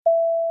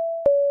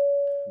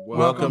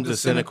Welcome to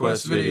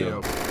Cinequest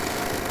Video.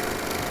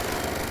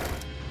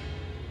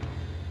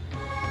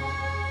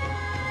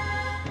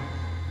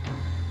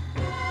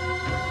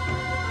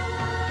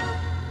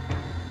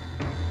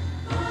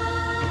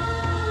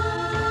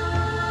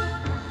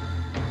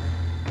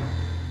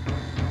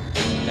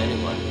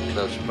 Anyone in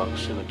close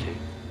proximity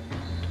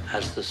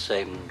has the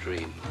same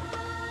dream.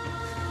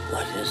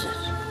 What is it?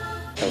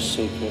 A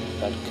secret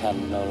that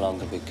can no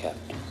longer be kept.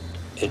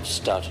 It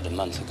started a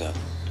month ago.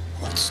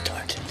 What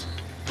started?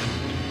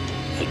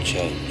 A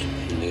change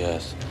in the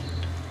earth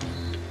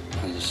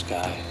and the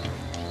sky.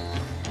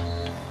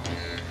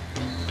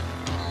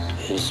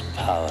 His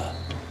power.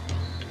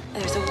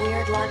 There's a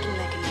weird locking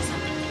mechanism.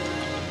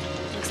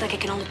 Looks like it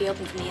can only be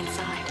opened from the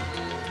inside.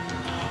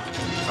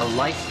 A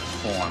life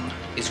form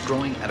is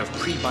growing out of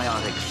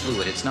prebiotic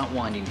fluid. It's not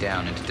winding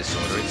down into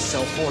disorder. It's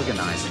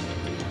self-organizing.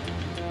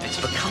 It's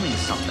becoming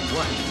something.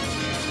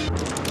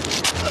 What?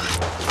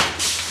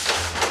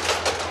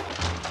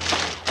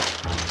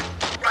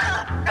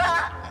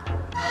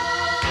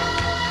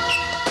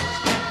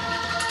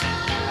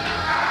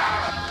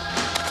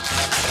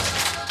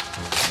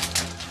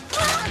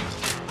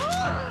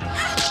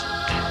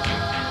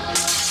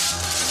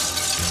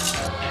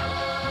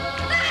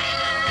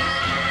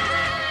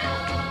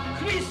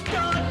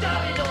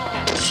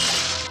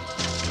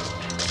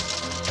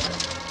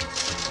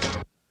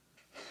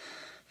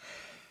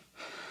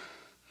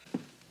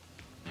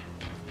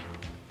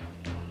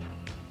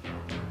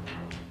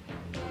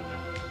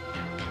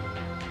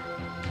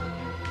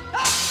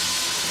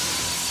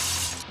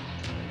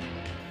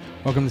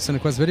 Welcome to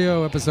Cinequest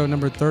Video, episode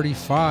number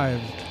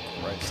 35.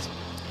 Christ.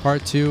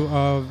 Part 2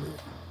 of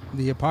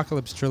the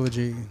Apocalypse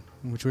trilogy,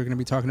 in which we're going to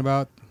be talking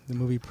about the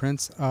movie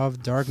Prince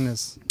of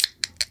Darkness.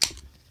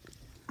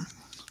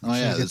 Oh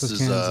yeah, this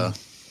is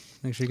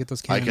make sure you get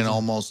those cans. I can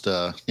almost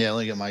let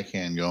me get my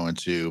can going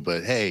too.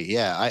 But hey,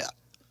 yeah,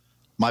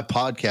 my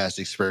podcast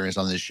experience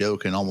on this show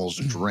can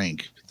almost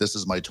drink. This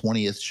is my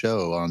 20th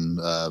show on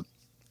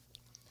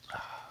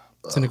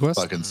Cinequest?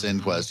 fucking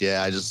Cinequest.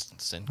 Yeah, I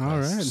just All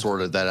right.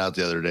 sorted that out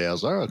the other day. I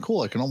was like, oh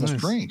cool, I can almost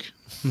Nice. drink.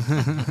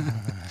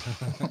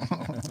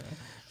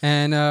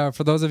 And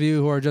for those of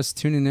you who are just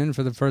tuning in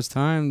for the first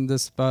time,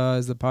 this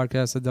is the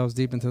podcast that delves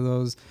deep into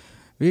those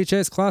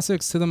VHS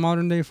classics to the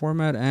modern day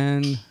format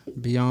and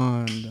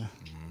beyond.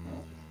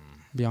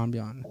 Beyond.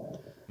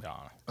 Yeah.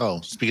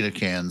 Oh, speaking of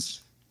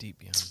cans, Deep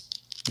beyond.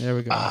 There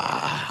we go.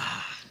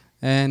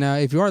 And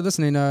if you are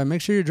listening,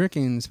 make sure you're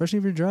drinking, especially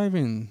if you're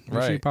driving. Make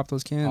sure you Right. pop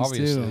those cans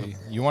Obviously. too.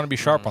 You want to be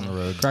sharp on the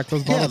road. Crack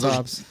those Yeah, bottle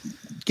those- tops.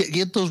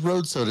 get those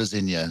road sodas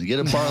in you.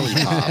 Get a barley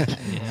pop.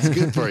 It's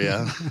good for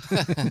you.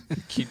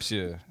 Keeps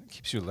you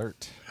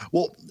alert.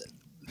 Well,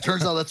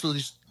 turns out that's what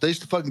they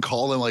used to fucking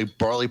call them, like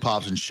barley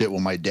pops and shit,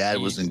 when my dad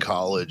was in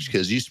college,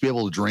 because you used to be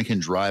able to drink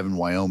and drive in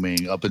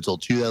Wyoming up until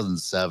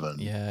 2007.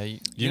 Yeah,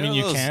 You know mean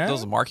you those, can?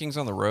 those markings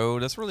on the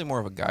road? That's really more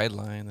of a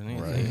guideline than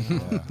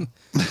anything. Yeah.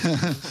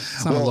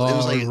 It's not Well, law it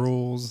was like-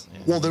 rules.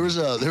 Well, there was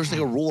like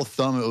a rule of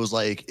thumb. It was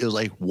like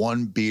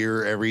one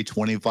beer every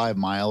 25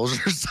 miles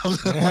or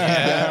something. Like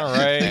that. Yeah,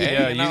 right.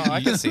 Yeah, you know,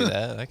 I can see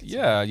that. I can see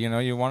Yeah,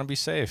 you want to be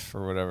safe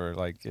or whatever.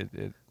 Like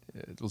it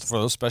for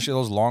those, especially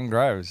those long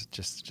drives,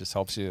 just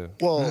helps you.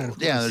 Well,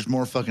 yeah, there's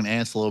more fucking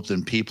antelope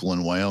than people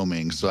in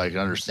Wyoming, so I can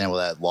understand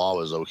why that law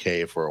was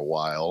okay for a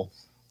while.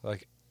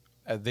 Like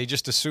they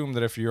just assume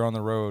that if you're on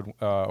the road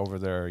over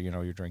there,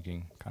 you're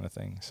drinking, kind of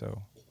thing.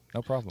 So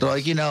no problem. They're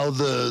like,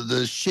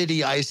 the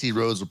shitty icy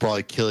roads will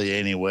probably kill you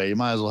anyway. You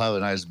might as well have a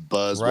nice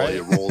buzz while Right.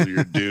 you roll to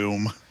your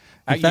doom.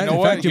 You fact- know in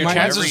what? fact, you Your might-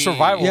 chances of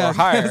survival Yeah, are I was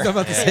higher.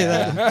 about to say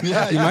that.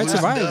 Yeah, You might loosened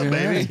survive, up, you're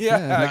baby. right. Yeah,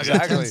 Not gonna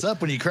exactly. tense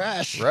up when you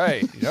crash.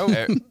 Right.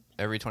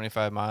 every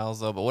 25 miles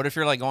though. But what if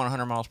you're like going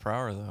 100 miles per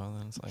hour though?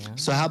 Then it's like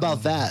So how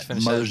about that?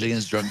 Finish Mothers that.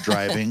 Against Drunk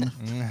Driving.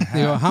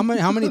 How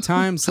many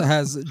times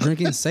has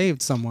drinking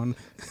saved someone?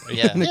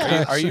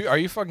 yeah. Are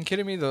you fucking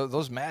kidding me?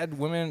 Those mad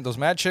women, those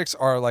mad chicks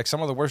are like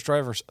some of the worst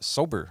drivers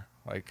sober.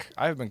 Like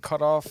I've been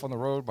cut off on the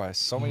road by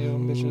so many of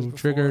them bitches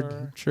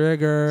before.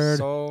 Triggered.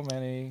 So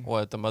many.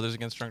 What, the Mothers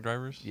Against Drunk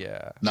Drivers?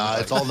 Yeah. Nah,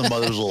 it's all the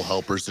mothers' little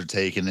helpers they're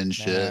taking and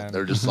shit. Man.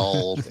 They're just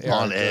all They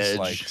are on just, edge.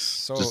 like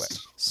so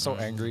Just-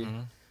 angry.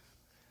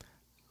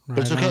 but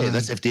it's Right okay. on.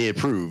 That's FDA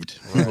approved.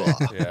 Yeah.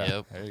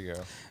 Yep. There you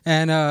go.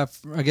 And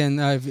again,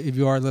 if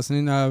you are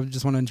listening,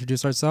 just want to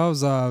introduce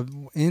ourselves.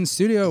 In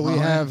studio, we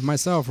have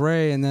myself,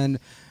 Ray, and then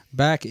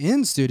back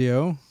in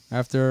studio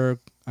after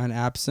an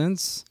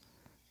absence,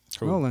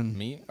 Who? Roland.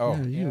 Me? Oh,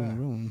 Yeah, you, yeah.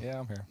 Roland. Yeah,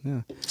 I'm here.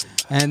 Yeah.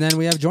 And then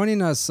we have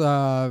joining us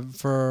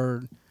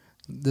for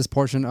this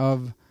portion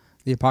of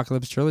the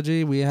Apocalypse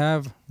trilogy, we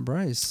have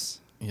Bryce.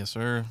 Yes,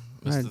 sir.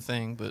 That's Right. the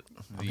thing, but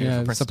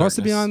Yeah, Prince of supposed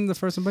to be Darkness. on the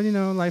first one, but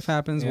life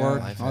happens, Yeah,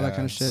 work, life all that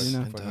kind of happens. shit,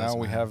 It But does, now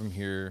we man. have him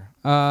here.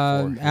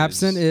 for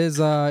Absent his- is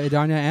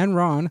Idanya and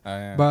Ron,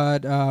 Yeah.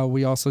 but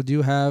we also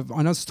do have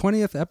on his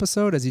 20th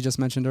episode, as he just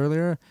mentioned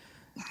earlier,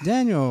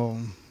 Daniel.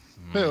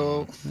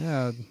 Hey-o.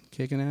 Yeah,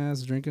 kicking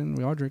ass, drinking.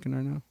 We all drinking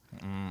right now.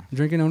 Mm.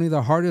 Drinking only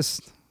the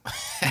hardest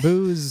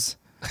booze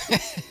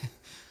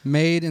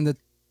made in the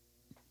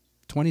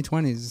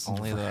 2020s.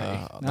 Only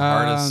the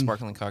hardest Um,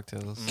 sparkling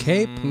cocktails.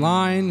 Cape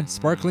Line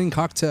Sparkling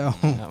Cocktail.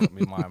 That would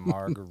be my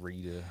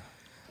margarita.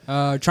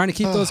 Trying to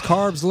keep those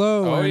carbs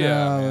low. Oh and,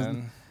 yeah,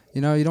 man. You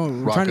know, you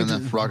don't. We're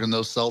trying Rocking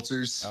those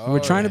seltzers. Oh, we're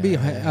trying to be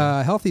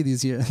yeah. healthy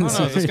these years. Oh,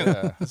 no, it's,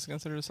 Yeah. it's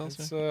considered a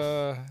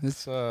seltzer.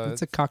 It's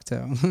a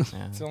cocktail.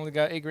 Yeah. It's only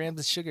got 8 grams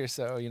of sugar,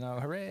 so you know,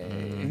 hooray!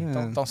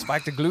 Yeah. Don't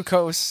spike the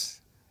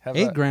glucose. Have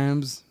 8 a-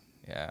 grams.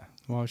 Yeah.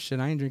 Well, shit,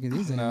 I ain't drinking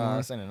these No, anymore.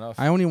 that's ain't enough.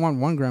 I only want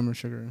 1 gram of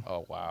sugar.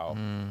 Oh wow,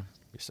 Mm.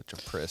 you're such a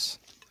priss.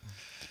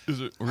 Is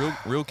it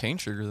real cane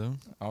sugar though?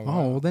 Oh,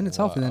 well, then it's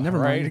healthy. Then never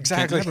Right, mind.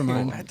 exactly. Never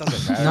mind. That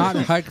doesn't matter. Not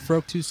high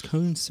fructose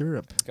corn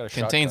syrup. Got a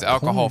Contains shotgun.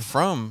 alcohol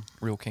from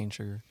real cane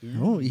sugar.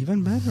 Oh,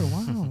 even better.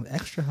 Wow,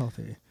 extra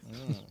healthy.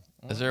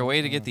 Is there a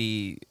way to get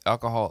the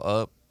alcohol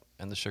up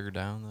and the sugar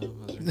down though?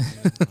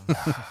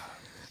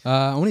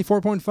 Only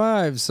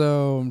 4.5.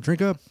 So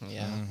drink up.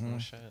 Yeah. Oh,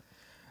 shit.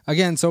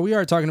 Again, so we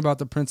are talking about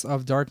the Prince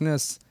of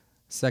Darkness,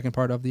 second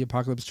part of the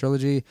Apocalypse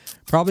trilogy.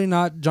 Probably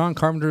not John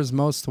Carpenter's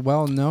most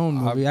well-known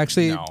movie.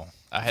 Actually, no.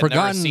 I had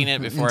forgotten never seen it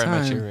in before I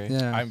met you, time. Ray.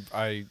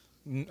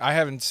 Yeah. I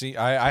haven't seen.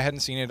 I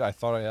hadn't seen it. I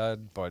thought I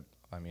had, but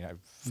I mean, I've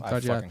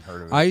Thought you had. fucking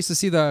heard of it. I used to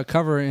see the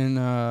cover in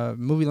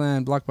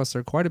Movieland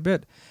Blockbuster quite a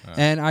bit,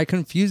 and I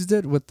confused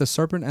it with The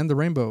Serpent and the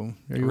Rainbow.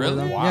 Are you aware of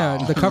Really? that? Wow.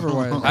 Yeah, the cover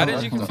was. How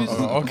did you confuse it?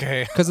 Oh,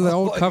 okay. Because of the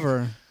old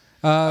cover.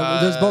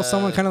 There's both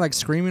someone kind of like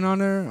screaming on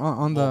there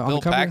on the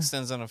Bill cover.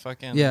 Paxton's in a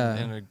fucking Yeah.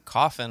 in a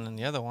coffin, and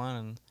the other one,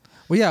 and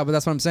Well, yeah, but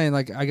that's what I'm saying.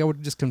 Like I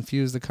would just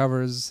confuse the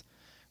covers.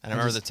 I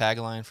remember the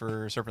tagline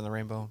for Serpent and the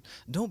Rainbow: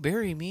 "Don't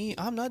bury me,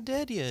 I'm not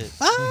dead yet."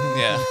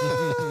 Yeah.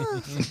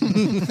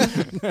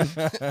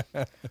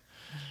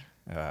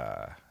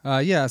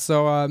 Yeah,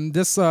 so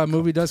this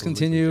movie does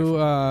continue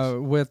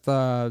with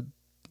the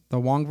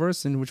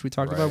Wongverse, in which we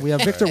talked about. Right. We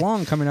have Victor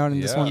Wong coming out in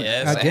this Yeah. one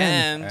Yes,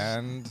 again,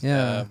 and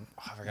yeah,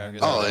 I forgot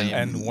his Oh, name.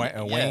 And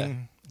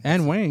Wayne.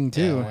 and Wayne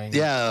too. Yeah, Wayne.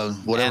 Yeah,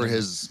 whatever And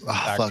his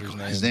actor's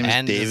his name. name is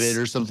And David his-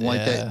 or something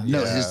like that. yeah.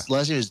 No, Yeah. his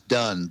last name is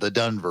Dunn. The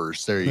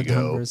Dunverse. There The you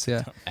go. Wongverse,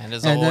 yeah. And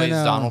as And then, always,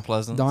 Donald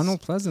Pleasance.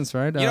 Donald Pleasance,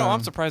 right? You know,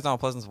 I'm surprised Donald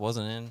Pleasance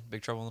wasn't in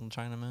Big Trouble in Little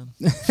China, man.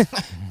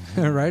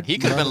 right? He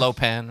could have been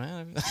Lopan,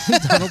 man.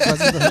 Donald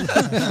Pleasance.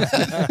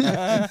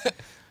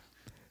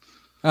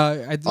 I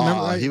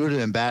remember. He would have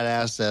been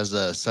badass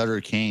as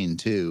Sutter Kane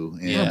too.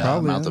 In, Yeah,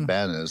 probably, Mount yeah. of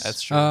Madness.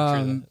 That's true.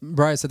 true that.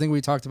 Bryce, I think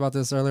we talked about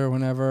this earlier.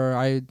 Whenever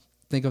I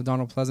think of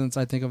Donald Pleasance,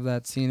 I think of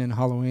that scene in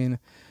Halloween.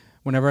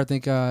 Whenever I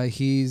think they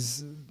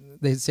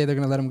say they're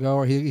gonna let him go,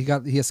 or he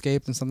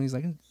escaped, and somebody's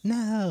like,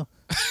 no.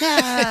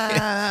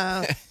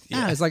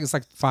 No, it's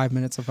like 5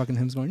 minutes of fucking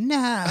him going,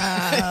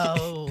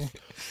 no.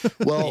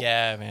 Well,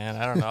 Yeah, man.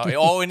 I don't know.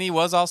 Oh, and he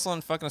was also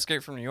in fucking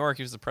Escape from New York.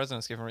 He was the president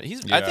of Escape from New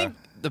York. I Yeah. think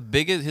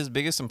his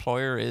biggest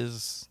employer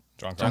is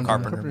John John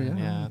Carpenter. Carpenter.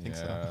 Carpenter, Yeah, I think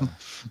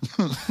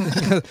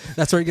so.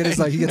 That's where he gets his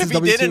If he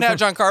W-2 didn't have from-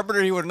 John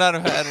Carpenter, he would not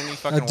have had any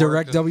fucking a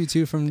direct work.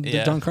 W-2 from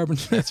Yeah. John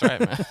Carpenter. That's right,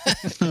 man.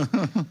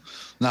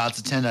 no, it's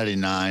a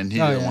 1099. He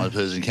Oh, didn't yeah. want to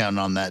put his accountant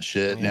on that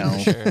shit. Yeah, No.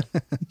 sure.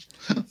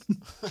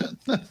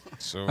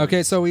 So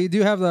Okay, so we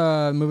do have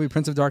the movie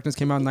Prince of Darkness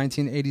came out in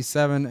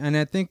 1987, and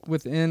I think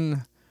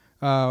within,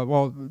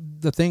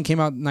 the thing came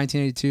out in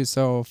 1982,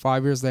 so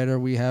 5 years later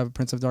we have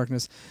Prince of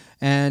Darkness,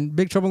 and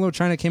Big Trouble in Little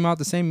China came out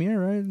the same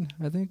year, right?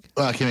 I think.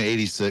 I came in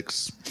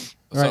 '86.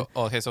 So,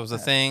 okay, so it was the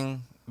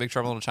Thing, Big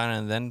Trouble in Little China,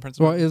 and then Prince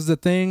of Well, Darkness? it was the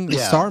thing,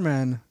 Yeah.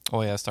 Starman,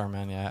 Oh, yeah,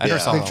 Starman, yeah. I Yeah. never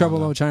saw Big that Trouble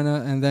in one, Little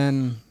China, and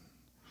then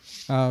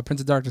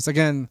Prince of Darkness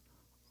again.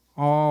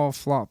 All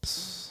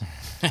flops.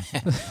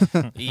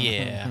 though.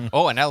 Yeah.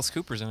 Oh, and Alice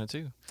Cooper's in it,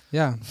 too.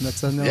 Yeah,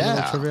 that's another Yeah.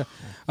 little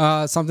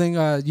trivia. Something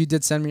you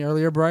did send me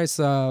earlier, Bryce,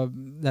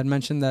 that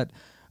mentioned that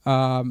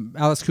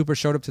Alice Cooper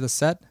showed up to the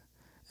set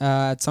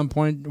at some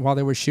point while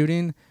they were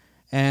shooting,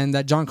 and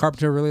that John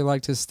Carpenter really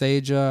liked his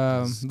stage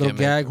little gimmick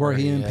gag where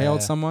he where he-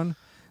 impaled yeah. someone,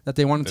 that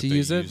they wanted that to they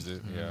use it. used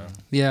Yeah.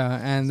 Yeah,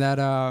 and that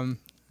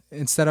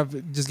instead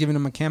of just giving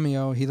him a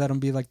cameo, he let him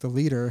be like the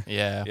leader.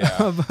 Yeah.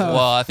 Yeah. Well,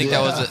 I think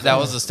Yeah. that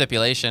was the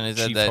stipulation is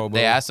that, Chief that hobo.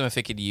 they asked him if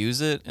he could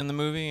use it in the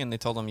movie, and they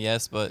told him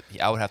yes, but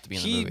I would have to be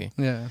in the He- movie.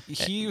 Yeah.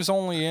 He was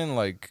only in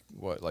like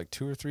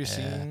 2 or 3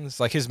 scenes.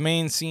 Like his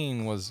main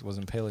scene was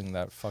impaling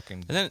that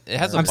fucking. And then it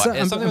has I'm a so- it's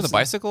I'm- something I'm with a so-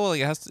 bicycle.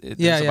 Like it has to, Yeah,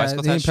 there's a yeah.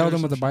 bicycle They attached to it impaled or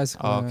him with a some shit?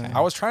 bicycle. Oh, yeah. okay.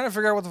 I was trying to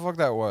figure out what the fuck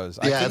that was.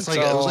 I Yeah, couldn't it's like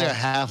it was like a tell-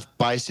 half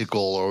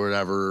bicycle or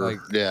whatever. Like-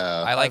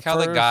 yeah. I like At how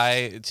the first-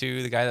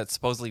 guy that's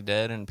supposedly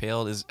dead and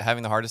impaled is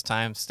having the hardest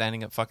time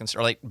standing up fucking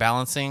or like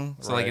balancing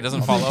so like he Right.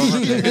 doesn't fall over.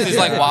 'Cause he's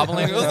like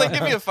wobbling. It was like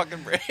give me a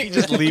fucking break. He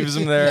just leaves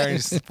him there and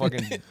he's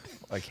fucking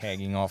like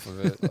hanging off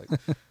of it. Like,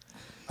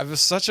 it was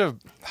such a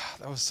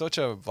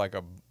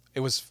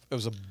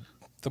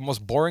the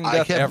most boring I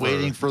death kept ever.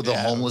 waiting for the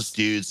Yeah, homeless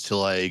dudes to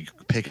like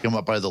pick him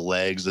up by the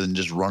legs and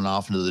just run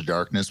off into the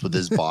darkness with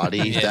his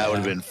body. Yeah. That would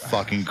have been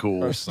fucking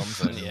cool. or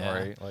something, Yeah.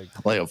 right? Like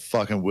Like a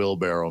fucking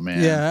wheelbarrow,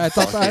 man. Yeah, I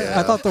thought Fuck I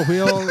yeah. thought the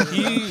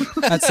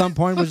wheel at some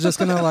point was just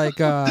gonna like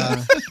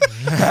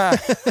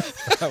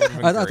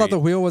I thought the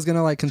wheel was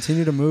gonna like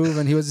continue to move,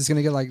 and he was just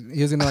gonna get like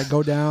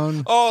go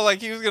down. Oh,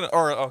 like he was gonna,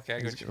 or okay, I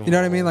got you. You know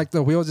what I mean? Like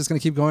the wheel was just gonna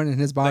keep going, and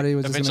his body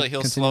was just eventually gonna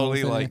he'll continue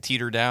slowly with it. like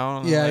teeter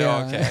down. Yeah, Like, yeah,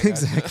 oh, okay, I got you.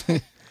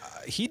 exactly.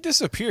 He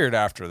disappeared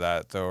after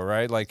that, though,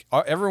 right? Like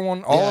everyone,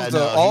 Yeah, all he of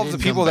the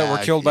didn't people come that were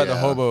back, killed by the yeah.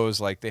 hobos,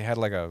 like they had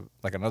like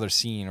another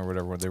scene or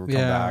whatever where they would come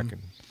Yeah. back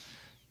and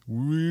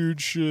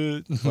weird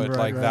shit. But Right,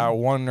 like right. that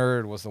one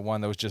nerd was the one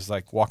that was just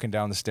like walking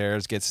down the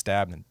stairs, gets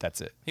stabbed, and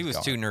that's it. He was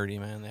Gone. too nerdy,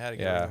 man. They had to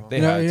get Yeah, rid of him. they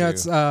You know, had you know,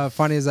 to. it's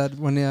funny is that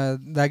when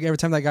every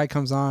time that guy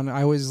comes on,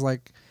 I always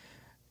like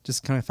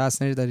just kind of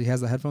fascinated that he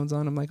has the headphones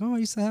on. I'm like, oh, I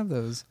used to have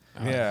those.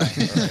 Yeah.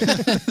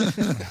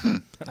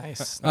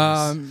 Nice.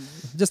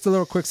 Just a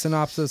little quick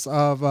synopsis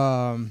of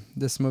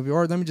this movie,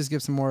 or let me just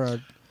give some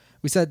more.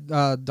 We said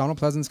Donald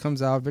Pleasance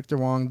comes out, Victor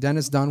Wong,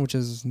 Dennis Dunn, which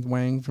is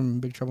Wang from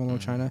Big Trouble in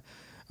Little China.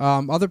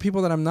 Other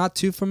people that I'm not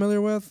too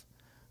familiar with.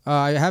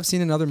 I have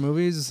seen in other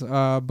movies,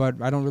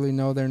 but I don't really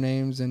know their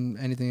names and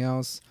anything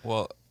else.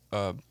 Well,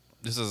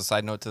 just as a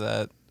side note to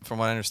that, from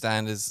what I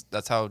understand, is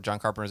that's how John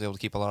Carpenter is able to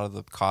keep a lot of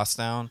the costs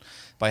down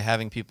by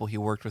having people he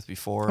worked with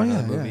before Oh, in yeah,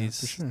 other yeah, movies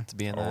for sure. to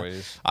be in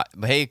Always. that.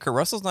 But hey, Kurt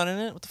Russell's not in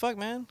it. What the fuck,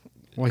 man?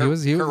 Well,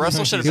 Kurt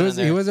Russell should have been in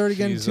there. He was already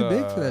getting He's, too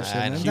big for that shit. I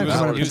Man. know. He's He not was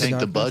coming out You of think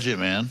the darkness. budget,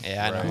 man?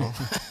 Yeah, I know.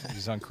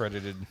 He's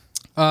uncredited.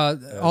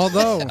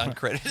 Although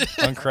Uncredited.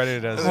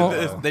 Uncredited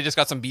as They just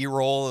got some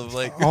B-roll of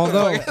like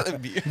Although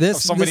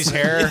this somebody's this,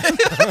 hair.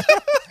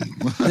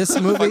 this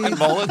movie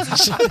mullets and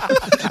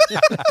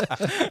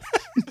shit.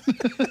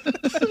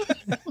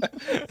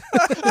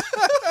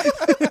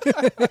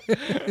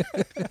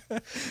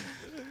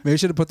 maybe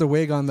should have put the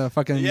wig on the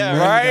fucking Yeah, ring.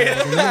 right?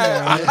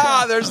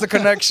 Ah, there's the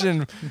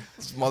connection.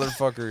 These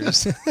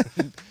motherfuckers.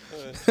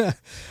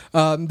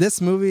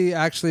 This movie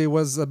actually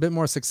was a bit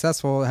more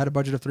successful. It had a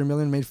budget of $3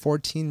 million, made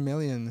 $14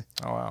 million,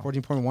 Oh wow.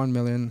 14.1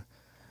 million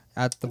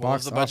at the What box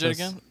was the budget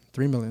office. again?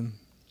 $3 million.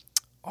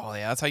 Oh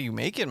yeah, that's how you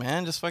make it,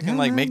 man. Just fucking Yeah,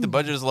 like make man. the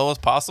budget as low as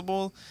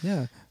possible.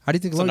 Yeah. How do you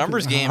think? It's a Lloyd,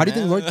 numbers game, How do you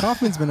think man. Lloyd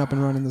Kaufman's been up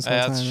and running this whole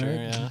Yeah, time? that's true, right?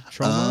 yeah.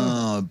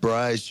 Trauma?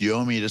 Bryce, you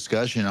owe me a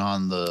discussion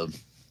on the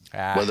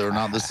whether or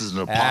not this is an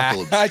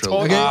apocalypse I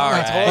told trilogy. you. All I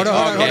right. told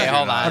you. Okay,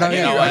 hold on. Hold on, You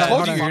yeah, know hold what? on, I told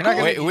hold you. on. You're not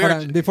gonna. Wait, Hold we're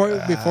on.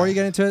 Before you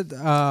get into it,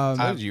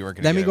 told you weren't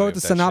gonna let me get go away with the with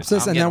that shit.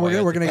 synopsis, I'm and then getting we're away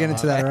we're with gonna it. get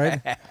into that, all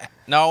right?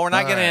 No, we're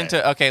not getting Alright.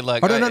 into. Okay,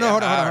 look. Hold on, no,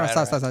 hold all on. right,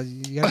 Stop.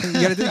 You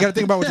gotta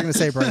think about what you're gonna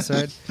say, Bryce.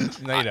 Right?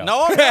 No, you don't.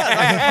 No, I'm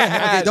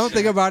not. Okay, don't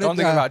think about it. Don't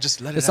think about it,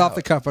 just let it It's off out.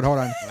 the cuff, but hold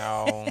on.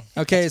 No.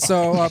 Okay,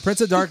 so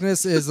Prince of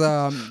Darkness is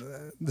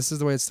this is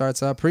the way it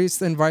starts.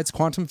 Priest invites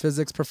quantum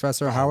physics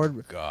professor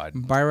Howard God.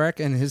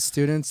 Byrek and his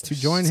students to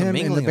join It's a him in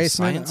the mingling of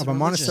basement science of and a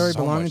monastery religion.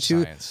 So belonging much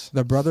to science.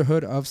 the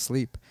Brotherhood of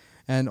Sleep,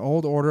 an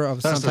old order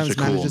of That's sometimes such a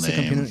cool manages to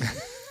name.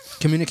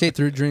 communicate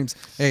through dreams.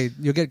 Hey,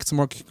 you'll get some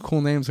more cool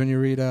names when you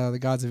read the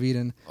Gods of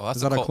Eden. Well, that's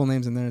There's a lot a of cool- cool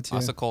names in there too.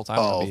 That's a cool time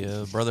Oh, to be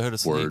a Brotherhood of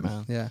Sleep, word.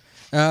 man.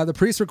 Yeah. The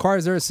priest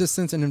requires their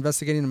assistance in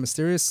investigating a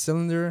mysterious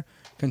cylinder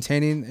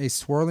containing a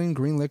swirling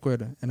green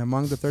liquid. And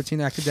among the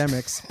 13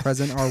 academics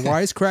present are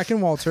wisecracking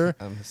Walter,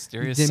 A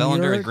mysterious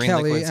cylinder Demure of green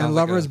Kelly, liquid and sounds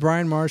lovers like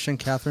Brian Marsh and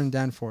Catherine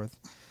Danforth.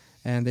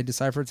 And they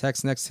decipher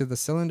text next to the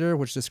cylinder,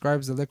 which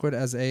describes the liquid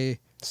as is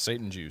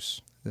Satan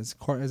juice. it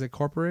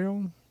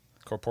corporeal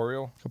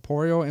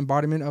Corporeal.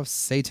 embodiment of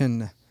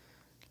Satan.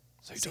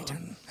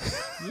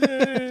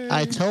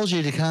 I told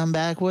you to come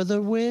back with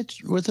a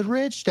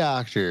rich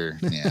doctor.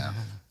 Yeah.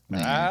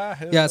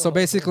 Yeah, so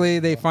basically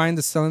they find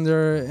the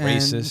cylinder and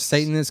Racist.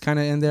 Satan is kind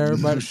of in there,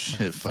 but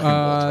Shit, fucking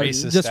Walter.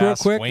 Racist just real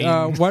ass quick,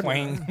 Wayne. what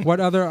Wayne. what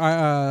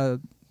other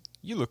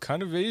You look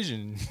kind of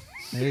Asian.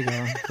 there you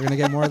go. We're gonna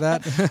get more of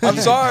that. I'm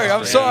sorry.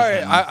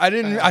 I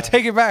didn't. I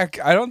take it back.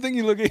 I don't think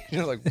you look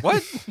Asian. Like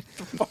what?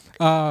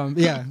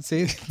 Yeah,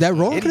 see that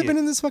role could have Idiot. been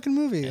in this fucking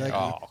movie. Like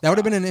Oh, that would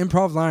have been an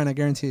improv line, I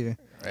guarantee you.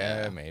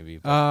 Yeah, maybe.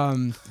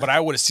 But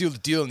I would have sealed the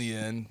deal in the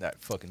end. That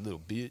fucking little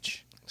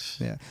bitch.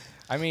 Yeah.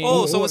 I mean.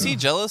 Oh, so was he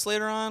jealous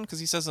later on? Because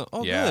he says,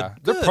 "Oh, Yeah.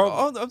 good, They're good.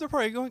 prob- Oh, they're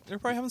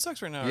probably having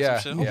sex right now, or Yeah,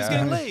 some shit. Hope he's yeah.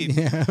 getting laid.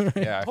 Yeah. Right.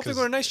 Yeah. Hope they 'cause-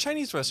 go to a nice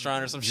Chinese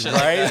restaurant or some shit.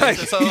 Right? Like Like,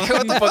 that. So- he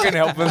couldn't fucking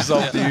help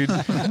himself, dude.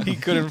 He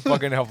couldn't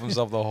fucking help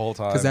himself the whole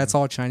time. Because that's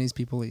all Chinese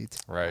people eat.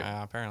 right.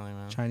 Yeah, apparently,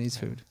 man. Chinese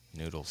food.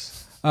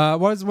 Noodles.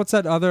 What's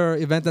that other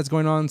event that's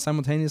going on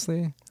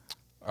simultaneously?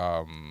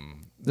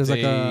 There's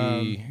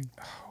like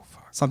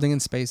something in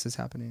space is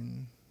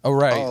happening. Oh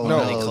right. Oh, no.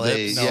 no,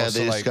 they No,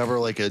 so, like, discover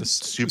like a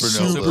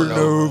supernova.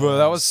 Supernova.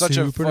 That was such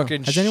a Supernova.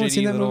 fucking. Has anyone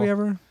seen shitty that little- movie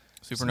ever?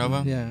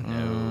 Supernova. Yeah.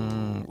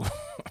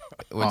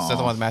 Wait, is that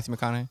the one with Matthew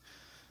McConaughey?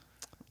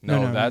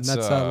 No, that's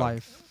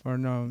Life. Or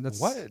no, that's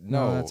What?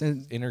 No, that's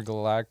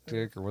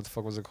intergalactic or what the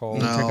fuck was it called?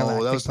 No,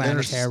 that was Intergalactic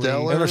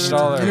Interstellar.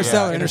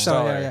 Interstellar.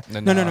 Interstellar. Yeah.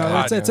 No, No.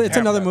 no, It's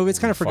damn, another that movie. It's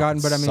kind of movie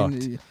forgotten, but I fucking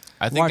mean,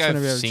 I think watch whenever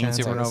you I've have a seen chance,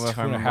 I Supernova. If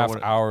I 2.5 remember what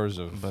it, hours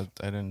of but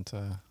I didn't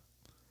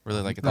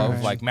really like it. of that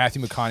much. like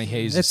Matthew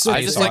McConaughey's. It's- I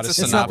space just like the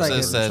it's not that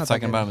good. synopsis It's that not it's that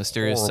talking good. about a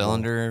mysterious Horrible.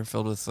 cylinder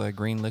filled with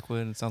green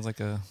liquid. It sounds like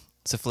a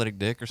syphilitic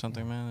dick or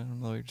something, man. I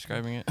don't know how you're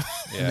describing it. An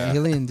Yeah.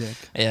 alien dick,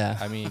 Yeah.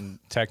 I mean,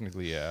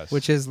 technically, yes.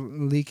 which is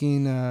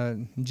leaking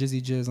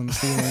jizzy jizz on the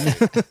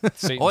ceiling.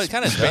 Satan's Oh, it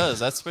kind of space- does.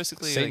 That's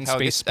basically like Satan's how it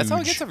space gets, that's how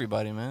it spooge. gets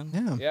everybody, man.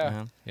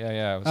 Yeah. Yeah.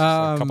 Yeah. It was just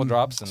like a couple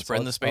drops and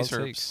Spreading the that's all space it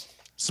herbs. takes.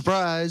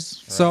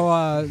 Surprise.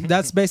 So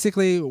that's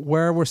basically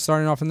where we're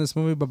starting off in this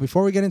movie. But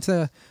before we get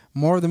into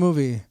more of the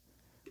movie,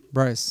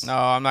 Bryce. No,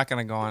 I'm not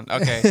gonna go on.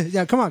 Okay.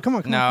 Yeah, come on.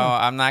 No,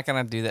 I'm not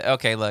gonna do that.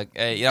 Okay, look,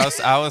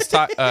 I was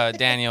talking,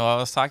 Daniel. I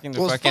was talking to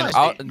Well, it's fucking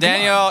fine. Come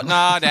Daniel.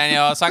 No,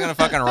 Daniel. I was talking to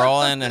fucking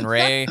Roland and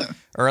Ray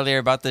earlier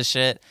about this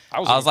shit. I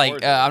was like,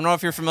 looking forward to it. I don't know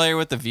if you're familiar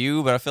with The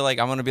View, but I feel like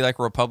I'm gonna be like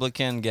a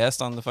Republican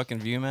guest on the fucking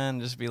View, man.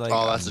 Just be like,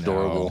 Oh, that's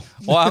adorable.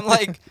 well, I'm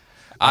like.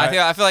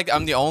 I feel like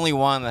I'm the only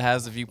one that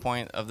has the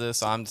viewpoint of this,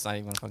 so I'm just not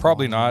even fucking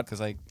Probably going not.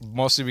 because like,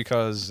 Mostly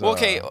because. well,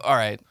 okay, all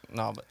right,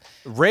 no, but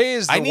Ray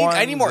is the I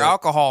need more that-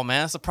 alcohol,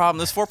 man. That's the problem.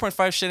 This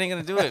 4.5 shit ain't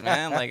gonna do it,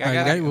 man. Like I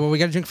got. we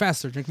got to drink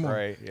faster. Drink more.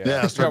 Right. Yeah.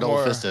 Yeah, start We got double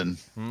more-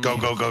 fisting. Go,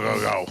 go, go, go,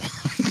 go.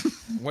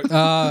 What-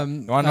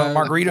 you want another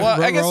margarita?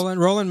 well, I guess-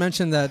 Roland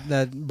mentioned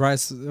that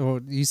Bryce. Well,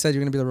 you said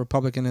you're gonna be the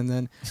Republican, and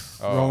then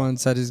Roland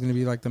said he's gonna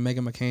be like the Meghan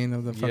McCain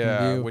of the fucking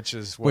yeah, View, which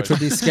is which would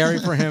be scary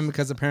for him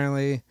because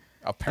apparently,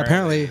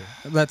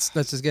 let's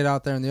just get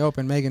out there in the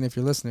open, Megan, if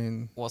you're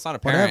listening. Well, it's not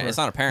apparent. Whatever. It's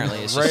not apparently.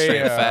 It's just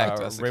straight fact.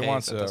 That's the Ray case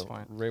wants at this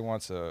point. Ray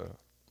wants to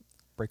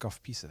break off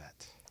a piece of that.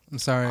 I'm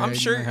sorry. I'm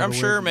sure. I have I'm a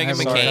sure weird- I Megan have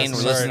a- Sorry, McCain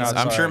sorry, listens. not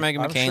I'm sure sorry.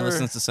 Megan I'm McCain sure-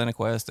 listens to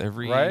CineQuest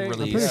every Right? release. I'm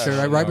pretty sure.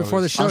 Yeah, Right no,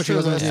 before the show, I'm she sure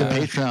was that's like, the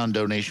yeah. Patreon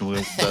donation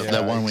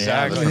that one we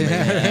exactly.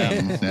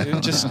 have. Yeah.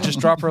 Just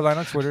drop her a line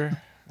on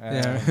Twitter.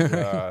 And,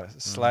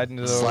 slide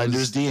into those. Slide into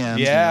his DMs.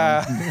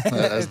 Yeah. you know,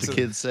 as the To-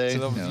 kids say. to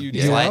the you know. view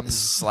Yeah.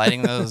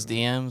 Sliding those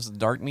DMs,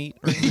 dark meat.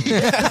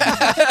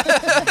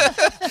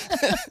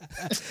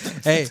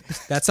 Hey,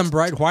 that's some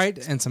bright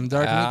white and some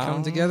dark meat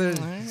coming together.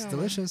 there you It's go.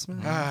 delicious, man.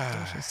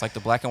 It's like the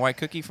black and white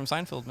cookie from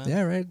Seinfeld, man.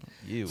 Yeah, right.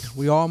 You.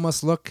 We all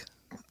must look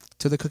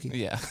to the cookie.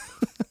 Yeah.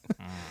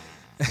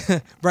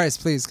 Bryce,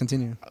 please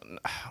continue. Oh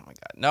my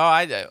god.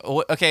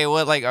 No, okay.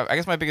 Well, like I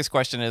guess my biggest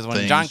question is when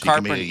Things John you can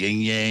Carpenter. make a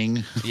yin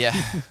yang. Yeah.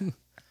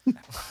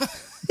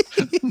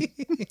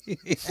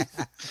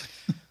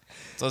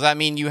 So does that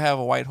mean you have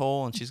a white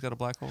hole and she's got a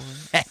black hole?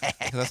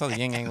 Because that's how the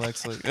yin yang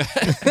looks like.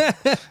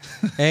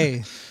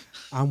 Hey,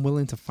 I'm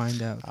willing to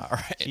find out. All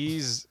right.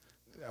 He's.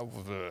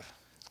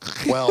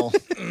 Well,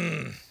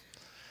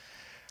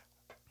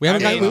 We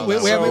haven't I mean, got, we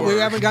haven't, we so-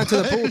 haven't gone to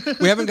the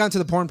we haven't gone to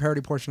the porn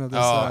parody portion of this.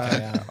 Oh,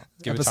 okay.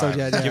 Give Episode,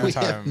 it time. yeah, Give it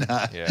yeah.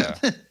 time.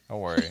 Yeah. Don't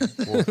worry.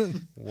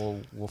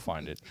 We'll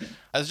find it.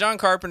 As John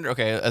Carpenter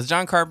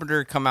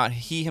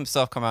he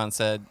himself come out and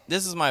said,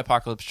 "This is my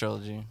apocalypse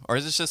trilogy," or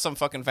is this just some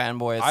fucking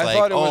fanboy? It's I like,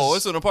 thought it oh, was-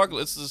 it's an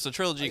apocalypse. It's a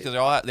trilogy because they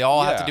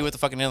all have to Yeah. do with the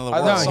fucking end of the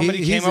I world. thought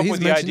somebody came up with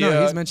the mentioned, idea.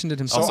 No, he's mentioned it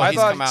himself. So Also, I he's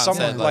come thought out and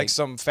someone said, like like-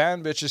 some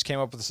fan bitches came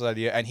up with this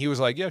idea, and he was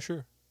like, "Yeah,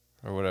 sure,"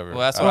 or whatever. Well,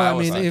 that's I what don't I know.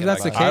 was if thinking,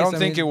 that's like, the case, I don't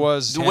think it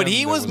was when him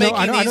he that was No, making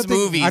I don't these think-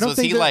 movies, I don't was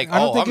think he that- like, I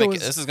don't oh, think it was-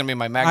 this is gonna be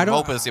my I magnum don't,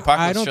 opus, the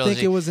apocalypse I don't trilogy?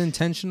 think it was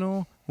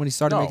intentional when he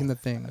started No. making the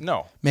thing.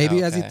 No.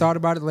 Maybe as he Okay. thought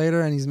about it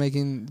later, and he's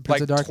making Prince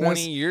Like of Darkness.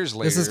 20 years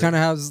later. This is kind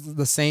of has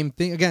the same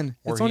thing. Again,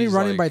 Where it's only he's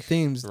running by like-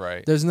 themes.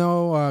 right. There's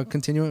no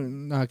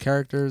continuing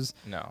characters.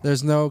 No.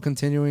 There's no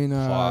continuing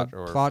Plot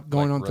or, plot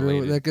going like, on through.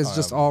 related, Like it's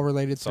just all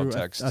related through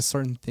subtext. a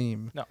certain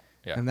theme. No.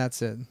 Yeah. And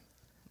that's it.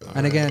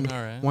 And again,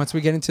 All right. once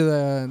we get into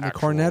the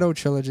Actual- Cornetto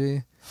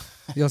trilogy,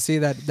 you'll see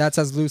that that's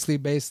as loosely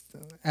based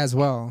as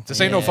well.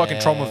 This ain't no fucking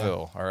Yeah.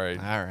 Tromaville. All right.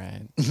 All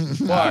right.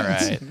 All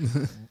right.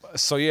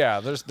 So yeah,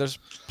 there's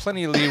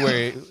plenty of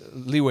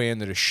leeway in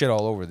there to shit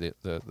all over the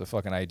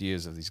fucking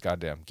ideas of these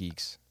goddamn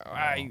geeks.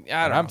 I don't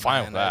I'm know,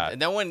 fine man. with that.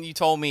 And then when you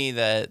told me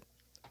that,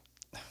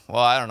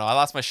 well, I don't know. I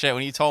lost my shit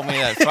when you told me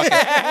that fucking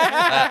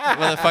that,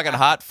 with a fucking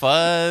Hot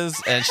Fuzz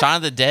and Shaun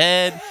of the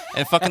Dead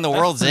and fucking The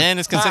World's End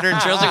is considered a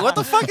trilogy. What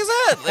the fuck is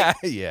that? Like,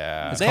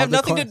 Yeah. they have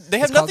Called the nothing Cor- to. They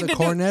have it's called nothing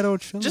the to do. Cornetto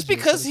trilogy. Just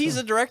because he's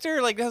a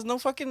director, like, has no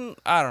fucking.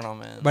 I don't know,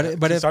 man.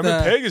 but if Simon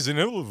the, Pegg is in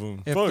all of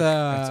them. if Fuck.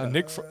 the, It's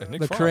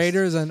Nick the Frost.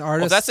 creators and Well,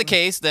 artists, if that's the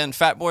case, then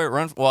Fat Boy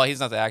Run. Well,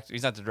 he's not the actor.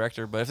 He's not the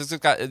director. But if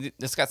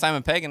it's got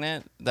Simon Pegg in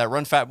it, that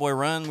Run Fat Boy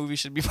Run movie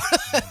should be part of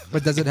that.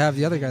 but does it have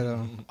the other guy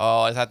though?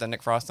 Oh, is that the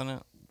Nick Frost in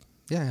it?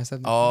 Yeah, it has to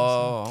have Nick Frost.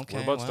 Oh, okay.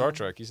 What about well. Star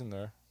Trek? He's in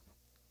there.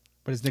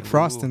 But it's Nick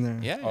Frost in there.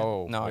 Yeah.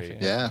 Oh, no. wait.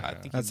 Actually, Yeah. I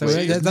think That's, he's-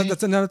 Wait,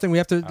 that's another thing we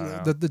have to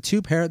know. the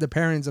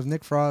pairings of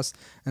Nick Frost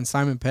and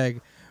Simon Pegg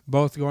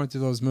both going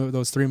through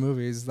those three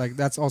movies. Like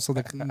that's also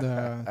the I'm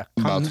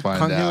about to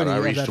find out. continuity I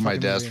of reached that to my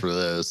fucking desk movie. for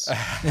this.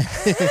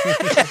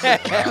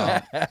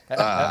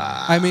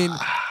 I mean,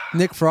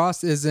 Nick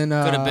Frost is in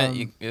Could have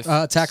been if-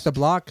 Attack the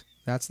Block.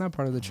 That's not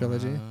part of the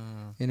trilogy.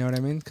 You know what I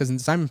mean? Because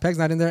Simon Pegg's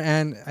not in there,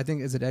 and I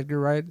think is it Edgar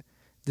Wright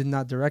did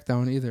not direct that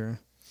one either.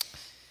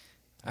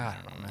 I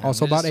don't know, man.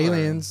 Also about Just,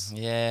 aliens.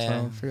 Yeah.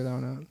 So figure that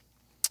one out.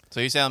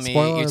 So you're telling me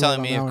Spoiler you're telling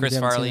alert me on that if one Chris if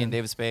you haven't Farley seen and it.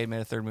 David Spade made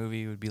a third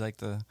movie, it would be like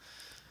the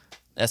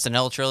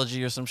SNL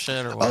trilogy or some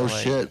shit or what? Oh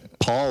like, shit,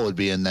 Paul would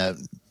be in that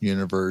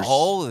universe.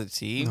 Oh, the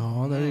T.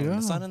 Oh, there you go.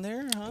 That's not in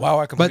there, huh? Wow,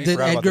 I But completely did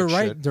forgot about Edgar that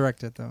Wright shit.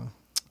 direct it though?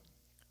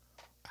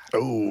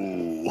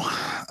 Oh,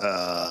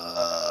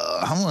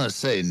 I'm gonna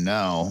say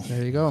no.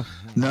 There you go.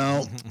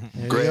 No.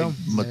 There you Greg go.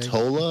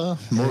 Mottola,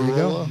 There you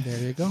go. Motorola. There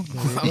you go.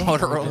 There you go.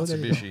 Motorola. There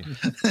you go.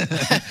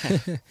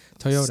 Mitsubishi.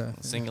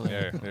 Toyota. Singular.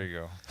 Yeah, there you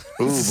go.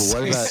 Ooh, but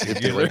what about if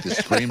they write the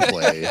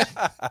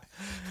screenplay?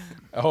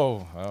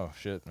 Oh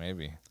shit,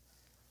 maybe.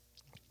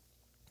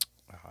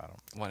 I don't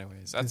Well,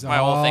 anyways, that's It's my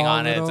whole thing all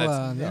on it. little,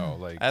 That's, know.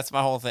 Like, that's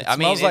my whole thing. it I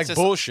mean, smells it's like just,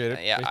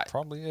 bullshit. Yeah, It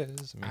probably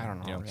is. I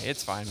don't know. you Ray.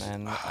 It's fine,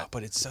 man.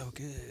 but it's so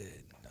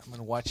good. I'm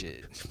gonna watch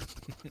it.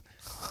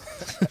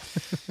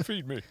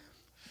 Feed me. Is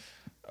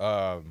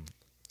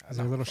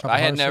there a little shop I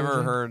of had horrors never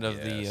surgery? heard of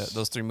Yes.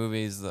 those 3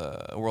 movies: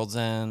 the World's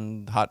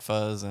End, Hot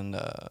Fuzz, and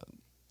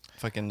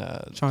fucking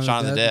Shaun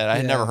Shaun of the Dead. I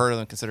had Yeah. never heard of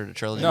them considered a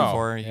trilogy No,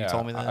 before. You yeah,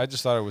 told me that. I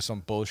just thought it was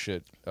some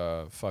bullshit,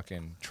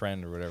 fucking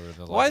trend or whatever.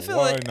 They're Well, I like, feel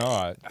why like-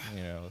 not?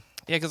 You know.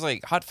 Yeah, because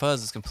like Hot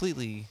Fuzz is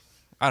completely.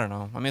 I don't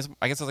know. I mean,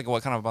 I guess it's like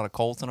what kind of about a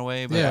cult in a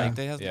way, but Yeah. like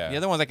they have Yeah. the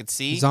other ones I could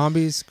see.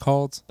 Zombies,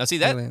 cults, Now see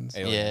that? aliens.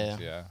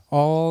 Aliens, Yeah. yeah.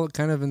 All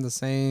kind of in the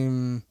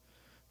same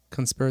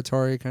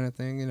conspiratory kind of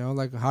thing, you know?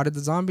 Like, how did the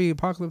zombie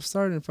apocalypse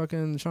start in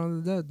fucking Shaun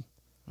of the Dead?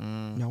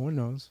 Mm. No one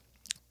knows.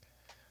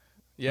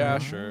 Yeah,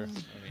 sure.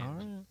 I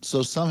mean,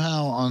 So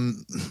somehow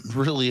on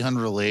really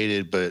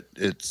unrelated, but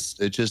it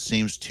just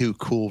seems too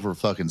cool for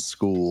fucking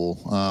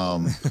school.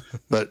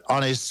 But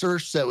on a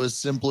search that was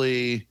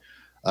simply,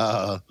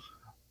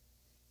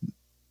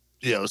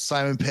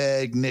 Simon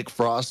Pegg, Nick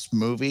Frost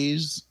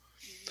movies,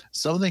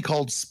 something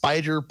called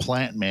Spider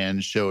Plant Man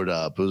showed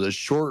up. It was a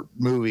short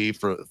movie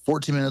for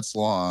 14 minutes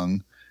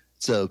long.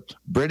 It's a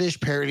British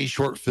parody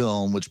short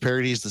film which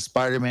parodies the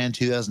Spider-Man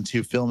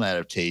 2002 film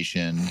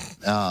adaptation.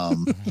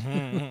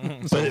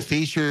 But it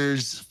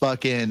features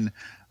fucking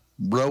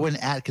Rowan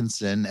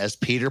Atkinson as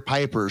Peter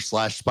Piper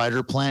 /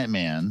 Spider Plant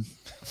Man.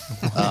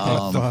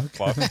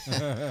 fuck.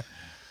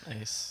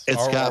 Nice. It's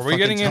Are got we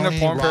getting fucking into Tony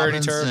porn parody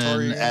Robinson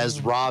territory?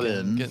 as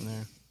Robin. Getting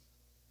there.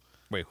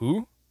 Wait,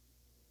 who?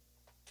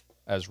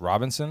 As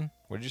Robinson?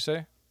 What did you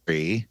say?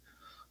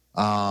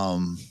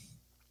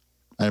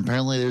 And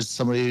apparently there's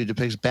somebody who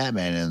depicts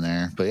Batman in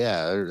there. But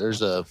yeah,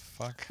 there's a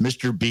Fuck.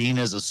 Mr. Bean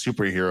as a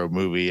superhero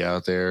movie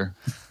out there.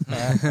 All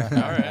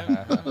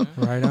right.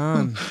 Right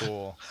on.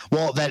 Cool.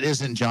 Well, that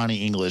isn't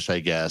Johnny English, I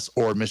guess,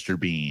 or Mr.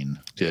 Bean.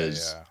 Yeah,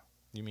 Because yeah.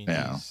 You mean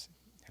yeah. he's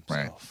Right.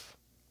 himself.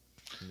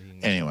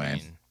 Being Anyway.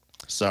 Bean.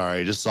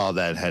 sorry, just saw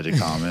that, had to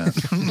comment.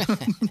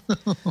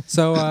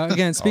 So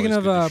again, speaking Always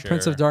of good to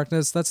Prince of share.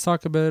 Darkness, let's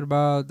talk a bit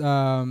about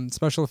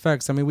special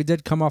effects. I mean, we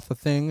did come off The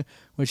Thing,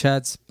 which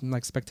had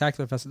like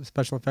spectacular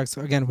special effects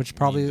again, which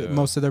probably Need to-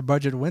 most of their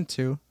budget went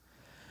to.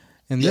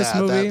 In this Yeah,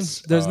 movie,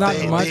 that's- there's not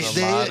They- much. There's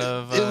a lot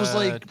of, it was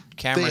like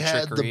camera they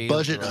had trickery, the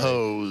budget right.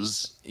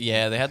 hose,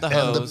 Yeah, they had the and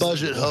hose. the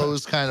budget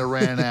hose kind of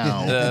ran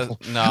out.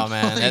 No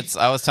man, it's.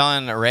 I was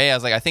telling Ray, I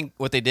was like, I think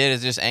what they did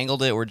is just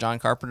angled it where John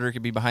Carpenter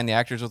could be behind the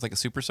actors with like a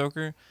super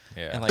soaker,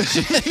 Yeah. and like,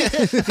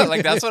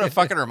 like that's what it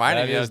fucking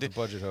reminded That me is of. the dude.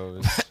 budget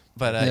hose.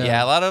 But Yeah.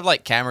 yeah, a lot of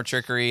like camera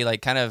trickery,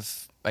 like kind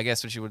of, I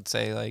guess what you would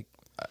say, like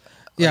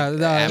Yeah,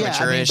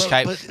 amateurish but-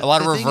 type. but A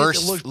lot of the thing is, it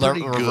reverse, looked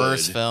pretty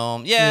reverse good.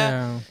 film. Yeah.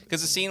 Yeah,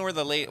 because the scene where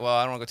the late. Well,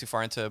 I don't want to go too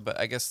far into it, but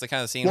I guess the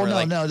kind of scene Well, where no,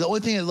 like no. The only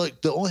thing that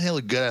looked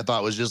good, I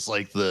thought, was just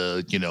like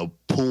the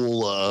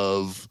pool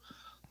of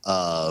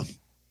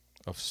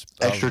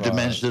extra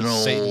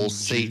dimensional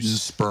Satan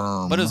juice.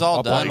 sperm. But it's all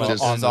Up done on, with-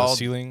 the, on it's the all-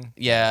 ceiling.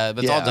 yeah,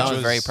 but it's all Yeah. done Which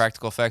with very was-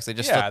 practical effects. They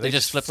just Yeah, they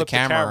just flipped the flipped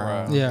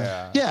camera.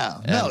 Yeah. Yeah,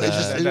 no, And, it's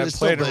just and it that was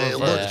still, played but in it reverse,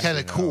 looked kind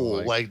you of know,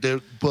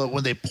 cool. But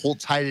when they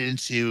tied it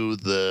into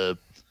the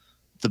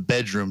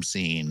bedroom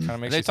scene, Kind of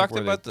makes They you think talked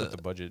where about they put the-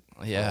 the budget.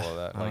 for Yeah. all of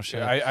that. Oh, Like,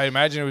 shit. I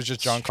imagine it was just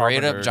John Straight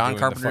Carpenter. up John doing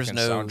Carpenter's the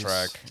nose. fucking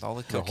soundtrack. All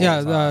the the whole cooking.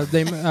 Yeah, time.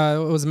 they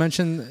it was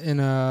mentioned in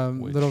a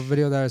little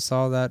video that I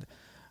saw that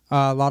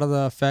a lot of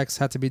the effects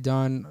had to be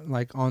done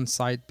like on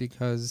site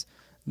because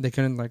they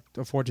couldn't like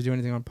afford to do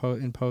anything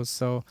in post.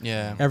 So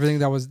Yeah. everything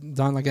that was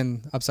done like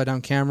in upside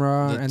down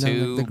camera The and then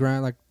like, the tube.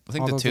 ground like I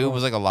think all the those tube little-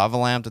 was like a lava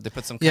lamp that they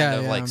put some kind Yeah,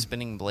 of yeah. like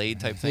spinning blade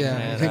type thing Yeah,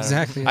 in it. I don't know.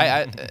 exactly.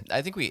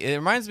 I think it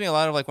reminds me a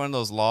lot of like one of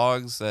those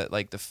logs that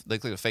like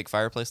like the fake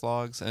fireplace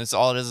logs, and it's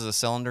all it is a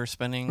cylinder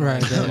spinning.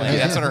 Right, Like, yeah, like, yeah.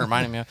 that's what it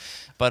reminded me of.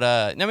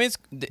 But no, I mean,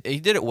 he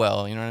did it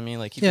well. You know what I mean?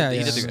 Like he Yeah, did,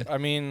 he yeah. did it. I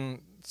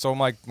mean, so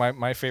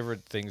my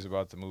favorite things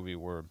about the movie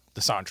were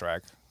the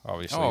soundtrack.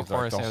 Obviously, Oh, of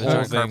like, course, the yeah, whole the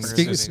John thing. Carpenter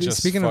Speak- is just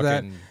speaking of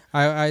that, fucking-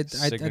 I think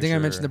I signature.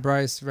 mentioned to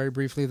Bryce very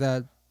briefly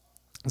that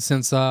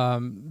since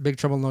Big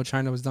Trouble in Little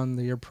China was done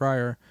the year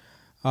prior,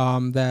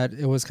 that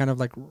it was kind of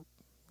like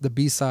the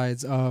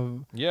B-sides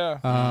of yeah,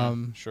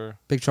 sure.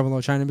 Big Trouble in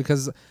Little China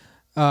because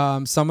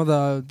some of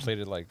the Played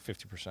it like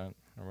 50%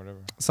 or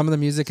whatever.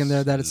 music in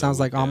there that it sounds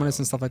like Slowed ominous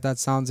down. and stuff like that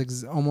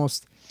sounds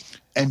almost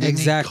and didn't he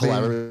exactly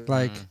collaborate-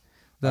 like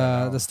I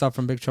know. the stuff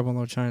from Big Trouble in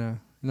Little China.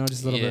 You know,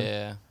 just a little bit.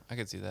 Yeah, I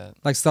could see that.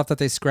 Like stuff that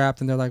they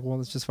scrapped and they're like, well,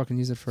 let's just fucking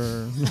use it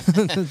for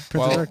Prince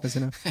Well, of Darkness,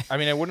 you know? I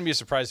mean, I wouldn't be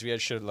surprised if he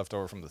had shit left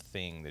over from the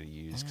thing that he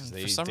used because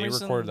For some they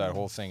reason- recorded that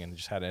whole thing and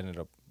just had ended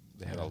up.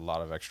 They had a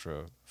lot of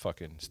extra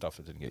fucking stuff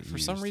that didn't get used. For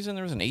some reason,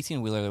 there was an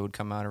 18-wheeler that would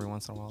come out every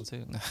once in a while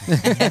too.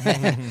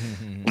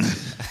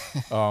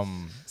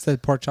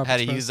 Said pork chop. How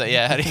to express. use that?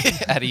 Yeah,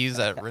 how to use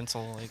that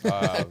rental?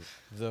 Like,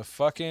 The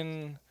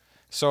fucking.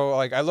 So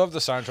like, I love the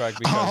soundtrack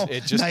because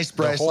it just nice,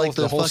 Bryce. Like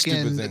the whole stupid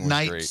fucking thing was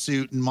night great.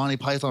 suit and Monty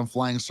Python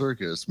Flying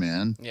Circus,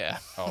 man. yeah.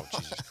 Oh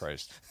Jesus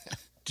Christ!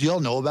 Do y'all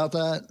know about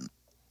that?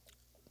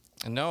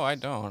 No, I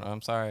don't.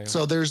 I'm sorry.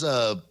 So there's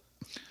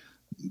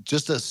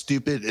just a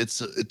stupid.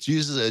 It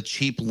uses a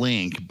cheap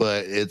link,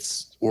 but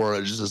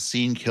or just a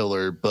scene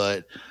killer.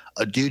 But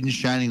a dude in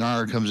shining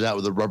armor comes out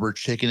with a rubber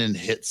chicken and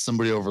hits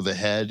somebody over the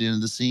head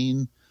in the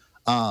scene.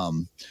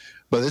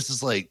 But this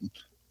is like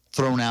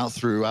thrown out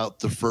throughout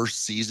the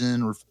first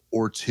season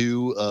or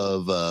two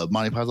of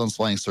Monty Python's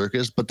Flying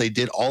Circus, but they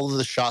did all of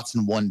the shots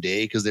in one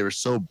day because they were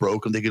so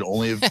broken they could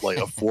only like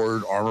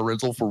afford armor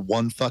rental for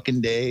one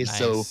fucking day. Nice.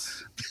 So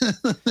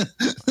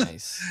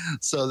Nice.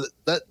 so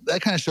that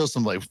kind of shows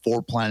some like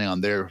foreplanning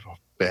on their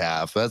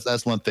behalf.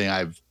 That's one thing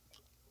I've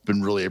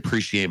been really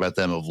appreciating about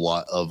them of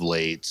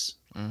late.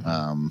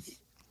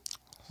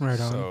 Right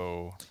on.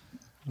 So.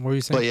 What were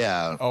you saying? But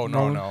yeah, Oh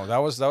no, that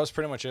was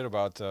pretty much it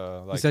about You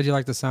like. said you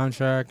like the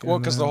soundtrack. Well,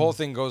 and because the then- whole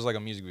thing goes like a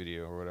music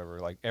video or whatever.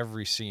 Like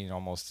every scene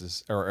almost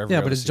is, or every Yeah,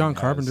 other but it's scene John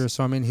has- Carpenter,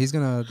 so I mean, he's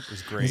gonna.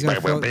 It's great. He's gonna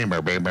feel, fucking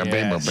love that.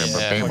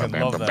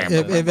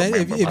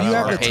 if you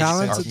have the Arpeggiated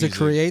talent to music.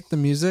 create the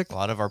music, A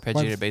lot of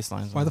arpeggiated bass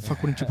lines. why the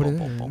fuck wouldn't you put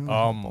it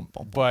in?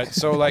 But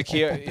so like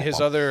his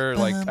other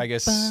like I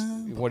guess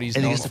what he's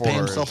and he known gets to for. pay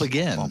himself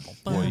again.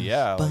 Well,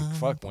 yeah, like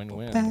fuck,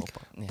 win-win.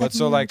 But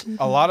so like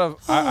a lot of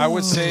I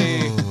would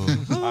say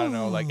I don't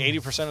know, like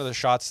 80% of the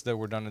shots that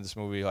were done in this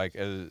movie, like,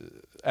 and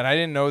I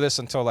didn't know this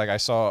until like I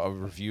saw a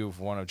review of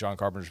one of John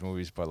Carpenter's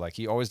movies, but like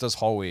he always does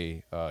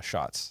hallway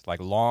shots, like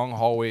long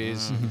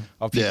hallways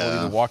of people Yeah.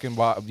 either walking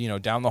by,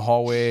 down the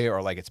hallway,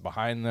 or like it's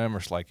behind them, or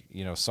it's like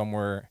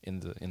somewhere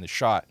in the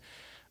shot.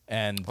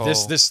 And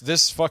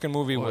this fucking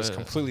movie was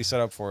completely set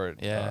up for it.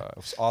 Yeah. It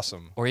was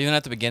awesome. Or even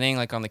at the beginning,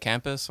 like on the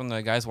campus when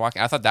the guy's walking,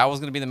 I thought that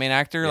was gonna be the main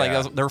actor. Yeah.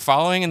 Like they were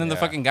following, and then the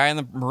Yeah. fucking guy in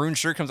the maroon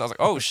shirt comes out. I was like,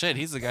 oh shit,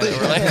 he's the guy.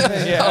 That we're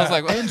like, Yeah. I was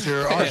like,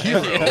 Enter our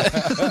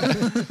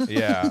hero.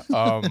 Yeah.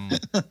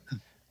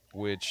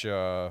 Which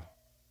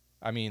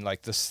I mean,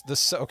 like this.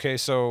 Okay,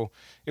 so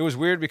it was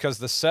weird because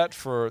the set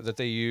that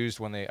they used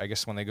when they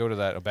go to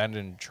that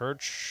abandoned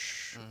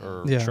church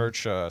or Yeah.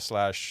 church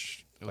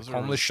slash like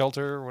homeless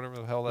shelter or whatever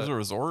the hell was that. a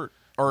resort.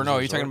 Or Was no, a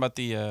you're talking resort? about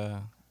the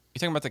you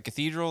talking about the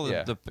cathedral.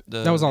 Yeah. The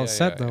That was all yeah,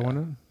 set yeah, though, yeah.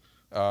 wasn't it?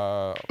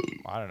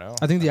 I don't know.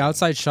 I think the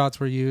outside shots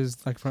were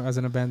used like as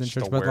an abandoned Just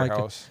church, a but like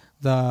warehouse.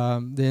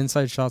 the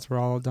inside shots were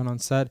all done on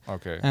set.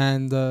 Okay.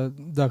 And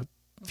the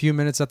few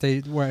minutes that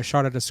they were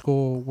shot at a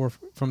school were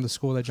from the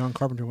school that John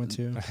Carpenter went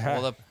to.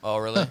 oh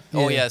really?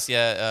 Oh Yeah. yes,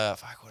 yeah.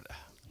 Fuck, what,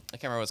 I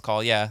can't remember what it's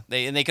called. Yeah,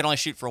 they can only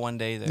shoot for one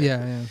day there.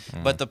 Yeah,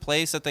 yeah. But the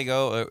place that they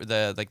go,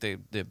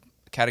 the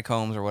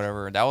catacombs or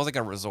whatever, that was like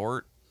a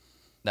resort.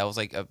 That was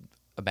like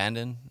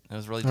abandoned. It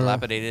was really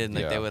dilapidated, and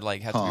like they Yeah. would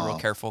like have to be real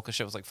careful because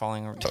shit was like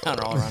falling down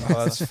all around.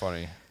 Oh, that's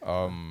funny.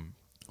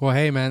 Well,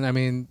 hey man, I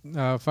mean,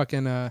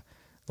 fucking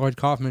Lloyd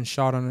Kaufman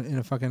shot in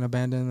a fucking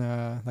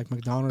abandoned like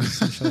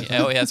McDonald's. And shit like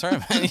Yeah, oh yeah, that's right,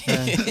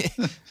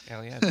 man.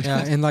 Hell yeah. that.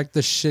 Yeah, in like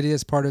the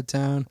shittiest part of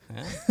town.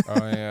 Oh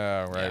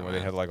yeah, right. Yeah, where they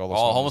man. had like all those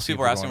All homeless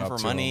people were asking going for up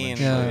to money them and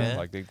shit, shit, yeah.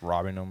 like they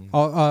robbing them.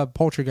 Oh,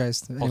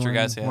 Poltergeist. Anyone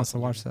Poltergeist, yeah, wants to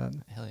that's watch that.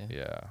 Hell yeah.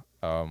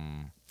 Yeah.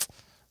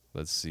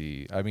 Let's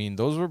see. I mean,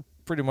 those were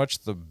pretty much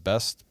the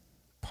best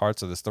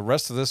parts of this. The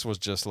rest of this was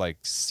just like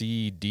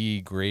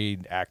C/D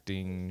grade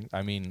acting.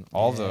 I mean,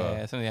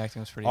 Yeah, some of the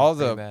acting was pretty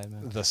the bad,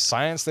 man. the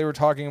science they were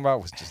talking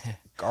about was just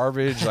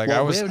garbage. Like Well,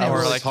 I was we haven't even were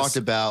really like talked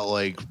about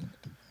like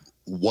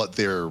what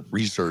they're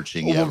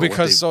researching. well, yet, or what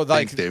because they so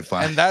like think they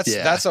find. and that's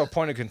Yeah. that's a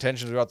point of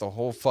contention throughout the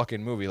whole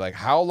fucking movie. Like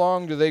how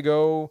long do they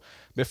go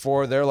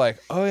before they're like,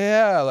 oh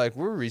yeah, like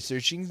we're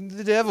researching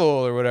the devil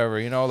or whatever,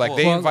 like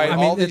they Well, invite I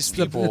mean, all these it's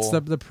people. it's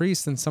the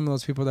priest and some of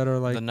those people that are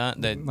like The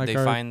nun that like they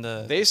are- find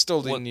the. they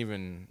still didn't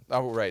even.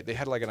 Oh right, they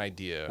had like an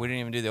idea. we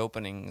didn't even do the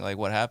opening. Like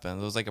what happened?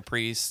 It was like a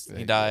priest. Yeah, He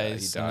he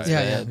dies. in died. his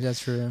Yeah, bed.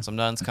 that's true. Yeah. Some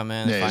nuns come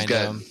in, Yeah, he's find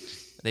got- him.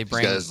 They He's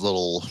bring. got his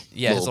little,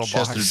 Yeah, his little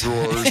little chest box. of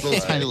drawers, little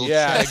tiny little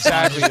Yeah, chest.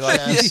 exactly.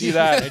 Like you see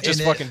that, it just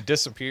And it- fucking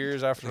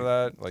disappears after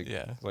that. Like,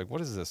 Yeah. like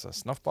what is this? A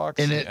snuff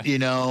box? In it,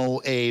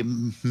 a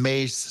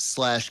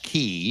mace /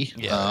 key.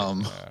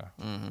 Yeah.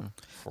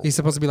 He's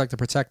supposed to be like the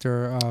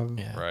protector of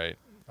Yeah. Right.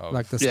 Of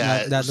like the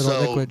Yeah, that little so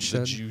liquid the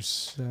shit.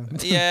 juice. Yeah.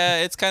 Yeah,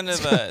 it's kind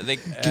of they.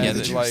 And Yeah,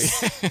 the like,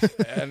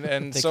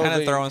 and they so kind of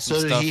they, throw in some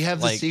So did stuff. he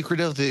have like, the secret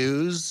of the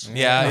ooze?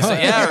 Yeah,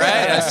 yeah,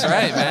 right. That's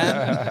right,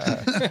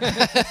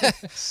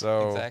 man.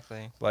 So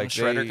Exactly. When like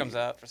Shredder they- comes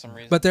out for some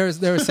reason. But they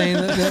were saying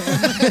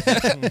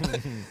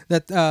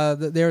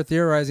that they were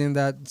theorizing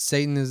that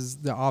Satan is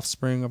the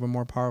offspring of a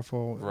more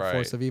powerful Right.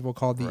 force of evil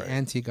called the Right.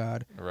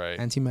 anti-god, Right.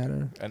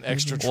 antimatter. An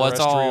extraterrestrial. well, it's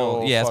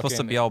all it's supposed to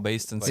fucking- be all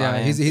based in like-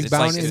 science. Yeah, he's It's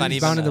bound. like, it's not he's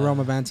even, bound in the realm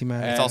of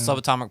antimatter. It's all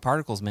subatomic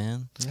particles,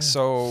 man.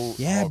 So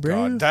Yeah, oh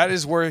bro. God, that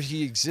is where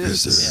he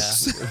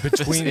exists. Yeah.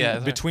 between Yeah.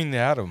 between the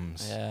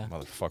atoms. Yeah.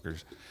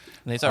 Motherfuckers.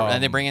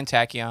 And they bring in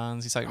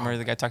tachyons. He's like, remember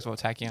the guy talks about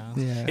tachyons?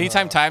 Yeah.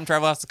 Anytime time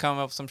travel has to come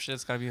up with some shit,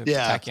 it's got to be a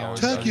tachyon.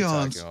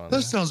 Tachyons.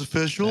 That sounds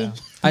official. Yeah.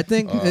 I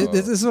think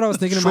this is what I was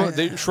thinking about.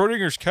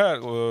 Schrodinger's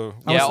cat.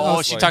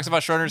 She talks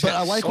about Schrodinger's But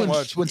cat. I like so when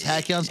much.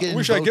 tachyons get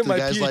Wish I invoked, get the my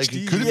guy's like,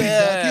 PhD. could it be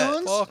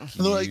tachyons?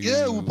 And they're like,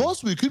 yeah, well,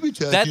 possibly it could be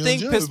tachyons. That thing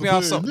yeah, pissed me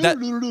off so but-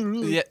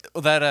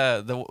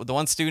 the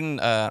one student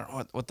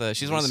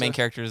she's one of the main Lisa?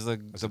 characters, the it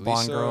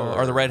blonde Lisa girl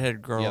or the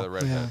redhead girl. Yeah, the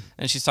redhead.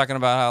 And she's talking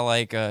about how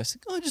like, she's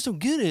like, oh, I just don't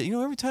get it. You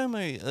know, every time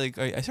I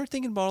start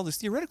thinking about all this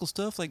theoretical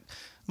stuff, like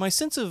my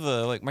sense of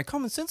my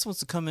common sense wants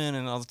to come in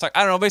and all the talk.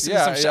 I don't know, basically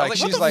some shit. I was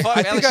she's like, what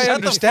like, the fuck? I think Like, I shut the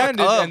understand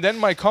fuck it, up. and then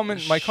my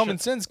common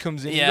sense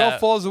comes in. Yeah. It all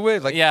falls away.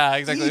 Like, Yeah,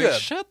 exactly. eat a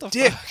Shut the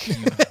dick, fuck. you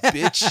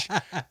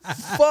bitch.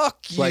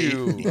 Fuck Like,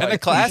 you. And the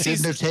Like, class, You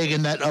shouldn't have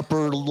taken that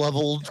upper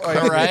level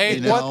credit, Right?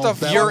 you know, What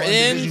the that You're one in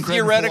division credit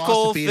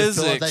theoretical philosophy to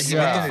fill out that physics. Yeah.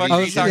 What the fuck I are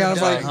you was, talking yeah, I was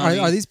about? like,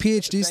 are these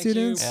PhD Thank you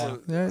students? for-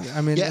 Yeah,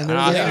 I mean, Yeah, and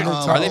I they're- think they're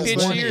are they talking-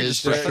 PhD one or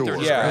is just for director sure.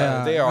 or Yeah,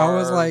 Yeah. they I are.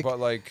 was like- but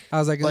like, I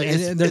was like, Like,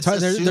 and they're, it's they're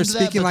assumed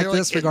speaking that, like but they're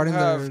this like, regarding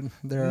have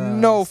their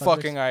no subjects.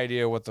 fucking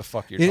idea what the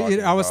fuck you're talking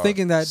about. I was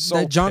thinking that, So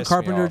that John pissed me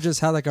Carpenter off. just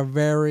had like a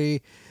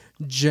very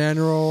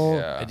general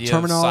Yeah. Idea of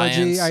terminology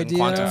science and idea.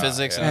 quantum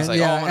physics, and Yeah. he's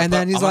like, And, oh, yeah, and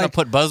then he's I'm gonna like,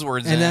 put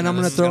buzzwords in, and then I'm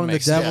this gonna is throw in make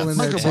the sense. devil in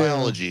there too.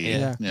 microbiology.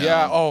 Yeah.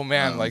 Yeah. Oh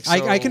man. Like, so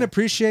I can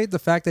appreciate the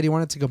fact that he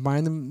wanted to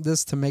combine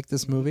this to make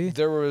this movie,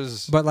 there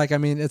was but like I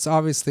mean, it's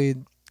obviously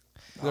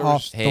There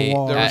off was- Hey, the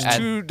wall.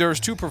 there was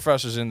two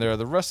professors in there.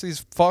 The rest of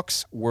these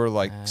fucks were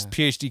like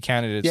PhD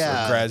candidates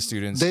Yeah, or grad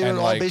students. They and were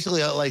all like,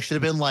 basically like should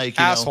have been like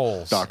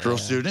assholes. doctoral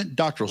student,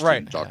 doctoral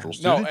Right. student, doctoral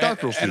No, student,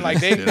 doctoral and student. like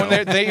they you when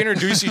know? they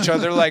introduce each other,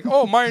 they're like,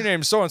 "Oh, my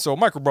name's so and so,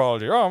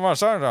 microbiology. Oh, I'm a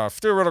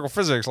scientist, theoretical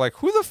physics." Like,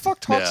 who the fuck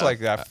talks Yeah. like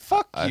that?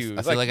 Fuck I you.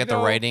 feel like you at the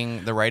know,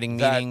 writing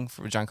that- meeting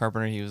for John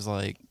Carpenter, he was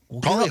like,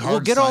 Probably we'll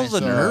hard get all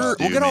the science nerds.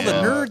 to We'll get all the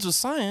man. nerds with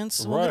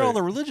science. We'll get all Right.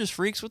 the religious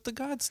freaks with the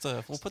God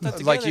stuff. We'll put that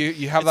together. Like,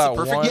 you have It's that the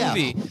perfect one- Yeah.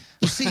 movie.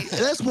 Well, see,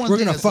 that's one We're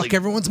thing gonna that's fuck like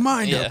everyone's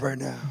mind Yeah. up right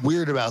now.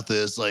 weird about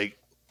this. Like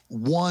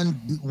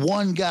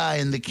one guy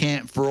in the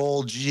camp for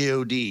old God,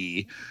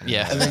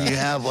 Yeah. and then you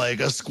have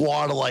like a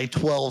squad of like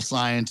 12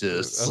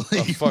 scientists.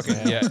 a fucking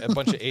a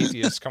bunch of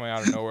atheists coming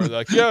out of nowhere. They're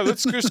like, yeah,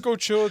 let's just go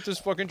chill at this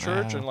fucking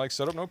church and like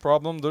set up, no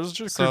problem. There's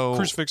just a So-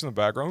 crucifix in the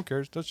background. Who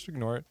cares? Let's just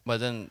ignore it. But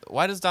then,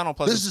 why does Donald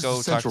This Pleasance is go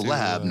the central talk to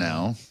lab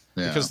now.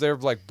 Yeah. Because they're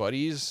like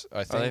buddies.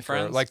 I think. they or,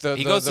 friends? like the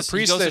He the, goes the to- he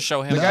priest goes to that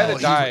show him the guy No, that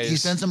he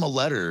dies. sends him a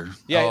letter.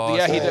 Yeah, Oh,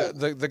 yeah.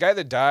 so- The guy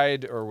that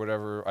died or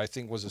whatever, I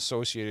think, was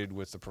associated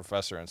with the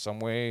professor in some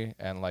way,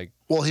 and like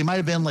Well, he might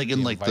have been like he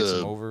in like invites him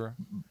the over.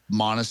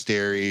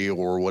 monastery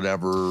or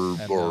whatever,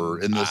 or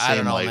in the I same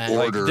don't know, like man.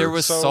 order. Like, there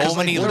was So- so, 'cause,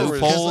 many like, there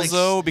was- loopholes like,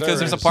 though, because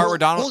there's a there part is. where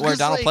Donald Well, 'cause,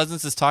 Donald like-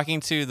 Pleasance is talking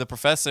to the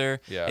professor,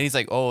 Yeah. and he's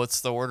like, "Oh,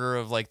 it's the order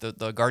of like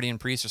the guardian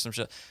priest or some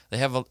shit. They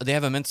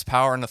have immense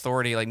power and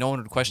authority. Like no one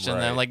would question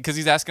them. Right. Like because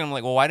he's asking him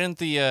like, well, why didn't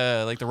the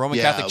Roman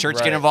Yeah, Catholic Church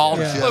right, get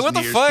involved? yeah. Like what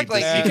the Years fuck? keep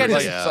Like the you can't secret,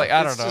 just yeah. like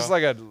I don't It's know. just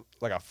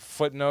like a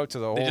footnote to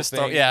the whole They just thing.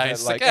 throw, yeah, that,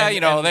 it's like yeah, and-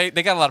 you know, and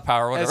they got a lot of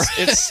power, whatever.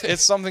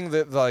 it's something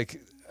that like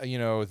you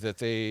know that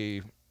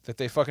they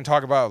fucking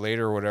talk about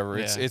later or whatever.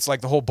 Yeah. It's like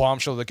the whole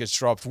bombshell that gets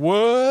dropped.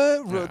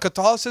 What?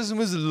 Catholicism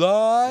is a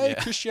lie? Yeah.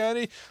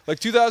 Christianity? Like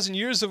 2,000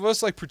 years of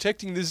us like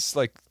protecting this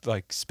like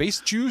space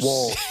juice?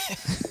 Well,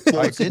 Like,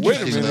 what's wait a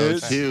interesting though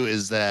minute. too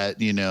is that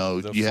you know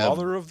The you have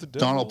father of the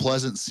devil. Donald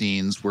Pleasant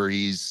scenes where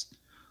he's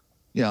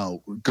you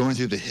know going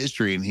through the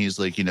history and he's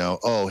like you know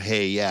oh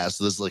hey yeah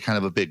so this is like kind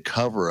of a big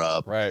cover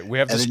up Right. We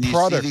have And this then you see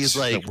product these,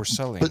 like, that we're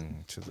selling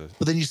but- to the.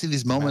 but then you see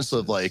these moments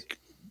of like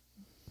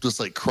just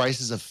like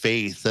crisis of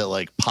faith that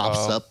like pops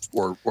Oh. up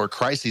or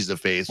crises of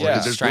faith Yeah.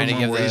 like there's Trying to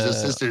one give where his the-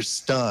 sister's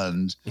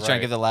stunned He's trying to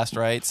Right. give the last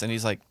rites, and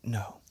he's like,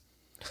 no.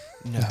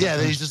 yeah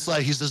then he's just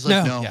like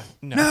No. no Yeah,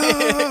 no.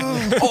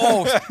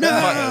 Oh, fuck.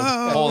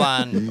 Hold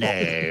on.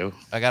 no.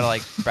 I gotta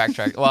like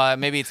backtrack. Well,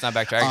 maybe it's not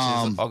backtrack.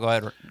 Actually, I'll go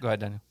ahead,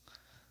 Daniel.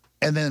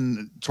 And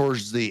then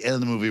towards the end of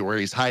the movie where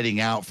he's hiding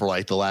out for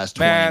like the last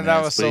 20 Man, that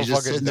minutes, was but so he's just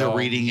fucking sitting there dumb.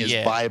 reading his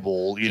Yeah.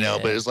 Bible, you know,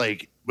 Yeah. but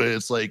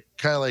it's like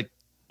kind of like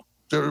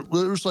there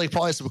was like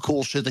probably some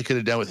cool shit they could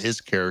have done with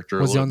his character.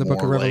 a Was he little on the Book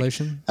of more, like,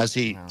 Revelation? as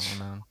he, I don't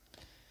know.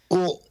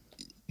 well,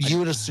 you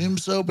would assume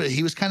so, but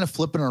he was kind of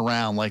flipping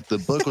around. Like the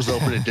book was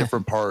open in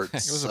different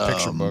parts. It was a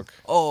picture book.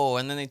 Oh,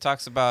 and then he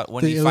talks about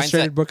when The he finds that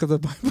illustrated book of the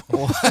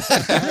Bible.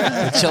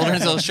 the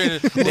children's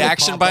illustrated, the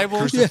action Bible,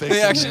 crucifix the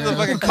in action, the there.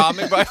 fucking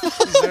comic Bible.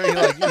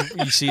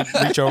 You see,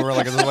 reach over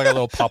like there's like a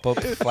little pop-up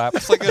flap.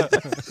 It's like a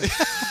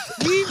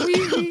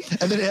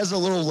And then it has a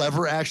little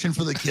lever action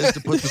for the kids to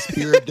put the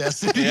spear of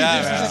destiny.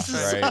 Yeah,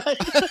 right.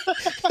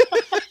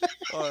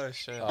 oh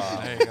shit.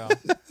 There you go.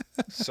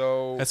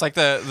 So It's like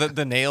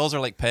the nails are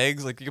like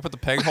pegs. Like you can put the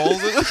peg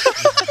holes in.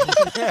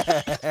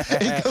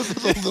 It goes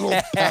with a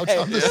little pouch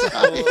on the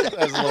side.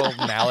 has a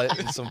little mallet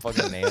and some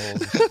fucking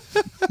nails.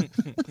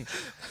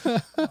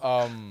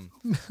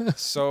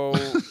 So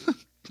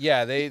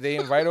yeah, they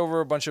invite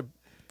over a bunch of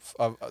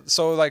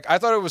so like I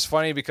thought it was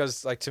funny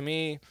because like to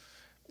me,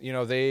 you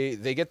know, they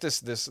get this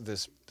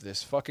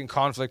fucking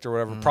conflict or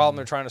whatever problem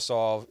they're trying to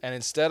solve, and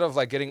instead of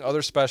like getting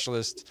other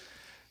specialists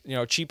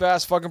cheap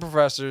ass fucking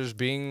professors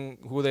being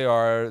who they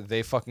are,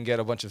 they fucking get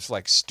a bunch of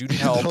like student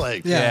help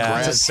like,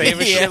 to save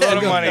a shitload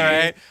of money.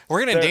 Right? We're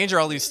gonna endanger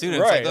all these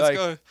students. Right, Like, let's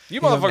go. You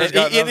motherfuckers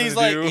got nothing he's to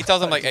like, do. he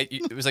tells them like,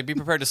 it was like, be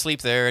prepared to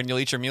sleep there, and you'll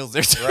eat your meals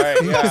there too. Right,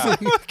 yeah.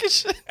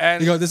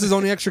 And You go, this is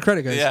only extra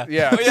credit, guys. Yeah,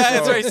 Yeah, oh, yeah,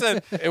 that's so- what he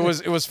said. it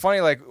was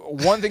funny. Like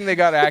one thing they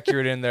got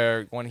accurate in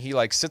there when he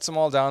like sits them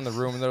all down in the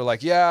room and they're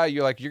like, yeah,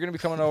 you're gonna be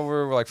coming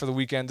over like for the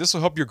weekend. This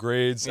will help your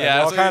grades. And Yeah,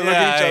 they all so- kind of look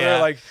at each yeah. other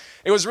like.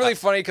 It was really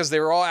funny because they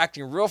were all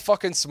acting real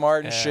fucking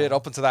smart and Yeah. shit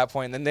up until that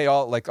point. And then they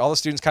all like all the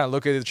students kind of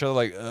look at each other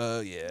like,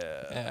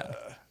 Yeah.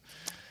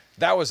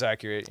 That was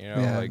accurate.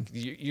 Yeah. Like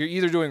you're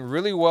either doing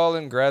really well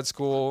in grad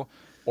school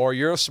or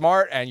you're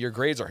smart and your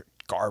grades are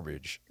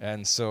garbage.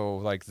 And so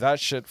like that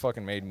shit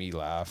fucking made me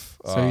laugh.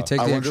 So you take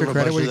I the wonder extra if a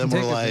credit bunch where of you them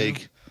can were take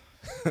it. like,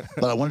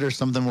 but I wonder if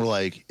some of them were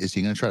like, is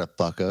he gonna try to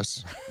fuck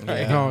us?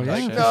 Right? Oh, yeah.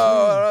 Like, no,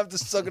 I don't have to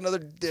suck another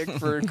dick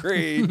for a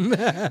grade.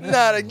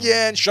 Not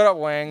again. Shut up,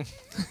 Wang.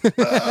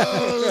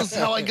 Oh, that's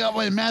how I got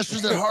my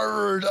master's at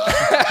Harvard.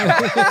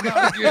 Oh,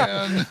 not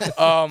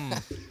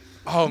again.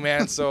 Oh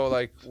man, so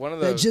like one of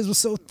the, That jizz was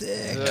so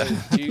thick.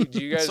 do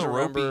you guys So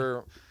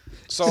remember?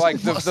 So like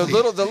the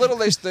little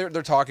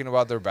they're talking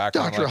about their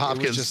background. Dr. Like, it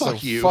Hopkins, was just fuck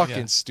so you. fucking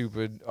Yeah.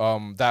 stupid.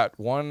 That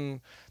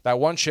one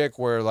chick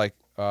where like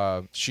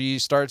she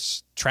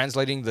starts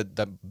translating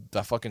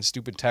the fucking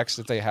stupid text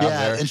that they have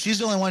Yeah, there. and she's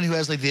the only one who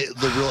has like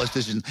the real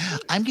decision.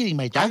 I'm getting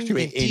my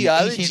doctorate in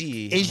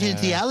theology. Asian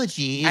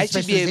theology. I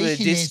should be able to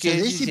specialization, discuss so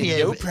this this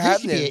no should be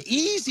problem.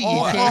 easy.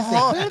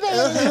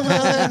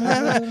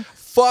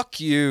 Fuck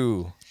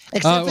you.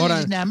 Except for hold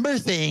these on. number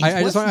things.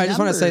 I just What's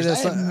wanna say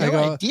numbers? this. I have I no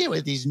go, idea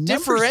what these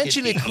numbers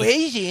could be.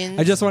 equations.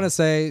 I just want to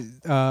say,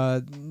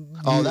 Oh,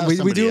 that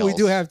was we do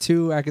somebody else. have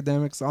two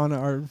academics on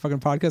our fucking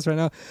podcast right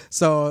now,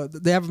 so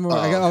they have more.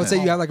 I would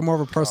say you have like more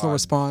of a personal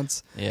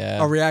response,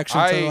 Yeah. a reaction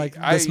to I- like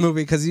this I-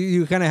 movie because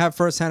you kind of have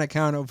firsthand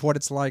account of what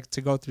it's like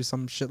to go through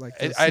some shit like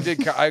this. I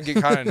get kind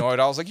of annoyed.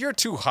 I was like, "You're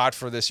too hot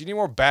for this. You need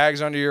more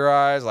bags under your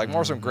eyes, like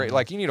more some great.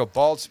 Like you need a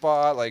bald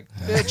spot. Like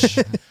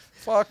bitch,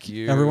 fuck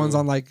you." Everyone's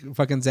on like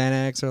fucking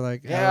Xanax or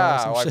like Adderall or Yeah,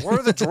 some like shit. where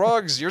are the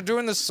drugs? You're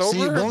doing this sober.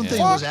 See, one thing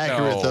Fuck was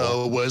accurate no.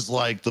 though was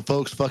like the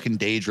folks fucking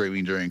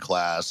daydreaming during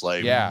class.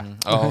 Like, Yeah,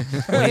 Oh,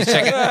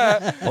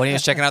 when he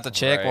was checking out the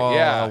chick Right, while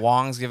yeah.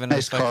 Wong's giving nice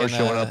his car fucking,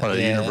 showing up on a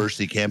yeah.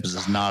 university campus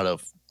is not a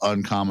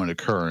uncommon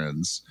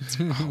occurrence.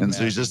 And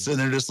so he's just sitting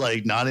there just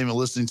like not even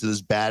listening to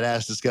this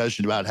badass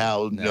discussion about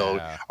how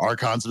Nah. our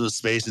concept of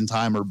space and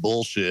time are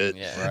bullshit.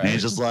 Yeah. And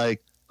he's just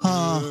like,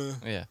 huh,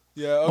 Yeah.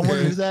 yeah. I wonder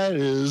Okay, who that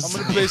is.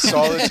 I'm gonna play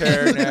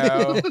solitaire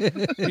now.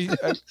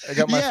 I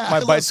got Yeah, I my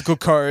love- bicycle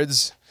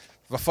cards.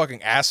 A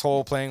fucking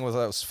asshole playing with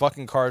those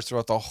fucking cards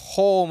throughout the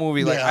whole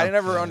movie. Like Yeah. I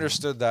never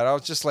understood that. I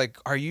was just like,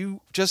 are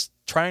you just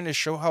trying to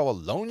show how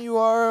alone you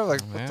are?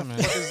 Like what Yeah, the man.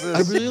 fuck is I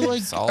this?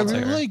 really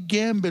Solitaire. like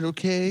Gambit,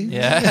 okay?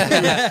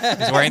 Yeah.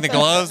 He's wearing the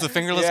gloves, the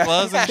fingerless Yeah.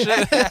 gloves and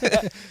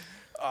shit.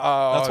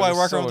 Oh, That's why I it was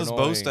work so around with this bow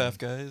annoying. staff,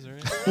 guys.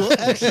 Right? Well,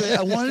 actually,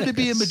 I wanted to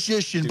be a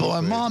magician, but my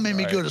Stupid, mom made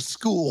me right. go to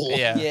school.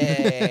 Yeah.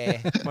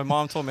 Yeah. My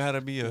mom told me how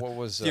to be a What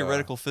was,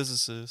 theoretical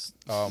physicist.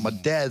 My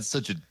dad's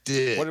such a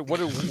dick.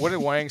 What did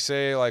Wang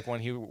say? Like when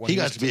he he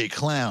got to be a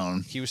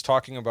clown. he was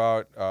talking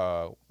about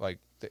like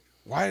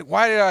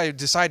why did I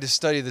decide to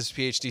study this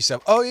PhD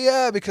stuff? Oh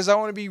yeah, because I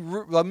want to be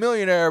a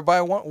millionaire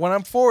when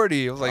I'm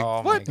 40. I was like, Oh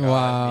my what? God.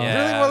 Wow.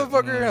 Yeah. Really,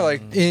 motherfucker?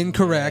 Like,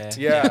 Incorrect.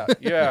 yeah,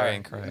 yeah. Very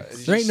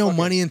incorrect. There ain't no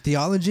money in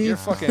theology. You're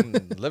fucking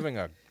living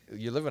a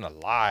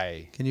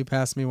lie. Can you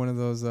pass me one of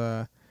those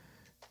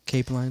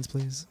cape lines,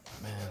 please?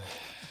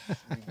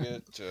 You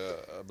get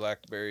a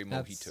blackberry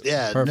mojito.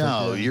 Yeah, Perfect,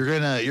 no,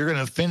 yeah. you're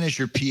gonna finish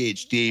your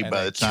PhD And by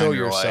then the time kill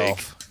you're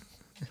yourself. like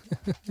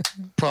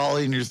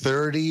probably in your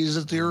 30s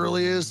at the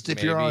earliest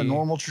if you're on a Maybe.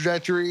 normal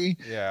trajectory,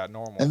 Yeah,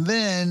 normal. and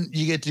then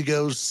you get to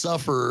go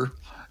suffer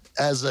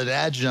as an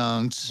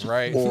adjunct,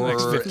 Right, for the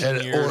next 15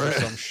 and- years or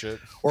some shit.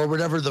 or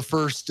whatever the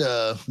first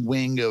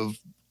wing of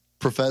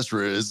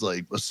professor is,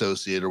 like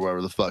associate or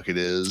whatever the fuck it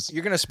is.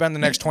 You're gonna spend the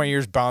next 20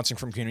 years bouncing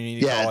from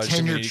community Yeah, college to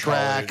tenure community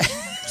track, college.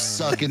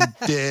 sucking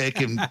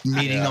dick and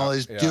meeting Yeah, all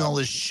this, yeah. doing all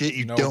this shit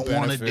you No don't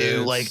want to do.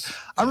 benefits. Like,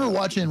 I remember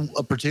watching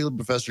a particular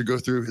professor go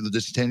through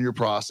this tenure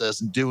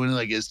process and doing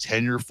like his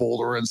tenure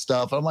folder and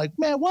stuff. I'm like,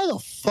 man, why the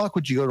fuck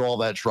would you go to all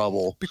that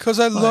trouble? Because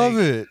I love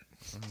Like, it.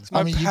 It's my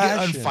I mean, you get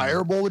passion.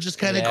 unfireable, which is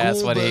kind of Yeah, cool.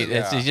 that's what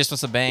but, he just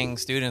wants to bang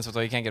students with,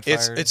 so he can't get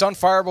fired. It's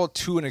unfireable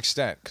to an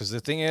extent because the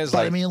thing is, but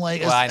like, I mean,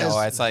 like, well, I know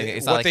as- it's like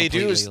it's what not like they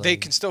do is completely, they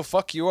like, can still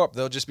fuck you up.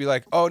 They'll just be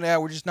like, "Oh,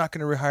 no, we're just not going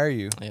to rehire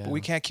you. Yeah. But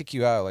we can't kick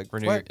you out." Like,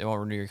 renew. what? It won't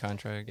renew your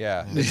contract.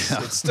 Yeah,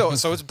 it's still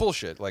so it's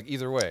bullshit. Like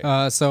either way,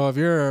 So if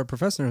you're a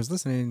professor who's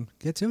listening,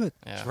 get to it.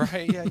 Yeah.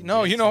 right? Yeah,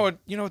 no, you know what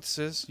this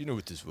is. You know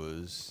what this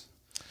was.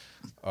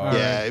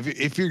 yeah,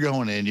 if you're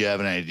going in, you have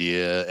an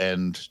idea,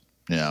 and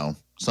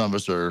some of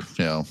us are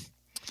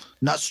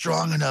not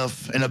strong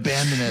enough and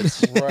abandon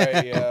it.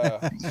 Right?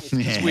 Yeah. 'Cause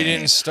we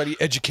didn't study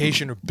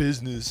education or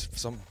business.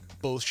 Some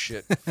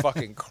bullshit,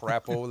 fucking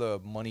crap over the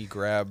money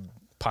grab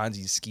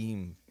Ponzi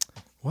scheme.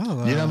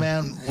 Well, You know,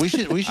 man, we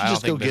should I don't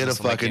just go think get a business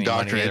will make fucking any money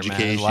doctorate either, man.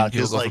 education A lot of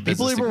people because go for like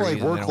people business even like degrees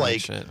and they work don't like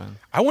like shit, man.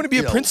 I want to be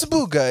You a know,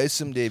 principal, guys,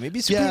 someday. Maybe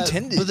yeah,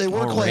 superintendent. but they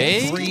work like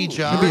Alright. 3 Be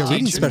jobs, a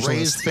reading raise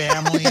specialist.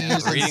 families,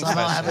 and Reading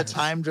somehow have a specialist.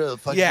 time to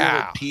fucking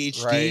Yeah, get a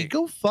PhD. right.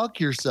 Go fuck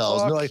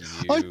yourselves. And they're like,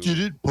 Fuck I you. did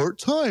it part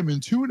time in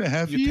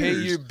 2.5 You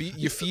years. pay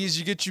your fees,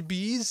 you get your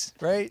B's,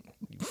 right?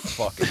 You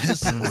fucking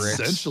pricks.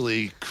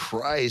 Essentially,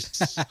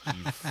 Christ. You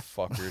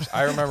fuckers.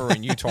 I remember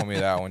when you told me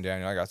that one,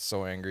 Daniel. I got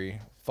so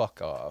angry.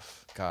 Fuck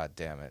off. God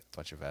damn it.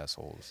 Bunch of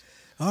assholes.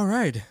 all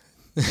right.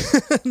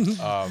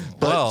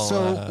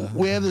 But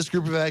we have this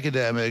group of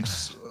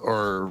academics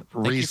or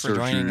you for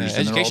joining the researchers,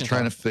 and they're all education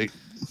trying club. to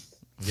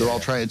they're all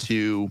trying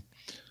to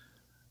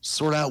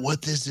sort out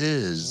what this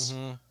is.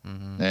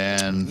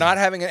 And Not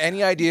having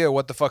any idea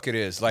what the fuck it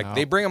is. Like,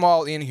 they bring them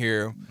all in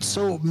here.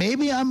 so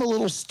maybe I'm a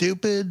little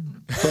stupid,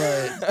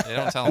 but They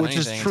don't tell them which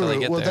is anything until they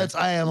true. get Well, there.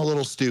 I am a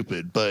little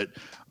stupid, but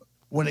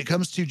when it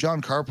comes to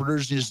John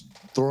Carpenter's just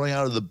throwing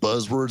out of the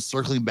buzzwords,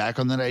 circling back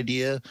on that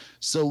idea.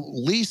 So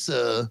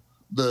Lisa,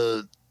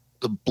 the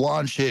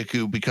blonde chick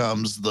who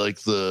becomes like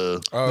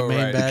the Oh, main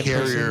right. bad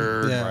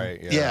carrier, person. Yeah. Right.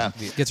 yeah,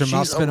 Gets her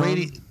mouth she's a spit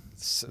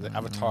on. The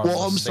Avatar. Well,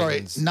 I'm sorry,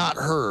 Satan's- not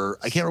her.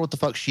 I can't remember what the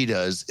fuck she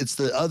does. It's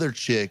the other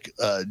chick,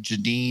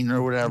 Janine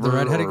or whatever. The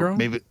redheaded or girl?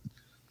 Maybe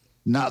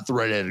not the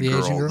redheaded The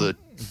girl. Asian girl?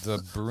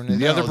 The brunette.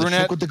 The No, other the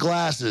brunette. chick with the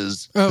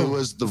glasses, Oh. who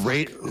was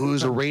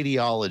who's a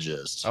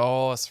radiologist.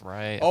 Oh, that's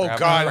right. Oh, I God.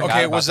 forgot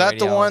Okay, about was that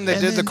the one that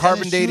And did the then-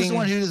 carbon and then she was dating? the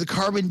one who did the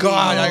carbon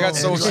God, dating. I got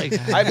so and sick.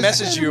 like, I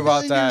messaged you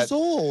about 7 that. Years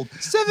old.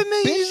 7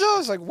 million Bitch. years old. I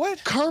was like,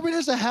 what? Carbon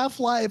has a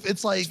half-life.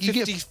 It's like you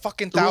 50 get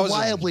fucking thousand.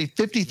 reliably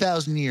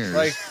 50,000 years.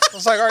 Like, I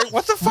was like, all right,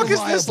 what the fuck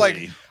is this? Like,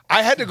 Reliably.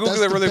 I had to Google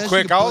That's it the really best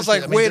quick. you can I was push it.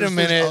 like, I mean, wait a there's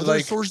minute. other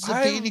Like, sources of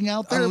I- dating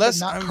out there, unless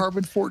but not I'm-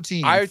 carbon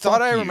 14. I thought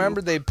Fuck I you.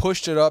 remembered they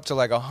pushed it up to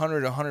like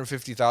 100,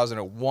 150,000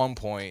 at one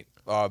point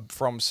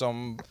from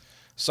some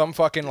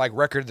fucking like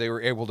record they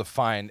were able to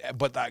find.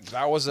 But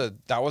that was a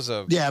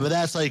Yeah, but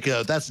that's like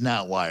that's an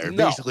outlier.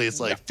 No, Basically, it's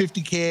like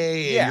 50K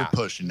and Yeah, you're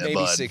pushing it, maybe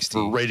bud, 60. for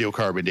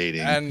radiocarbon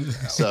dating. and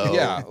So-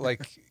 yeah,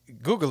 like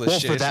Google this Well,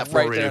 shit. for It's that, for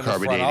right there in the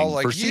radiocarbon front. I was dating.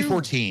 like, For you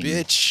C14,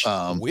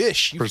 bitch,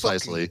 wish you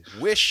precisely.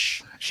 fucking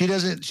wish. she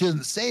doesn't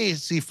say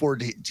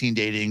C14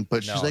 dating,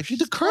 but she's No, like, she's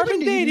the carbon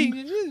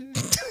dating.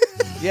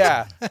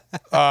 Yeah.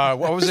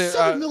 What was it?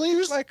 7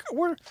 million. Like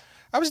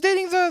I was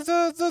dating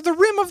the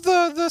rim of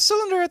the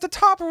cylinder at the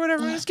top or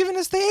whatever. And it's giving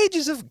us the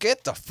ages of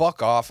get the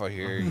fuck off of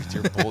here. It's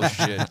your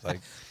bullshit.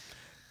 Like,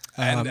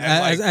 and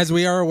like, as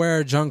we are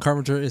aware, John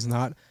Carpenter is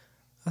not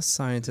a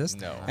scientist.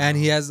 No. And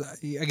he has,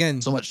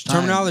 again, So much time.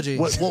 terminology.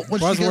 What she goes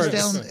buzzwords.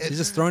 down- He's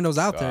just throwing those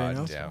out there, you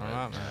know? God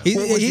damn it. He,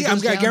 Well, when she I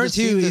goes down to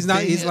guarantee you, see he's the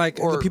not. He's thing like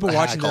or the people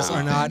watching this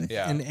are not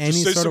Yeah. in Just any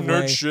say sort some of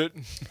nerd way. shit.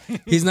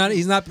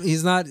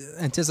 He's not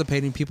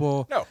anticipating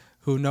people No.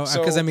 who know. So-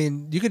 Because I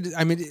mean, you could.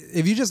 I mean,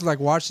 if you just like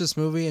watch this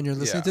movie and you're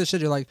listening Yeah. to this shit,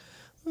 you're like,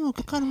 oh,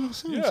 it kind of makes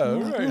sense. Yeah, you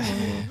know?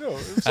 right. No,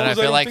 And I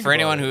feel like for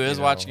anyone who is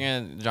watching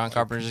it, John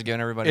Carpenter's just giving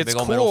everybody a it's big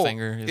old cool. middle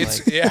finger. He's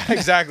It's like, yeah,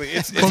 exactly.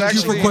 It's Thank you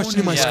actually for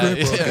questioning my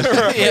yeah,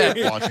 script.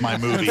 yeah. Watch my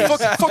movies.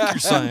 fuck your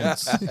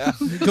science.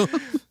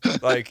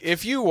 like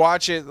if you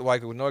watch it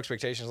like with no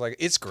expectations, like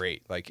it's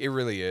great. Like it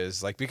really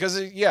is. Like because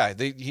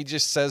he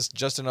just says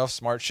just enough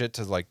smart shit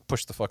to like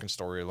push the fucking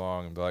story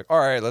along and be like, all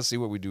right, let's see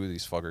what we do with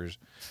these fuckers.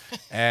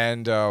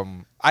 And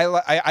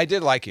I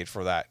did like it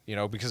for that, you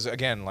know, because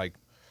again, like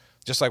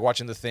just like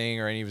watching The Thing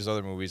or any of his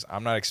other movies,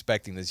 I'm not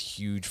expecting this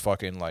huge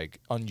fucking like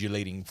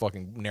undulating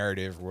fucking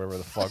narrative or whatever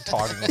the fuck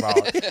talking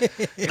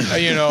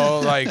about. You know,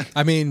 like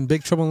I mean,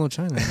 Big Trouble in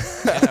Little China.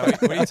 Yeah,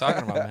 what are you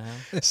talking about,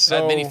 man? so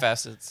Had many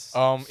facets.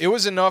 it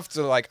was enough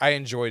to like I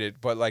enjoyed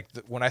it, but like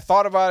when I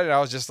thought about it, I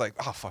was just like,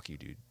 oh fuck you,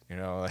 dude. You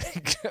know,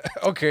 like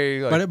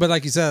okay, like, But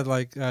like you said,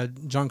 like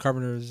John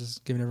Carpenter is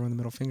just giving everyone the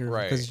middle finger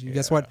Right, because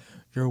guess what?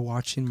 You're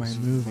watching my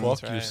movie.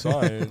 fuck your right.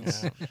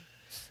 science.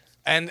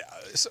 And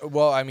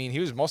well, I mean, he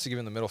was mostly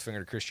giving the middle finger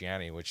to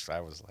Christianity, which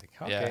I was like,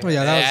 okay. Yeah. Oh,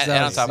 yeah, that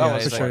And was on top yeah,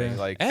 of it, for he's sure, like,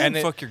 yeah. Like and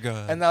it- fuck your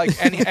God. And like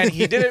and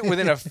he did it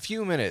within a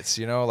few minutes,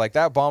 you know, like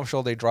that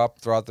bombshell they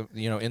dropped throughout the,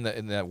 you know, in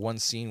that one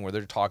scene where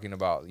they're talking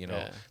about, you know,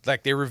 Yeah.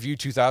 like they review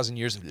 2,000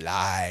 years of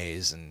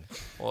lies and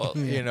well,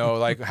 you know,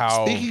 like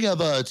how Speaking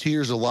of 2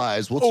 years of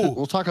lies,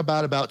 we'll talk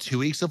about 2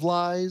 weeks of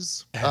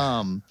lies,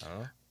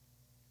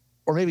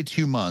 or maybe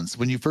 2 months.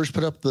 When you first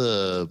put up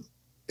the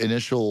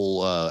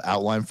initial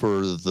outline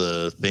for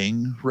The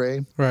Thing,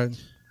 Ray, Right.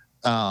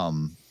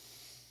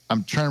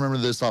 I'm trying to remember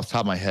this off the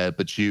top of my head,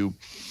 but you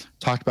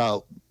talked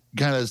about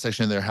kind of the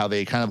section in there how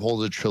they kind of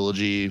hold a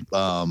trilogy,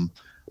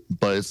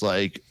 but it's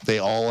like they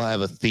all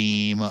have a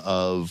theme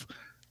of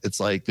it's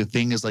like the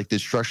thing is like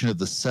destruction of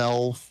the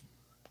self,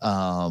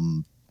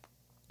 then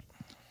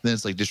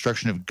it's like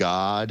destruction of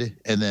God,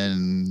 and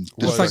then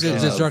Just like the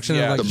destruction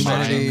of like the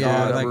humanity,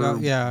 mind, like whatever.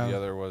 the yeah,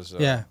 other was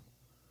yeah.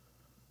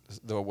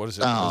 what is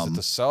it? Was it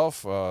the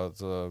self,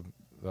 the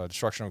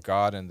destruction of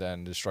God, and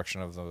then destruction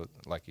of the,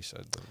 like you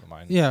said, the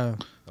mind. Yeah,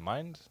 The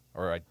mind,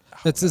 or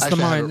it's the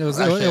Actually, I mind. had- It was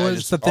actually, I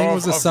the thing or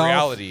was the of self.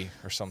 reality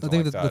or something I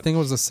think like the that. thing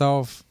was the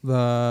self.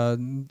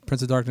 The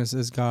Prince of Darkness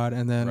is God,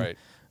 and then Right.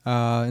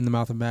 in the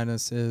Mouth of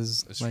Madness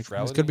is Is like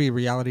neutrality? it's could be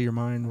reality or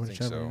mind, think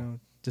whichever. so. You know,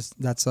 just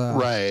that's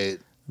Right.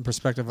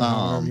 perspective of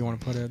however you want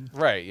to put it.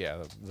 Right.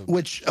 Yeah.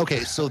 Which, okay,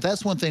 so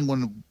that's one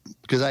thing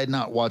because I had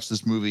not watched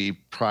this movie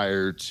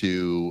prior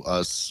to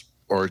us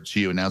or to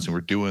you announcing we're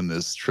doing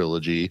this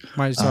trilogy.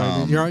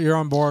 Sorry, you're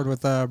on board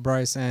with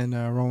Bryce and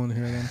Roland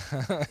here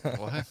then.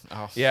 What?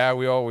 Oh. Yeah.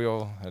 We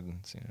all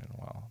hadn't seen it in a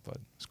while, but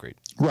it's great.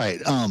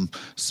 Right.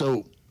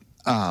 So,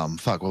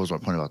 fuck, what was my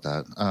point about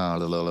that?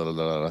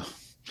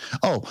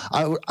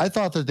 I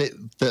thought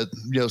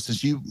that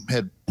since you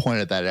had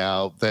pointed that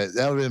out, that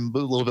would have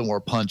been a little bit more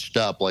punched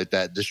up, like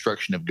that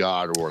destruction of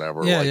God or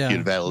whatever. Yeah, like yeah.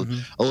 you'd have had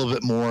a little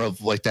bit more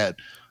of like that,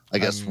 I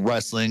guess,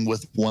 wrestling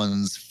with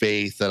one's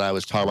faith that I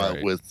was talking about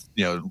Right. with,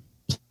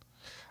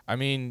 I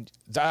mean,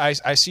 I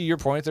see your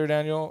point there,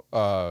 Daniel.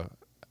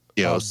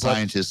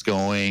 scientists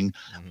going,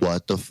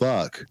 what the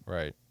fuck?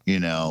 Right. You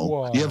have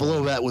a little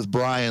of that with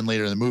Brian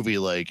later in the movie,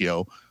 like,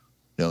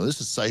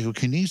 this is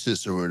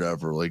psychokinesis or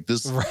whatever. Like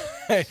this,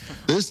 Right.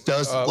 this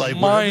does like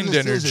mind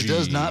whatever this energy. Is, it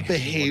does not What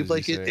behave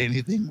does he like say?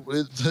 anything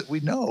that we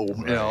know.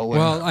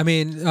 Well, I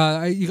mean,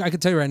 I can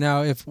tell you right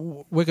now, if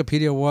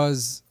Wikipedia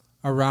was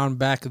around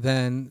back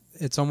then,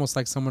 it's almost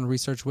like someone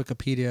researched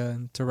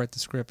Wikipedia to write the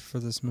script for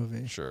this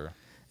movie. Sure.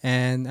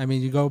 And I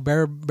mean, you go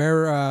bare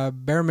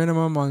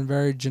minimum on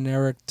very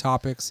generic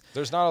topics.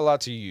 There's not a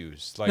lot to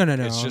use. Like, No.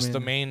 It's just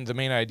the main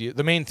idea,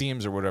 the main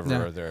themes or whatever Yeah.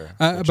 are there.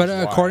 But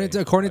according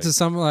to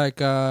some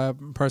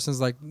persons,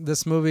 like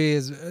this movie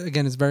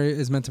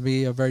is meant to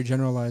be a very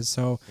generalized.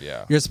 So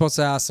Yeah. you're supposed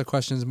to ask the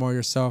questions more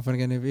yourself. And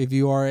again, if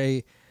you are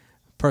a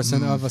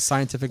person of a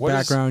scientific What is-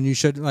 background,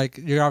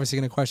 you're obviously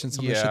going to question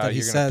some of the shit Yeah, that he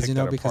you're gonna says, pick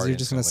that because apart you're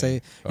just going to say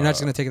instantly. you're not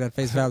just going to take it at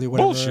face value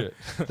whatever Bullshit.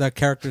 the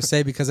characters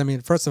say, because I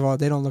mean, first of all,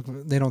 they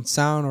don't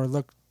sound or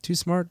look too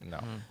smart. No.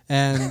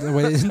 And the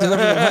way they deliver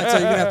the so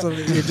you're gonna have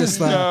to you just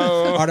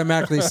No.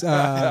 automatically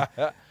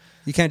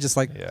you can't just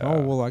like Yeah.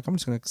 I'm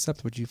just gonna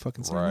accept what you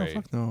fucking say. Right.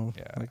 No, fuck no.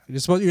 Yeah. Like you're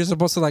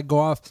supposed to like go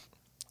off.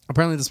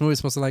 Apparently, this movie is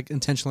supposed to like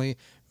intentionally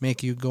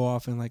make you go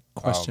off and like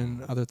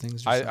question other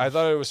things. I yourself.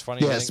 thought it was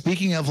funny. I Yeah, think-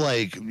 speaking of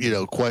like,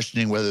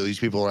 questioning whether these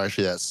people are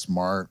actually that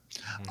smart,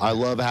 I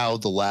love how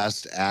the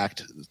last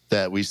act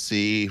that we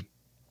see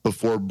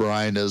before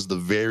Brian does the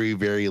very,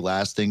 very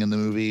last thing in the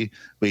movie,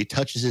 but he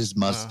touches his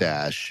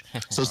mustache.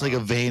 So it's like a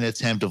vain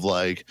attempt of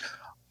like,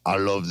 I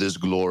love this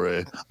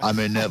glory. I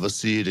may never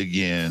see it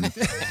again.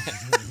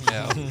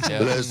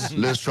 Yeah.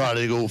 Let's try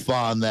to go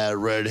find that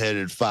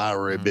redheaded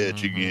fiery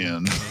bitch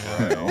again.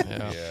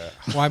 Yeah.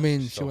 Well, I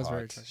mean, she So was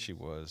very hot. attractive. She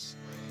was.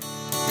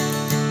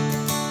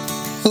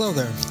 Hello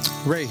there,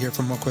 Ray here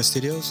from MoQuest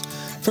Studios.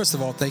 First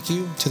of all, thank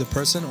you to the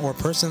person or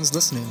persons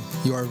listening.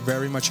 You are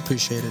very much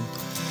appreciated.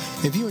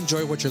 If you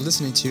enjoy what you're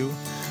listening to,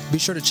 be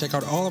sure to check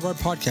out all of our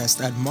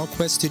podcasts at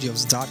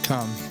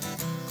moqueststudios.com.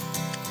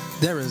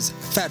 There is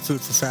Fat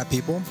Food for Fat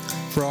People,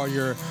 for all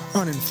your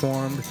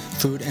uninformed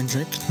food and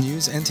drink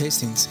news and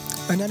tastings.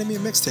 Anatomy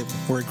of Mixtape,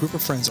 where a group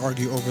of friends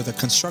argue over the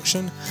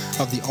construction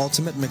of the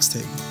ultimate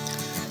mixtape.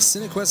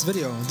 CineQuest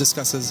Video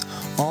discusses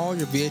all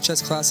your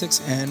VHS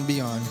classics and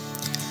beyond.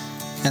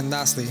 And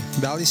lastly,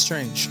 Valley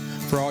Strange,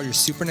 for all your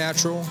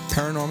supernatural,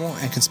 paranormal,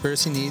 and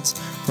conspiracy needs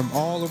from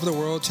all over the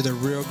world to the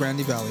Rio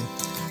Grande Valley.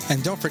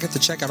 And don't forget to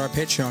check out our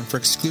Patreon for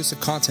exclusive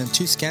content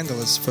too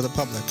scandalous for the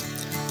public.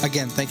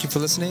 Again, thank you for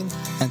listening,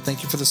 and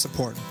thank you for the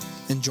support.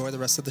 Enjoy the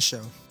rest of the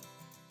show.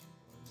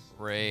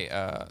 Ray,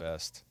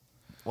 Best.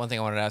 one thing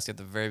I wanted to ask you at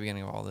the very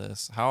beginning of all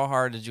this: how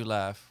hard did you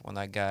laugh when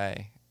that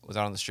guy was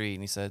out on the street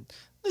and he said,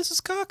 "This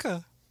is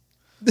caca,"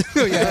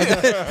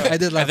 Yeah, I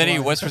did laugh. and then a he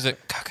lot. whispers it,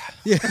 "Caca."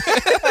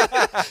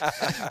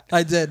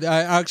 I did.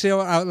 I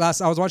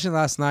was watching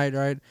last night,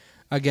 right?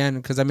 Again,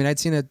 because I mean, I'd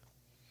seen it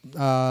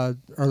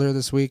earlier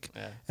this week,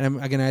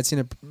 and again, I'd seen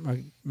it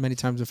many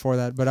times before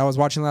that. But I was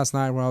watching last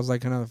night when I was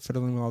like kind of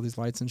fiddling with all these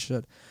lights and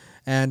shit,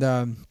 and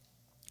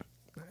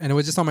it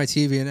was just on my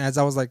TV. And as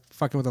I was like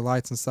fucking with the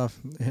lights and stuff,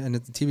 and the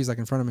TV's like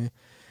in front of me,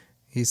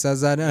 he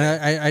says that,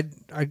 and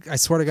I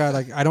swear to God,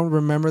 like I don't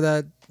remember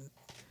that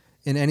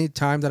in any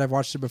time that I've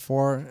watched it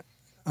before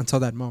until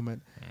that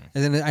moment.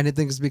 And then I didn't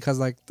think it's because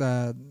like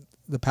the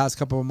past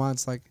couple of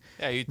months, like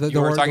Yeah, you the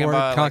were word talking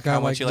about like, caca, how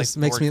much you like this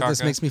makes the me word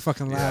this caca. makes me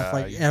fucking laugh Yeah,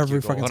 like you every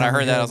keep fucking going. When time. I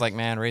heard that, hear I it. was like,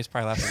 "Man, Ray's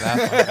probably laughing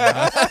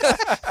that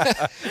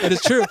hard." It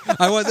is true.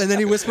 I was, and then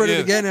he whispered it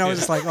Dude. again, and I was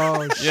just like,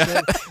 "Oh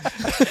shit!"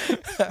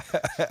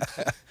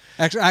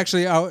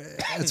 Actually,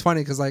 it's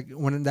funny because like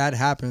when that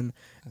happened,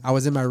 I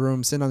was in my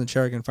room sitting on the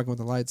chair again, fucking with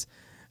the lights,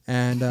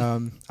 and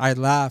I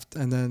laughed,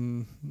 and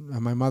then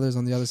my mother's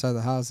on the other side of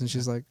the house, and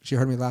she's like, she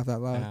heard me laugh that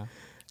loud. Yeah.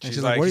 And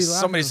She's like, "What are you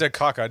laughing somebody at?" said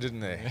caca, didn't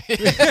they?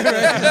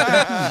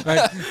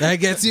 Right? That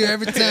gets you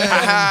every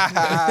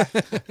time.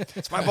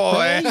 It's my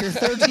boy. You're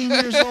 13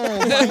 years old. Why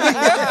are you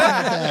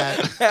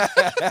laughing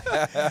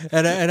at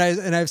that?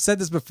 and I've said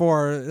this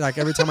before. Like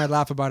every time I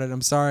laugh about it,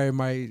 I'm sorry,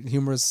 my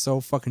humor is so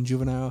fucking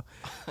juvenile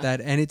that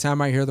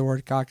anytime I hear the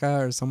word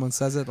caca or someone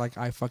says it, like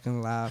I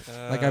fucking laugh.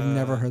 Like I've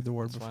never heard the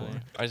word before. Funny.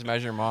 I just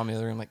imagine your mom in the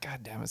other room, like,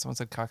 "God damn it, someone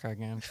said caca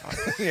again."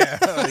 Fuck. Yeah.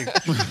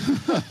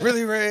 Like,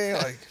 really, Ray?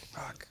 Like,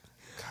 fuck.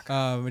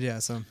 But yeah,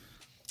 so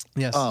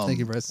yes, thank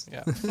you, Bryce.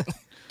 Yeah.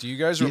 Do you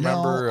guys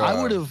remember?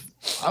 I would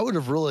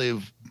have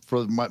really,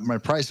 for my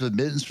price of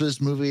admittance for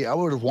this movie, I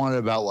would have wanted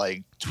about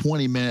like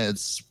 20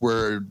 minutes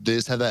where they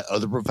just had that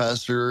other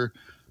professor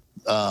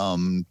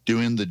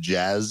doing the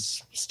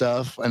jazz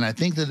stuff, and I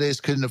think that they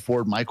just couldn't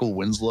afford Michael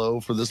Winslow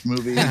for this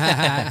movie.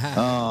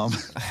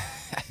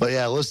 But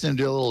yeah, listening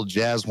to a little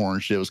jazz horn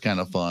shit was kind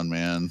of fun,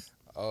 man.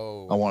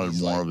 Oh, I wanted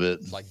he's more like, of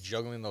it. like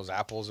juggling those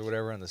apples or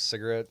whatever, and the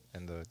cigarette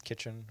in the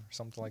kitchen or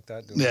something like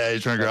that. Yeah,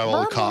 he's trying to grab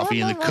all the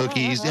coffee and the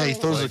cookies. Yeah, he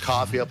throws the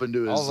coffee up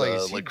into I was his like,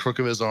 is he crook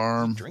of his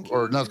arm, drinking?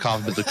 or not the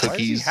coffee, but the Why is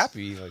he cookies.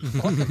 happy? Like,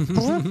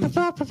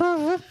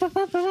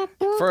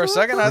 for a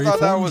second, I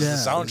thought that was the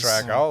Jazz.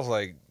 soundtrack. I was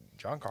like,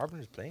 John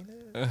Carpenter's playing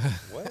it?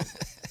 What?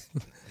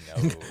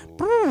 No.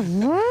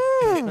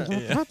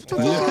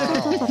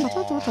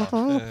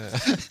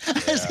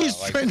 As he's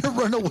like- trying to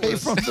run away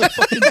from the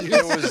fucking dude.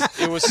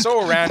 It was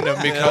so random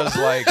because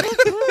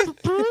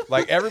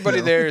like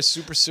everybody there is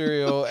super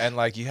serial, and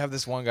like you have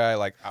this one guy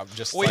like I'm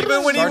just Well, like,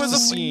 even when he starts was the a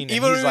scene, and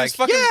even when he's he like was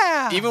fucking,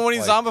 yeah, even when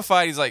he's like,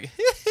 zombified, he's like,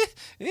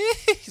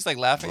 he's like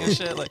laughing and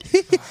shit. Like,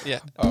 yeah.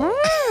 oh,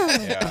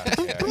 yeah.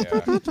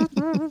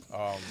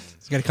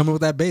 You got to come up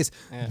with that bass.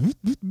 Yeah.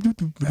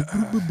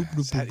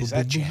 Is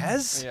that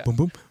jazz? Yeah. Boom,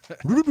 boom.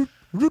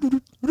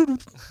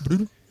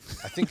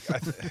 I think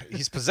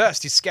he's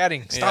possessed. He's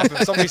scatting. Stop him!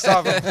 Somebody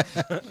stop him!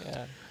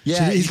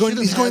 Yeah, He's you going- should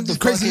have he's going had the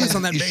crazy fucking- loose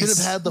on that You should have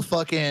bass. had the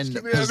fucking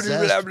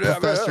possessed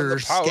professor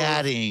The power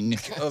scatting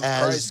of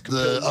as Christ the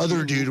compels other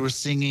you. dude was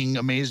singing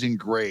 "Amazing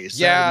Grace."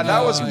 Yeah,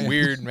 that was yeah.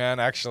 weird,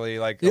 man. Actually,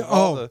 like Yeah,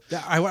 all oh,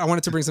 the, I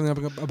wanted to bring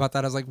something up about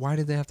that. I was like, why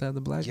did they have to have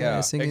the black Yeah,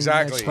 guy singing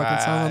exactly. that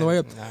fucking song on the way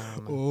up?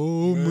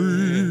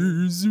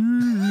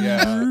 Amazing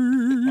Yeah.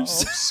 Oh,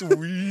 Grace.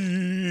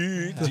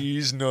 sweet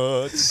these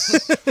nuts.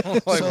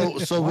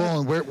 So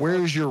Roland, where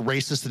is your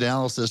racist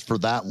analysis for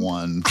that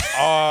one?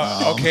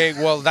 Okay,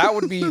 well, that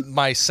would be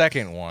my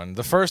second one.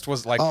 The first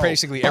was like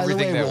basically by the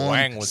everything way, that Roland,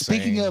 Wang was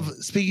speaking saying.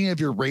 Speaking of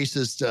your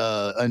racist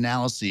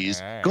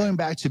analyses, Alright. going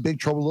back to Big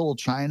Trouble in Little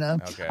China,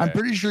 Okay. I'm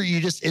pretty sure you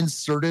just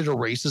inserted a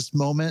racist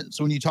moment.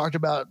 So when you talked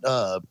about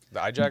The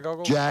hijack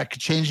goggle? Jack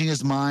changing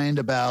his mind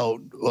about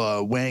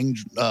Wang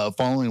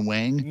following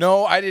Wang.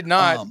 No, I did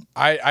not.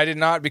 I did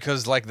not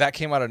because like that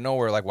came out of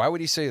nowhere. Like, why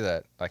would he say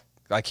that?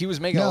 Like he was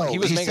making No, he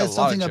was he making said a lot of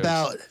something jokes.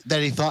 about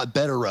that he thought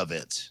better of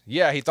it.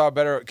 Yeah, he thought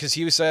better because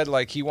he said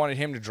like he wanted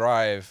him to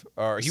drive,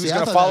 or he was See, I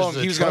going to thought that follow was him.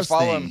 a He was going to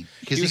trust follow thing, him.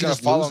 'cause He was could going to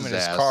just follow lose him in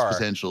his ass, car.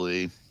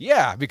 potentially.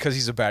 Yeah, because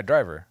he's a bad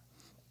driver.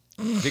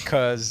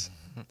 Because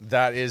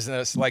that is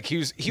like he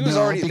was No,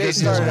 already. They because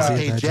he started was out. gonna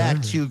pay Bad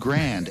Jack driver.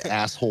 $2,000,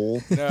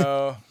 asshole.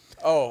 No.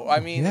 Oh, I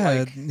mean, Yeah,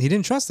 like he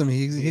didn't trust him.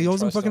 He didn't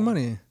owes him trust fucking him.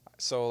 money.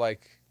 so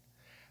like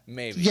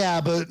maybe.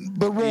 Yeah, but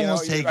Roland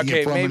was taking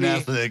it from an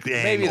ethnic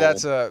maybe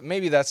angle.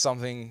 maybe that's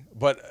something,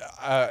 but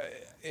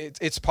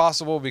it's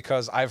possible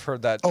because I've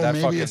heard that. Oh, that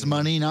maybe fucking, it's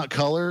money, not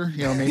color.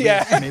 You know, maybe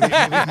Yeah.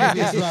 maybe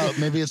it's not.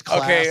 Maybe it's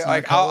class. Okay, not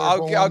like color, I'll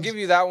Roland. give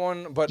you that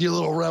one, but You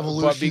little but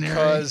revolutionary.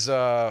 because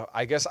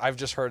I guess I've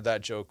just heard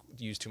that joke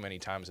used too many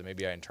times, and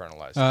maybe I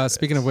internalized. it a bit.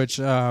 Speaking of which,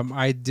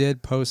 I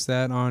did post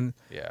that on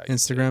Yeah, you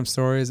Instagram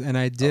stories, and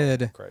I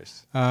did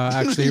Christ.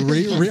 actually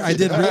I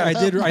did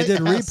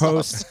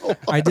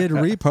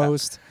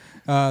repost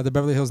the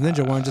Beverly Hills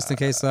Ninja one just in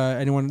case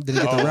anyone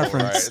didn't get the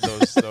reference.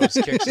 Right. Those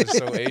kicks are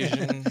so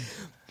Asian.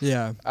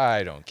 Yeah.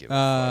 I don't give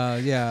a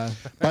Yeah.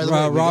 By the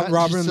way, we got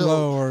Robin you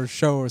Lowe or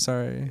Show,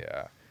 sorry. fuck.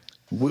 Yeah.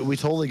 We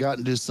totally got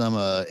into some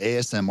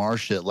ASMR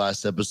shit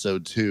last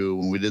episode too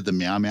when we did the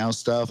meow meow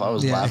stuff. I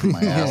was Yeah. laughing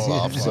my ass Yeah.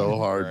 off so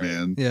hard, Right.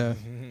 man. Yeah.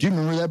 Do you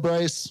remember that,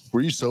 Bryce?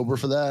 Were you sober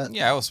for that?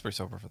 Yeah, I was pretty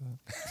sober for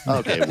that.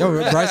 Okay. Yo,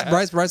 word.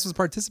 Bryce was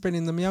participating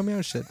in the meow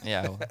meow shit.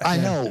 Yeah. I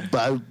know,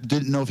 but I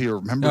didn't know if you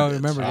remembered. Oh, it.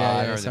 remember? I Yeah,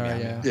 remember the sorry, meow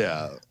yeah. meow.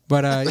 Yeah.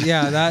 But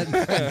yeah,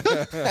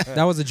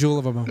 that was a jewel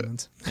of a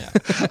moment.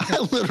 I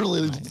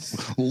literally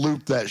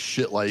looped that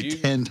shit like You-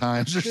 10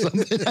 times or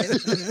something.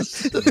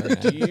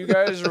 Do you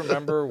guys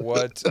remember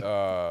what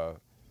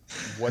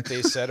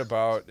they said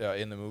about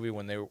in the movie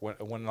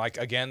when like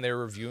again they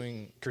were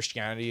reviewing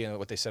Christianity and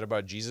what they said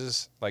about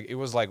Jesus? Like it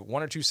was like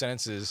one or two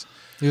sentences.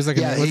 He was like,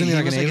 Yeah, wasn't he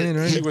like was an alien,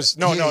 right? He was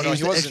no, he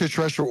he wasn't.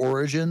 extraterrestrial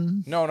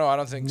origin. No, I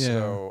don't think Yeah.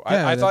 so.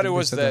 Yeah, I thought they it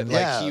was said that that.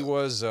 like Yeah. he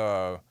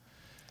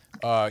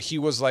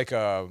was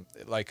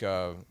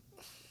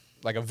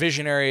like a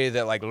visionary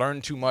that like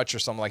learned too much or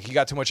something. Like he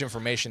got too much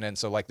information, and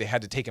so like they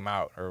had to take him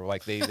out, or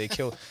like they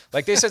killed.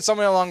 Like they said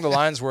something along the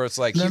lines where it's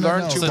like he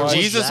learned too So much.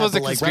 Jesus was a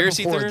But, like,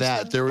 conspiracy right before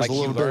theorist? that, there was Like, a he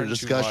little bit of learned too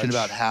discussion much.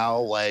 about how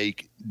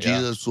like Yeah.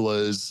 Jesus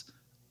was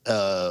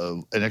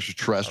an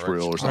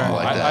extraterrestrial or something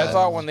Right. like that. I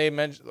thought when they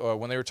mentioned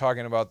when they were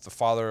talking about the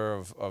father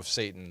of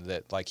Satan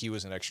that like he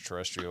was an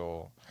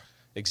extraterrestrial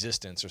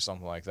existence or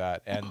something like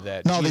that, and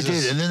that No, Jesus,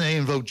 they did, and then they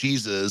invoked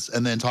Jesus,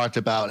 and then talked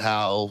about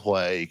how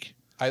like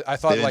I they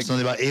thought did like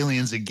something about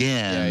aliens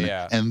again.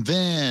 Yeah. And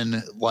then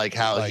on like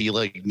how he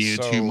like knew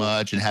so- too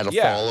much and had a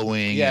Yeah.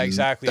 following. Yeah, and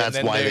exactly. That's and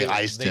then why they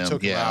iced they him.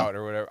 took him Yeah. out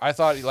or whatever. I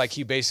thought like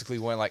he basically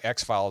went like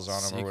X-Files on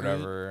him Secret or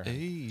whatever.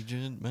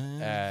 Agent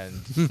man.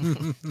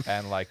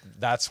 And like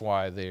that's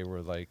why they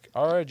were like,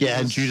 all right, Yeah,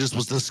 and Jesus, Judas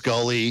was the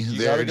Scully.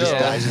 There, gotta just go.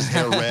 dyes his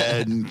hair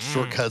red and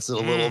shortcuts it a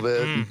little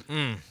bit.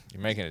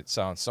 you're making it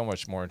sound so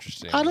much more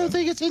interesting. I don't than-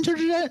 think it's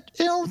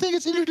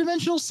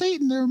interdimensional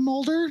Satan there,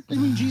 Mulder. I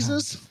mean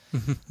Jesus.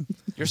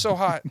 you're so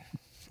hot,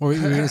 What were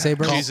you going to say,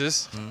 bro?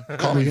 Jesus.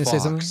 Call Were you me gonna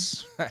say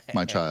Fox,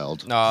 my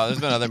child. No, there's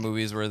been other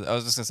movies where I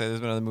was just gonna say there's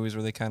been other movies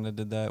where they kind of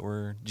did that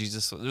where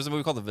Jesus. There's a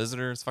movie called The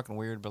Visitor. It's fucking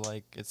weird, but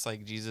like it's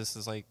like Jesus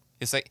is like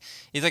he's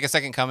like a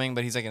second coming,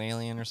 but he's like an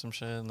alien or some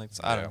shit. And like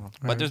I don't Yeah. know,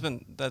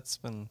 but that's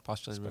been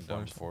postulated Been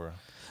done before. before.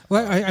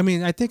 Well, I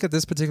mean, I think at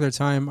this particular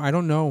time, I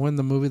don't know when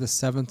the movie The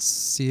Seventh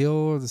Seal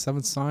or The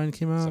Seventh Sign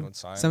came out.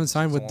 Seventh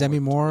Sign with is the Demi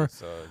one Moore.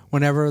 with,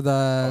 Whenever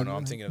the Oh, no,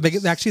 I'm thinking of the-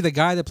 this- actually the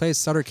guy that plays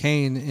Sutter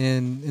Kane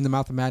in The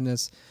Mouth of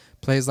Madness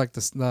plays like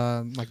the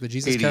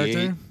Jesus 88.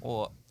 character.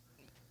 Well,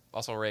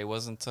 also Ray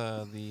wasn't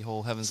the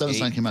whole Heaven's Seventh Gate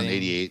Sign came out in thing-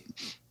 '88.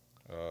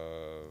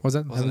 Was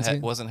that Heaven's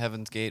Gate? wasn't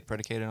Heaven's Gate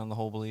predicated on the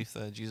whole belief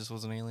that Jesus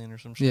was an alien or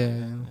some shit?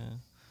 Yeah.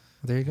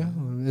 There you go.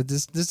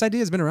 This idea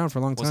has been around for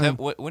a long Was time.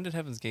 when did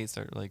Heaven's Gate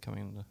start like coming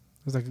into? It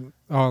was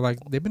like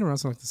they've been around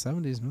since like the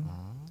 70s, man.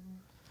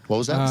 What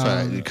was that?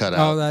 Sorry, you cut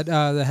Oh, out.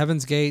 that the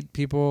Heaven's Gate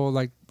people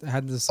like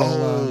had this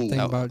whole thing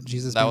That- about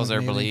Jesus. That being was an their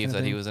alien belief kinda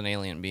that he thing. was an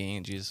alien being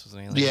and Jesus was an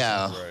alien.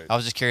 Yeah. Right. I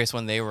was just curious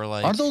when they were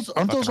like. Aren't those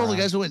all the fucking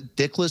guys who went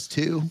dickless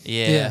too?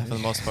 Yeah, Yeah. for the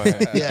most part.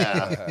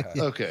 Yeah.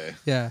 Okay.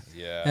 Yeah.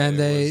 Yeah, And it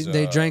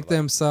they was, drank like-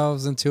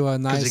 themselves into a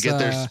Because nice they get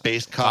their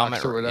space cocks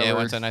Comet, or whatever. yeah,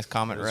 went to a nice It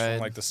comet was ride.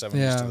 from like the 70s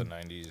Yeah. to the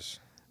 90s,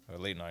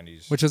 late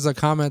 90s. which was a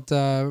comment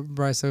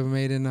Bryce had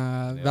made in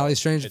Valley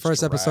Strange It's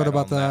first to episode ride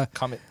about on that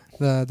comet.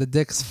 the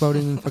dicks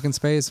floating in fucking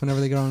space whenever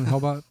they get on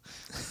Hellbot.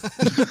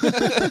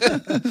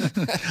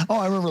 Oh,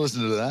 I remember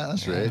listening to that.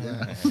 That's right.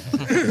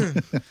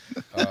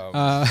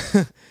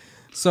 Yeah.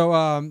 So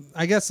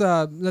I guess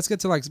let's get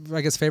to like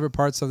favorite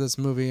parts of this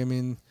movie. I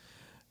mean,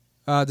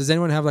 does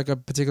anyone have like a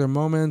particular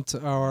moment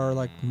or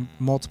like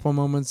multiple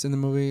moments in the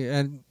movie?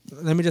 And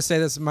let me just say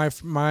this: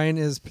 mine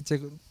is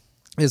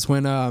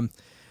when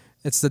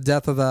it's the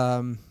death of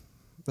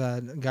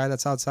the guy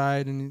that's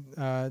outside and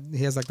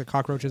he has like the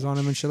cockroaches on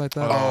him and shit like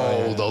that.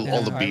 Oh,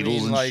 all the I Beatles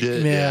mean, and like-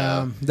 shit.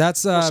 yeah,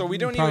 that's So we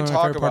don't probably even my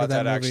talk favorite part about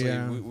of that, movie,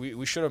 actually. yeah.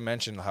 We should have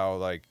mentioned how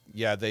like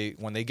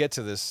when they get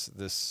to this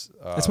That's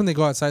when they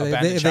go outside.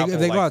 abandoned If chapel,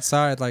 they go like,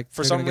 outside, like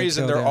for they're some gonna get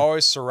reason killed, they're yeah.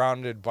 always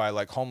surrounded by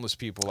like homeless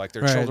people, like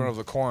they're Right. children of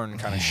the corn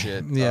kind of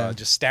shit. Yeah.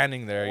 Just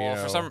standing there. Well, you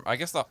know. for some, I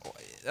guess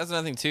that's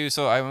another thing too.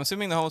 So I'm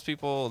assuming the homeless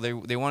people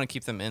they want to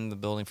keep them in the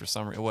building for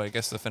some. I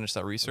guess to finish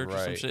that research or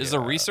some Right, shit. Is the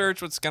yeah.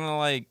 research what's gonna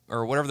like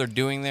or whatever they're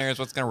doing there is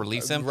what's gonna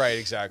release them? Right,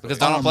 exactly. Because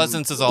Donald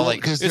Pleasance is all like,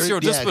 because it's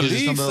your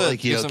disbelief something that like,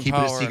 gives them keep it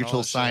a power secret and all till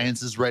this shit.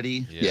 science is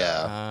ready. Yeah.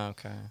 Yeah. Ah,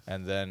 okay.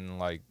 And then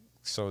like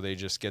so they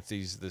just get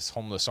this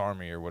homeless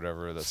army or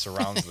whatever that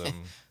surrounds them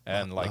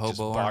and like just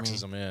hobo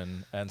boxes army.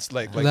 them in and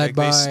Led they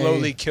by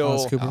slowly kill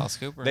Alice Cooper. Alice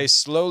Cooper. They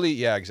slowly,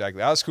 yeah,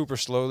 exactly. Alice Cooper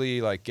slowly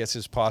like gets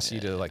his posse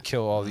to like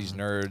kill all these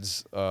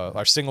nerds,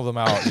 or single them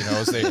out, you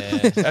know,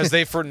 as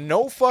they for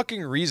no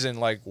fucking reason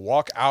like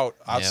walk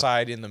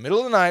outside in the middle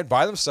of the night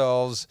by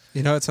themselves,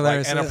 You know, it's like,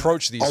 hilarious. and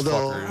approach these Although-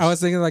 fuckers. I was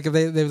thinking like if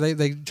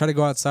they try to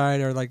go outside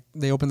or like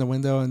they open the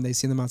window and they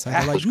see them outside,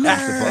 they're like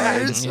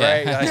nerds.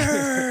 right?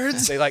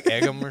 Like, they like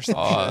egg them or something.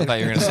 Oh, I thought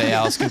you were gonna say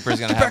Alice Cooper's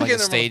gonna have back like in a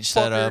there, stage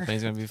set up motherfucker. and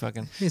he's gonna be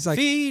fucking He's like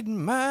feed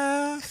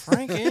my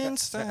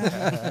Frankenstein.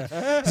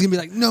 he's gonna be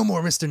like no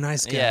more Mr.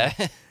 Nice Guy.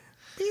 yeah,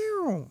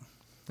 Pew.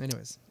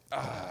 Anyways,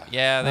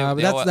 yeah.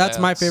 but that's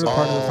my favorite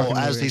part of the fucking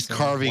as movie. he's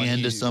carving When he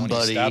into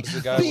somebody. stabs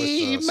the guy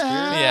Be with the spear.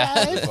 my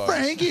Yeah.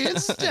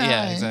 Frankenstein.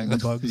 Yeah, exactly.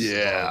 The bugs.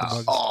 Yeah. The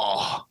bugs.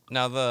 Oh,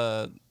 Now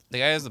the guy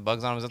who has the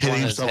bugs on him is that the one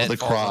hitting that's himself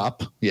with a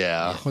crop.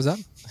 Yeah. What's that?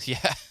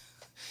 Yeah.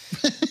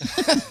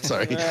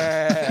 Sorry.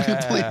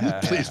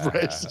 please,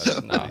 Bryce.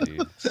 No.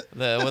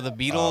 With the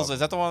Beatles, is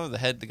that the one with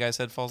the guy's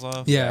head falls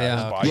off? Yeah, his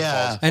yeah. body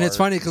Yeah. falls And it's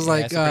apart. funny because Yeah,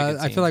 like it's a pretty good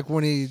I scene. feel like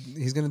when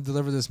he's gonna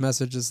deliver this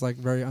message, it's like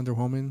very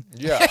underwhelming.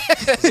 Yeah,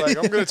 it's like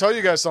I'm gonna tell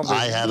you guys something.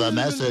 I have a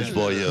message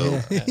for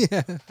you.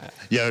 Yeah.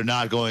 You're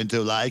not going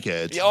to like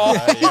it. Oh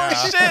Yeah.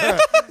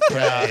 shit!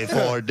 Pray for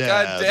God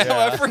death. damn,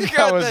 I Yeah. forgot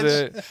That was that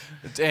it. shit.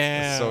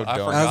 Damn, So I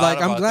dumb. forgot I was like,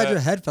 I'm about glad that. your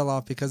head fell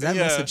off because that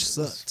Yeah. message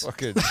sucked.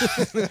 Fucking.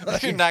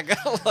 You're not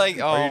gonna like.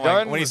 Oh, Are you my-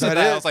 done? when he Was said that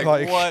that, I it? was like,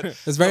 Like- what?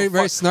 It's very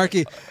very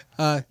snarky.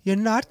 You're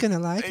not gonna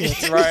like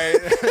it. Right.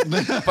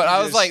 But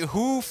I was like,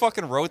 who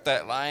fucking wrote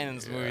that line in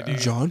this movie, dude?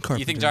 John You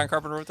Carpenter. think John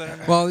Carpenter wrote that in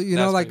there? Well, you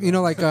know, That's like pretty you know,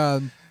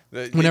 cool.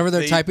 like whenever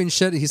they're They- typing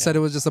shit, he said it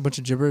was just a bunch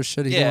of gibberish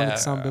shit. He didn't want it Yeah.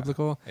 to sound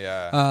biblical.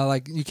 Yeah.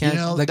 Like you can't. You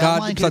know, the that god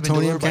line could have been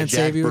plutonium delivered by can't Jack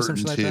save you or Burton,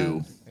 something like too.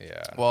 that.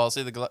 Yeah. Well,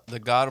 see, the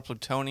god of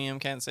plutonium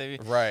can't save you.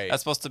 Right.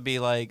 That's supposed to be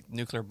like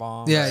nuclear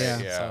bomb. Yeah, right? yeah.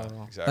 Yeah.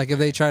 So, Exactly. Like if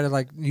they try to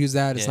like use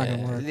that, it's not Yeah.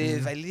 gonna work.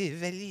 I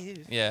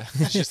live. Yeah.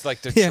 It's just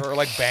like the Yeah.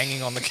 like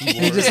banging on the keyboard.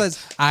 And he just says,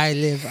 "I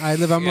live."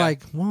 I'm Yeah.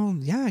 like, well,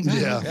 yeah, I got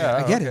Yeah. it. Yeah,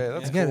 I get okay, it.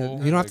 that's I get cool.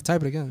 it. You don't have to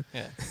type it again.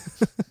 Yeah.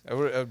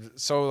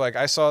 So like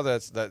I saw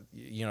that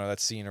you know that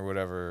scene or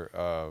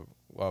whatever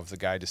of the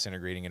guy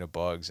disintegrating into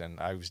bugs, and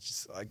I was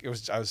just like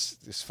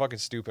it's fucking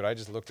stupid. I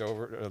just looked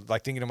over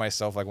like thinking to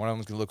myself like one of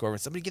them's gonna look over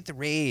and somebody get the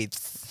raid.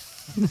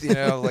 You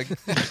know, like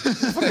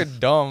fucking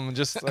dumb,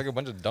 just like a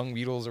bunch of dung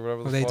beetles or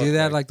whatever. When they do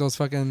that, like those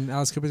fucking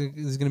Alice Cooper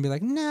is gonna be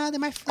like, no, they're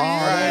my friends.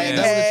 All right,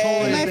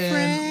 that would have totally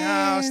been.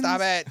 No,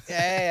 stop it.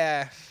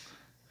 Yeah.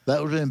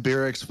 That would have been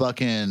Barrick's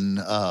fucking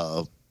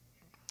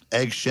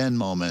Egg Shen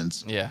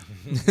moments. Yeah.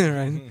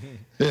 Right.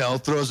 You know,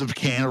 throws a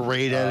can of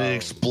Raid at it,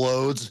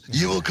 explodes.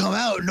 You will come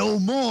out no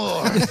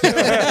more.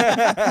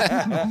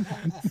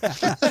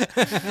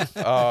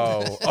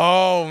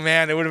 Oh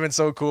man, it would have been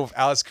so cool if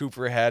Alice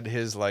Cooper had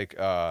his like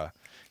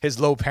his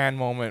low pan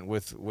moment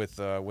with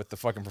the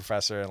fucking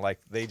professor, and like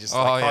they just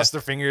cross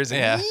their fingers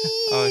and,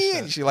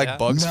 and she like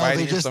bugs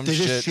fighting or some they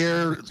shit. just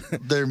share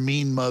their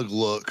mean mug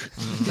look.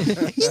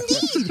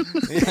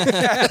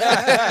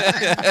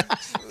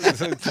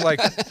 It's like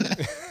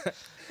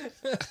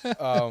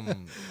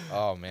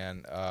oh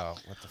man,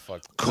 what the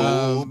fuck?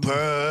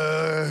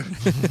 Cooper.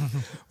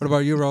 What about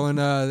you, Roland?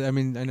 I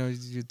mean, I know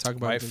you talk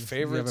about My do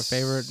favorite you have a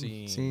favorite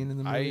scene in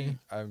the movie?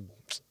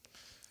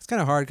 It's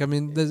kind of hard. I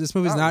mean, this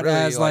movie's not really,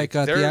 as like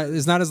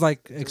it's not as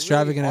like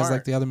extravagant as like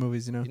aren't. the other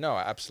movies, you know. No,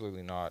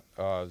 absolutely not.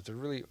 There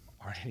really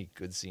aren't any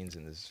good scenes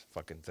in this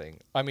fucking thing.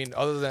 I mean,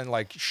 other than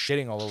like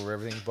shitting all over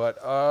everything. But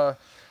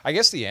I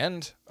guess the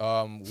end,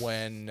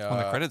 when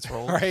the credits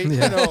roll, right?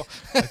 Yeah. You know,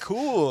 like,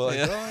 cool. Like,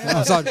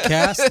 I saw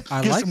cast.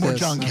 I Get like some more this.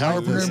 John I like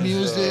Carpenter this.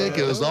 music.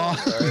 It was on.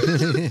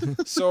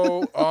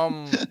 So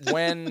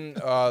when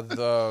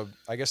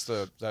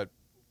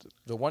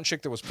the one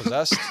chick that was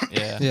possessed,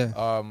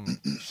 Yeah.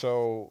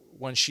 so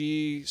when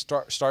she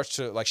starts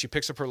to like, she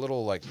picks up her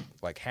little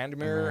like hand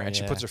mirror and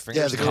she puts her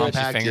fingers the through it,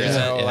 compact, you yeah.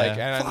 know, like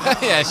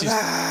and she's.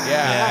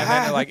 and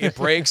then like it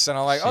breaks and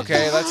I'm like,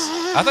 okay, that's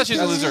I thought she was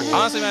gonna lose her.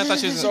 Honestly, man, I thought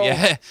she was. So- I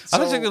thought she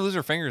was so- gonna lose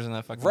her fingers in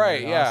that fucking.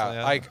 right, movie, yeah.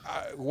 honestly. Like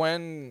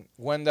when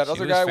that She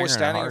other was guy fingering was it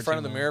standing in hard front too,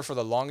 of the man. mirror for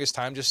the longest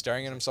time, just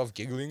staring at himself,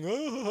 giggling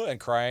and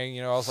crying.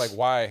 You know, I was like,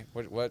 why?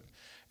 What?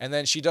 And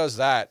then she does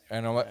that,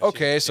 and I'm like,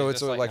 okay, so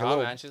it's like a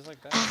little. Man, she's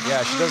like that.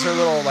 Yeah, she does her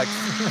little like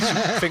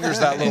she fingers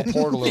that little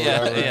portal or Yeah,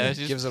 whatever, yeah, and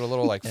she's- gives it a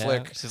little like Yeah,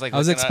 flick. she's like. I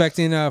was looking at-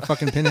 expecting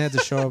fucking Pinhead to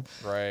show up.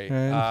 Right.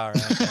 Right? All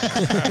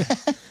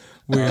right.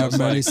 We I have was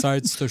many like-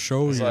 sights to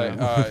show It's you. like,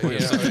 you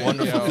such know,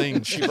 wonderful you know,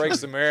 things. She breaks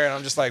the mirror, and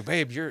I'm just like,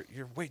 babe, you're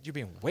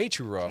being way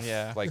too rough.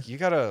 Yeah. Like you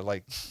gotta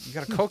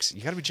coax.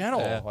 You gotta be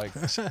gentle. Yeah. Like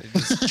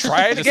just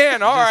try it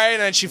again. All right.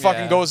 And then she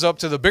fucking yeah. goes up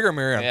to the bigger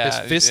mirror and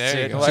Yeah, fists there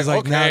you it. go. Like, She's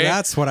like, now okay,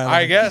 that's what I like.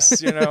 I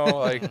guess, you know,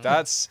 like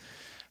that's.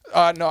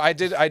 No, I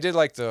did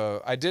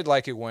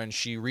like it when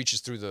she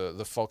reaches through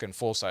the fucking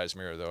full size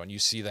mirror though, and you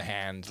see the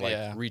hand like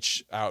Yeah.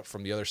 reach out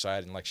from the other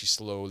side, and like she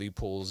slowly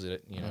pulls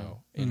it, you know,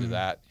 Mm-hmm.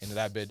 into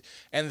that bit,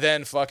 and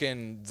then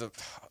fucking the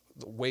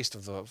waist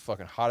of the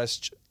fucking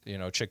hottest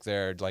chick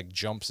there like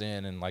jumps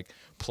in and like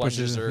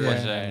plunges her, yeah. and,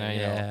 Pushes her in there, you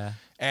know,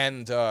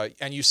 yeah.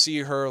 and you see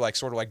her like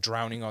sort of like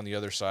drowning on the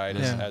other side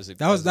Yeah. as it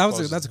That was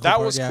closes. that's a cool that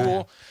part, was yeah.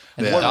 cool.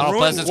 And Yeah. What Donald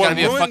ruined- Pleasant's what gonna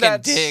be a ruined fucking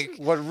that- dick.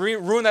 What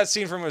ruined that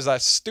scene for me was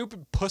that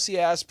stupid pussy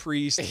ass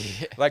priest,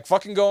 like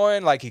fucking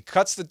going like he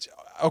cuts the.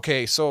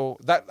 Okay, so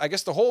that I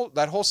guess that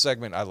whole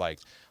segment I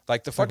liked.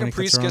 Like the when fucking he cuts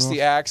priest her gets arm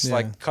the off? axe, Yeah.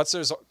 like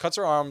cuts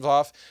her arms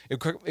off.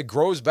 It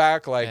grows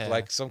back Yeah.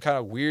 like some kind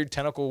of weird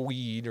tentacle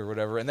weed or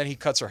whatever, and then he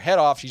cuts her head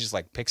off. She just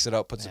like picks it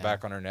up, puts it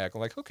back on her neck. I'm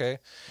like, okay,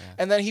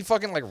 and then he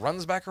fucking like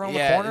runs back around the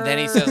corner. And then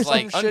he or says some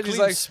like shit. unclean He's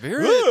like,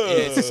 spirit. "Ugh." Yeah,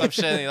 it's some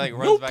shit. And he like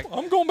runs Nope, back.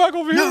 I'm going back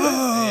over here.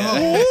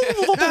 Yeah.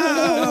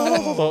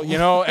 You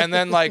know, and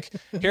then like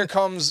here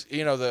comes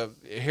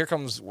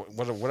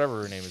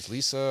whatever her name is,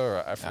 Lisa,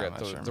 or I forget, not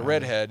the, sure, the man.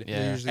 redhead,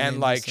 Yeah. Usually and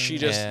named like Lisa. she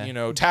just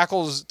Yeah.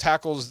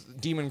 tackles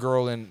Demon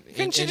Girl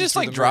Couldn't she in just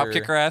through like the drop mirror.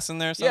 kick her ass in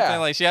there or something? Yeah.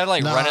 Like she had to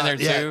like run in there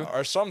yeah. too.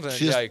 or something,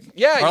 She just- like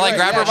yeah, Or you're like right,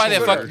 grab her yeah, by she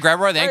the could've. grab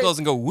her by the Right. ankles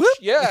and go whoop.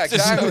 Yeah, Just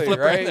exactly. flip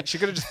her. Right? She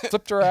could have just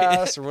flipped her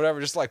ass or whatever,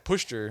 just like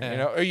pushed her. Yeah. You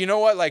know, or you know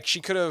what? Like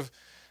she could have,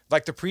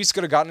 like the priest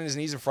could have gotten on his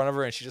knees in front of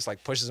her, and she just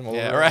like pushes him over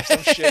Yeah, or right.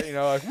 some shit. You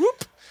know, like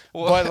whoop.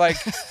 But like,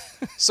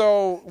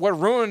 so what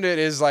ruined it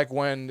is like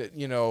when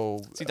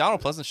See, Donald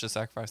Pleasance should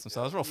sacrifice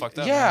himself. It's real fucked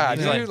up. Yeah, man.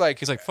 dude,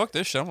 He's like fuck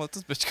this shit. I'm gonna let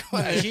this bitch go.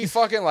 he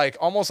fucking like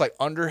almost like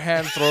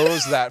underhand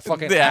throws that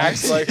fucking The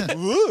axe axe. like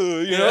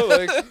you know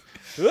like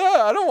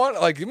I don't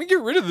want like let me get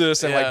rid of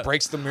this and Yeah. like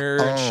breaks the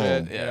mirror and Oh.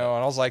 shit Yeah. you know,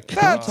 and I was like, Can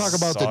we that talk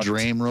about the sucked.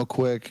 dream real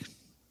quick?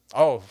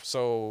 Oh,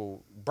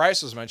 so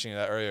Bryce was mentioning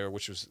that earlier,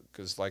 which was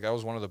because like that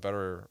was one of the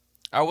better.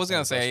 I was gonna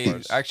One of the say best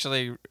parts.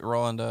 actually,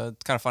 Roland.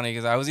 It's kind of funny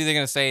because I was either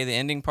gonna say the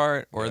ending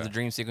part or Yeah. the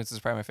dream sequence is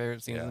probably my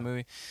favorite scene Yeah. in the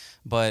movie.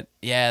 But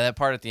yeah, that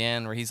part at the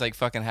end where he's like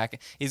fucking hacking.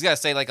 He's got to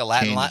say like a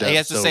Latin Changed line. up He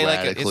has to so say like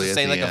a, he has radically to at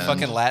say the like a end.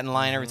 fucking Latin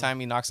line every time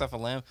he knocks off a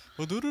limb.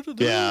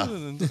 Yeah.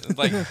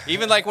 Like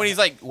even like when he's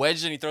like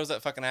wedged and he throws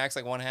that fucking axe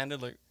like one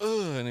handed like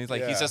and he's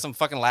like he Yeah. says some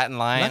fucking Latin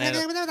line. And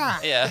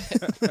yeah.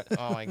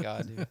 Oh my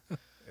god, dude.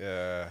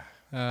 Yeah,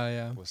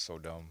 Yeah. it was so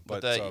dumb.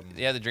 But But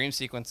the, the dream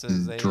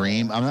sequences. They,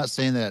 Dream. I'm not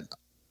saying that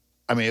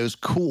I mean, it was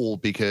cool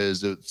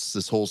because it's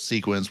this whole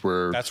sequence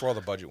where That's where all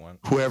the budget went.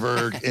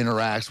 whoever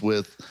interacts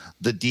with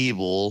the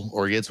Deeble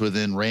or gets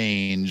within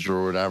range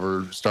or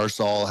whatever starts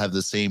to all have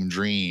the same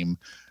dream.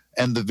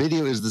 And the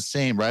video is the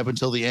same right up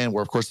until the end,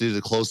 where of course they do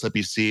the close up.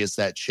 You see it's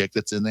that chick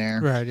that's in there,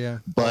 Right, yeah.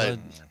 but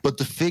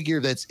the figure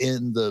that's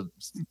in the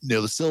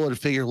the silhouette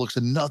figure looks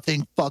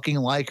nothing fucking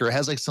like her. It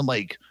has like some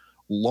like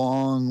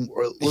long,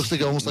 or it looks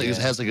like almost like it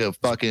has like a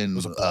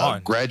fucking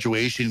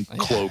graduation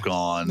cloak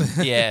on.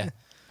 Yeah.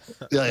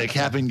 Yeah, like a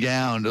cap and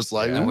gown, just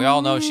like. And we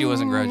all know she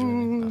wasn't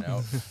graduating.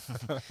 No.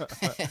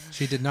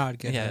 She did not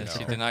get Yeah, it.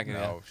 she did not get it.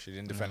 No, she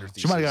didn't defend her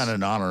thesis. She might have gotten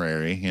an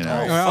honorary, you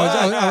know.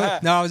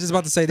 No, I was just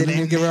about to say they didn't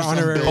even give her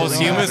honorary.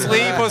 Posthumously?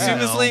 Yeah.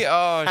 Posthumously?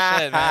 Oh,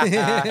 shit,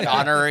 man.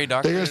 Honorary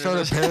doctor. They're gonna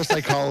start a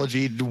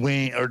parapsychology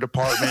wing or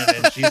department,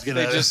 and she's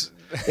gonna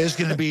it's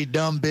gonna be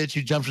dumb bitch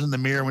who jumps in the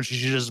mirror when she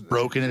should just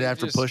broken it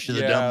after pushing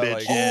the dumb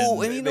bitch in.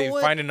 Oh, and you know they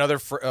what? find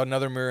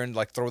another mirror and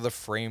like throw the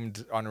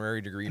framed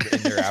honorary degree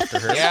in there after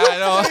her. Yeah, I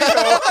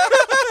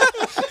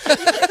know.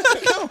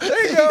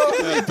 There you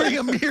go. Bring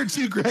a mirror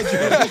to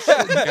graduation.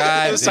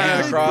 God Sign of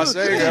the damn. cross.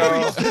 There you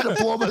go.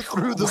 Diploma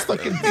through the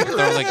fucking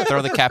mirror.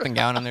 Throw the cap and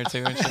gown in there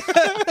too and shit.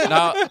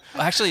 No,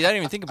 actually, I didn't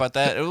even think about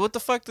that. What the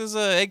fuck does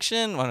Egg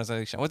Shin? What is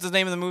Egg Shin? What's his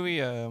name in the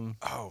movie?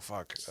 Oh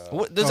fuck.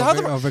 What, does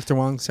Victor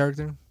Wong's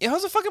character? Yeah,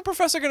 how's the fucking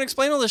professor gonna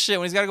explain all this shit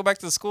when he's got to go back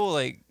to the school?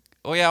 Like,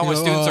 oh yeah, all my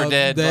students are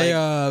dead. They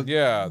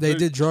like, they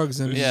did drugs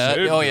and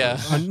oh yeah,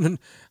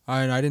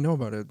 I didn't know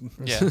about it.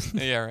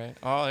 yeah, right.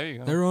 Oh, there you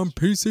go. They're on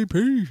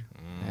PCP.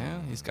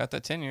 Yeah, he's got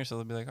that tenure, so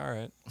they'll be like, all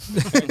right,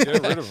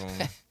 Get rid of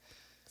him.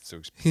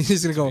 He's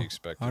just gonna go.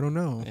 Expected. I don't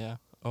know. Yeah.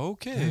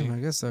 Okay. I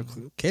guess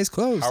case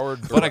closed.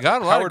 But I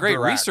got a lot of great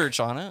Barak. research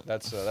on it.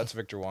 That's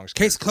Victor Wong's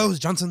Case character.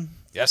 closed, Johnson.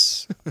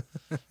 Yes.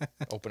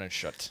 Open and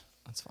shut.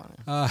 That's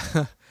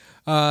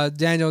funny.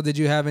 Daniel, did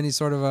you have any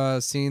sort of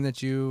a scene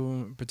that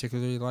you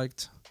particularly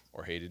liked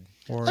Or hated.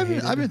 or I've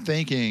hated? been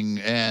thinking,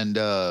 and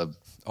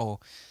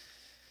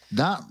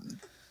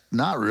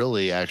not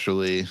really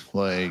actually.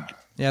 Like,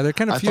 yeah, they're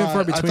kind of I few and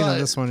far thought- I between on thought-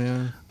 this one.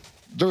 Yeah.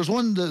 there was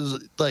one that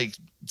was like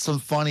some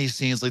funny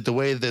scenes, like the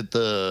way that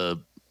the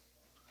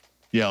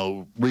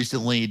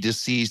recently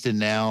deceased and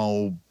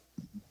now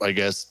I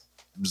guess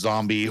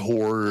zombie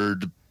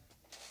horde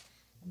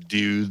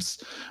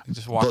dudes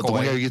just walk but the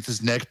one away. guy gets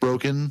his neck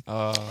broken.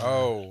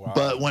 Oh, wow.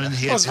 But when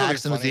he That was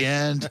attacks really him at the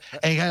end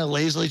and he kind of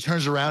lazily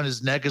turns around,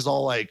 his neck is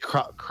all like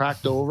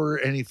cracked over,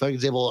 and he fucking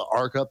is able to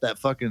arc up that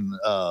fucking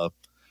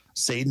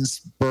Satan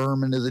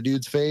sperm into the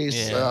dude's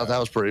face. Yeah. That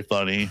was pretty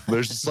funny. But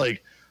it's just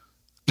like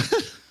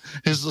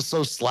he's just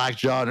so slack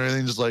jawed and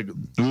everything, just like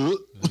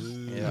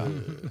Yeah.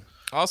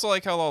 I also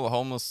like how all the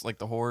homeless, like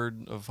the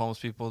horde of homeless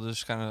people,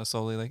 just kind of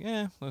slowly, like,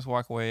 let's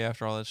walk away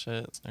after all that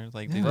shit. They're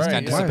like, they just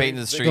kind of dissipate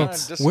into the They kinda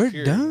streets. We're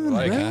disappeared. done,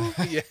 Like,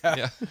 bro.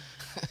 yeah.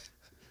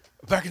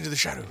 Back into the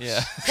shadows.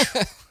 Yeah.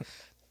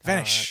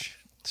 Vanish.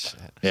 Shit.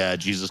 yeah,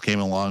 Jesus came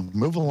along.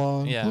 Move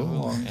along. Yeah. Move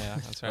along. Yeah,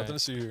 that's right. Nothing to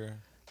see here.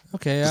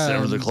 Okay. Descend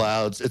over the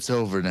clouds. It's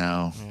over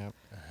now. Yep.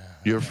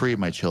 You're free,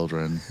 my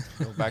children.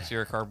 Go back to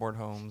your cardboard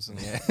homes. And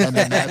And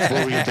then that's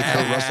where we get the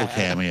Kurt Russell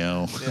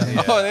cameo.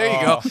 Oh, there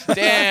you go.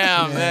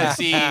 Damn.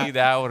 See,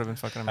 that would have been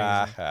fucking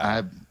amazing.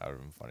 That would have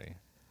been funny.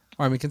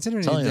 I mean,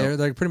 considering Telling you. they're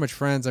like pretty much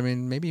friends, I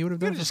mean, maybe he would have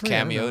done it for just free, I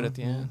don't cameoed know. at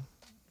the end.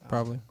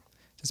 Probably.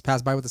 Just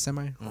pass by with the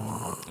semi.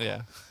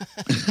 Yeah.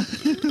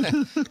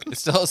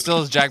 It's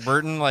still is Jack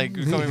Burton like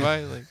coming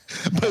by like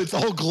But it's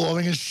all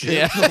glowing as shit.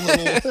 Yeah.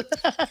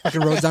 Fucking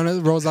rolls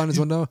down his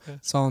window.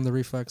 It's all in the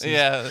reflexes.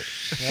 yeah.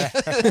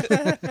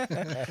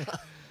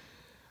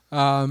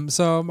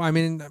 So I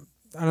mean,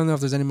 I don't know if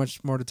there's any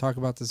much more to talk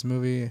about this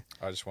movie.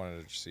 I just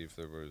wanted to see if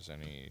there was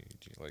any,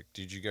 like,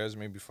 did you guys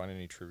maybe find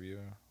any trivia?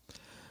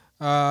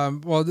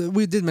 Well,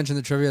 we did mention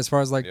the trivia as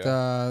far as like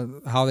Yeah.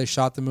 how they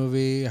shot the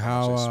movie,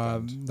 how much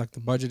they spent. like the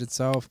budget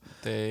itself.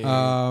 They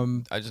I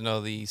just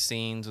know the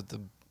scenes with the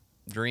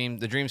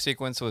dream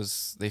sequence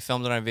was they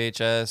filmed it on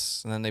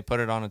VHS and then they put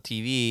it on a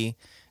TV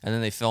and then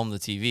they filmed the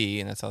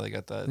TV and that's how they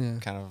got that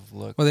kind of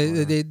look. Well, they you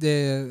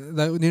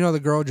know the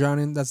girl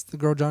drowning. That's the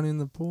girl drowning in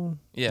the pool.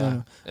 Yeah.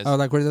 No. Oh,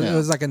 like where it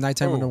was like a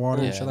nighttime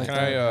underwater and yeah. shit like Can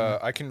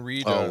that. I can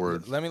read.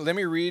 word. Let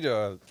me read.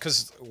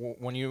 Because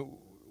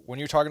when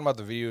you're talking about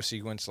the video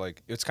sequence,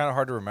 like it's kind of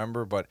hard to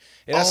remember, but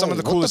it has some of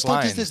the coolest what the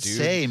fuck lines, does it dude.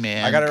 say,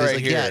 man? I got it 'Cause, right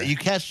like, here. Yeah, you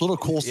catch little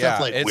cool Yeah,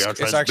 stuff like we are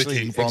it's actually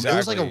transmitting from. It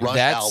was like a exactly. Rush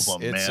That's-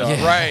 album, It's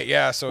man. right,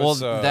 yeah. So well,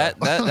 it's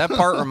that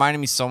part reminded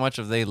me so much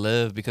of They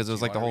Live because it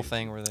was like the whole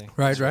thing where they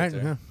Right. right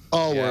Yeah.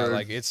 Oh, yeah, word.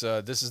 like it's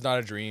this is not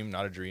a dream,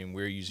 not a dream.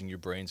 We're using your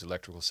brain's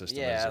electrical system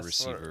Yeah, as a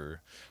sort of.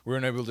 receiver. We're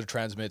unable to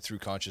transmit through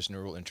conscious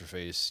neural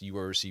interface. You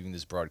are receiving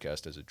this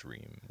broadcast as a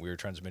dream. We are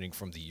transmitting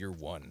from the year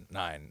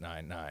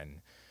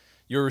 1999.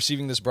 You're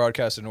receiving this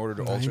broadcast in order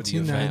to alter the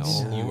events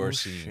 1999. you Oh, are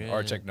seeing.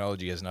 Our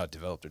technology has not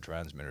developed a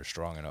transmitter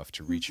strong enough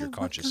to reach your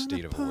conscious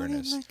state of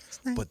awareness.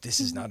 But this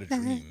is not a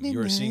dream. You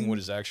are seeing what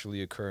is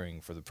actually occurring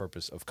for the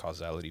purpose of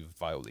causality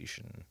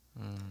violation.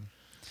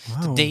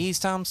 Wow. Days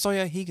Tom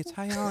Sawyer, he gets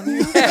high on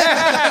you.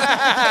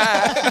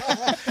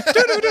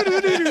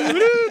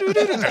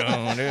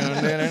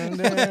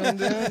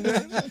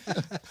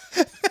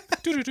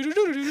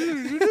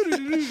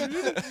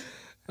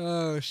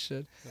 Oh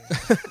shit.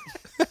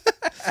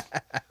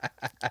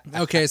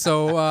 Okay,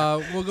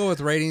 so we'll go with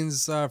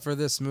ratings for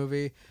this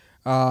movie.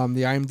 The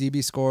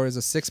IMDb score is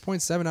a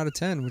 6.7 out of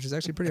 10, which is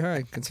actually pretty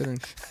high considering.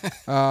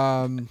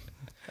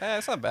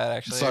 It's not bad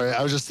actually. Sorry,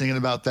 I was just thinking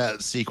about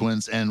that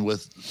sequence and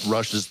with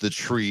Rush's The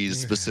Trees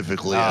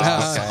specifically.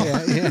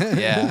 Okay.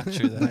 Yeah,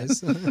 true that.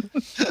 Nice.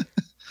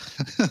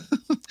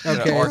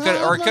 Okay. Okay.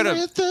 Or could have.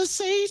 With the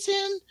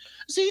Satan,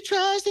 as he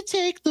tries to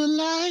take the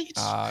light.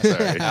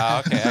 Sorry.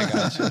 Okay, I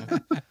got you.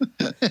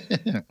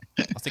 I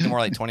was thinking more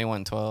like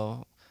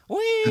 2112. We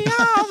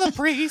are the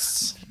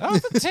priests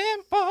of the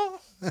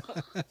temple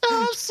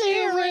of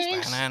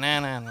Sirius.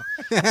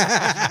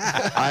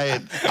 I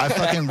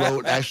fucking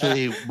wrote,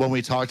 actually, when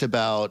we talked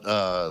about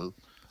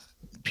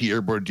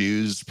Pierre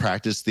Bourdieu's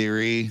practice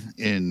theory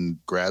in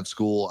grad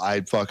school,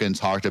 I fucking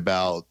talked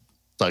about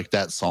like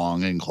that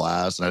song in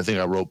class, and I think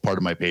I wrote part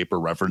of my paper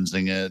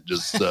referencing it,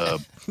 just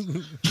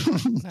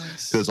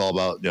Nice. it's all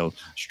about, you know,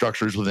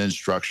 structures within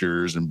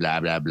structures and blah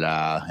blah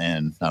blah,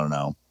 and I don't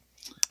know.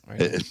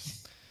 Right.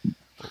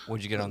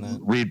 What'd you get on that?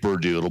 Read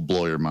Bourdieu, it'll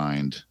blow your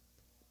mind.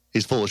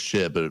 He's full of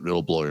shit, but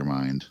it'll blow your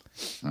mind.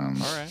 All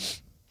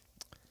right.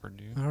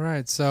 Purdue. All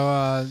right,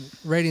 so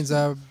ratings.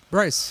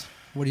 Bryce,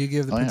 what do you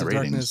give the Prince of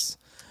ratings. Darkness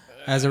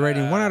as a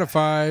rating? 1 out of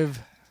 5.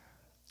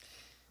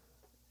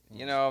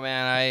 You know,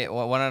 man,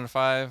 1 out of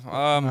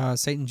 5.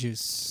 Satan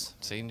Juice.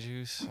 Satan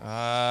Juice.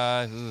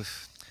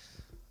 Oof.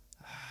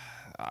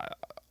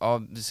 I'll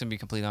just gonna be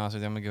completely honest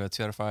with you. I'm gonna give it a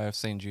 2 out of 5.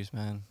 Satan Juice,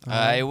 man.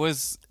 It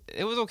was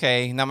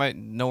okay.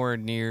 Nowhere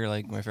near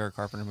like my favorite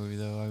Carpenter movie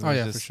though.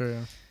 For sure.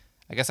 Yeah.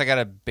 I guess I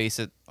gotta base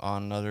it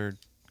on other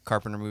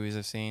Carpenter movies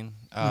I've seen.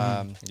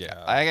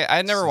 Yeah. I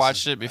had never This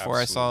watched is it before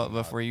I saw it. absolutely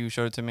not. Before you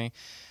showed it to me.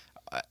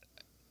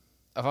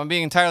 If I'm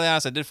being entirely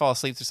honest, I did fall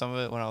asleep through some of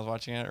it when I was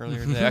watching it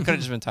earlier today. I could have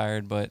just been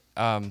tired, but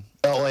Oh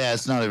yeah,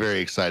 it's not a very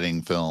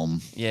exciting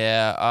film.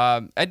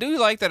 yeah, I do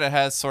like that it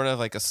has sort of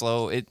like a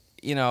slow. It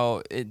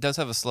does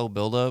have a slow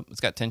build up.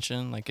 It's got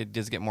tension. Like it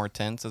does get more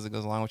tense as it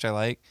goes along, which I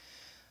like.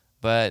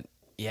 But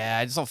yeah,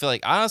 I just don't feel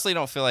like. Honestly,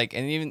 don't feel like.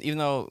 And even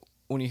though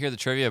when you hear the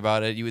trivia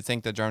about it, you would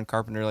think that John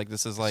Carpenter, like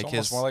this is like it's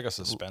almost his more like a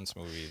suspense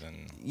movie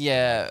than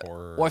yeah.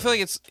 horror. Well, I feel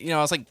like it's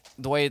it's like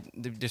the way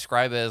they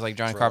describe it as like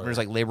John Thriller. Carpenter's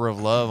like labor of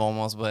love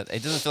almost, but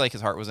it doesn't feel like his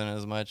heart was in it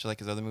as much like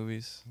his other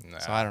movies. Nah.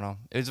 So I don't know.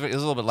 It was a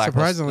little bit lackluster.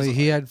 Surprisingly,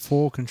 he had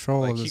full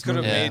control Like, of he this could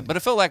have movie. Yeah, made- but it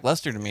felt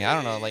lackluster to me. I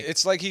don't know. Like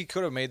it's like he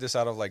could have made this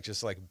out of like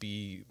just like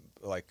B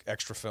like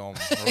extra film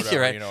or whatever,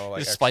 you're right. you know, like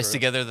just splice extra-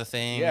 together the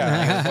thing.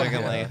 Yeah, Fucking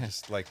yeah, like-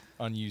 just like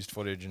unused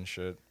footage and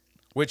shit.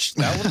 Which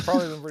that would have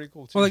probably been pretty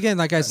cool too. Well, again,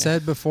 like I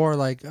said before,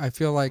 like I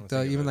feel like think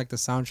of even it. like the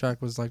soundtrack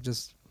was like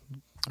just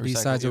Recycled.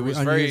 B-sides it or was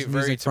unused very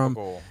music from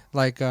typical.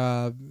 like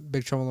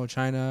Big Trouble in Little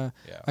China.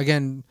 Yeah.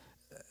 Again,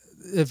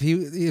 if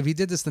he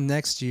did this the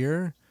next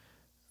year,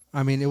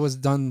 I mean, it was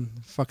done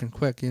fucking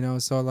quick, you know.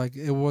 So like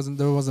there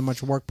wasn't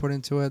much work put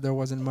into it. There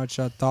wasn't much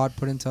thought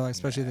put into like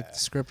especially the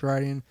script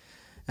writing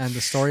and the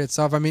story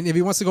itself. I mean, if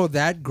he wants to go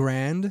that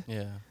grand,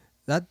 yeah.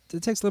 that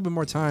it takes a little bit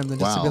more time than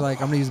just to be Wow.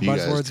 like I'm gonna use You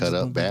guys buzzwords. cut just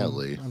up boom, boom, boom.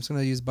 badly. I'm just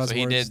gonna use buzzwords. So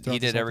he throughout did this whole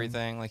thing.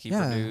 everything. Like he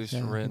Yeah, produced, yeah,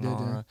 he written, did, all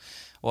yeah. that.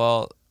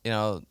 Well,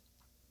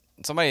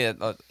 somebody,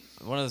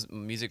 one of the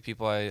music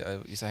people I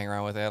used to hang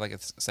around with, they had like a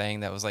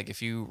saying that was like,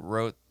 if you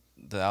wrote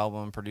the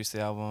album, produced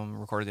the album,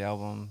 recorded the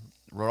album,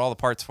 wrote all the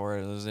parts for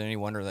it, is there any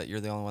wonder that you're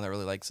the only one that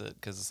really likes it?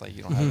 Because it's like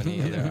you don't have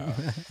any other.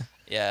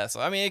 Yeah,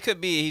 so I mean, it could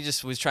be he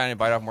just was trying to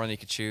bite off more than he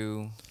could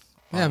chew.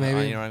 Yeah,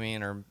 maybe. You know what I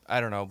mean? Or I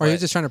don't know. Or But you're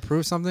just trying to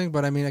prove something,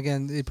 but I mean,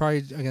 again, it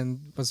probably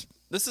was.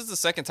 this is the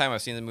second time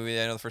I've seen the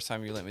movie. I know the first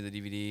time you lent me the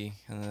DVD,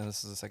 and then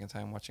this is the second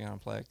time watching it on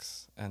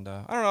Plex. And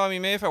I don't know. I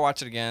mean, maybe if I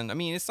watch it again, I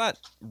mean, it's not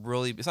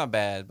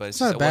bad, but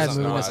It's not a bad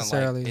wasn't- movie it wasn't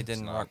necessarily. Like, it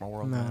didn't It's rock my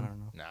world. No. Man, I don't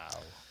know.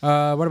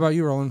 No. What about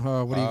you, Roland?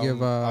 What do you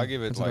give? I'll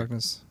give it, Prince of like,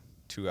 Darkness?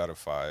 2 out of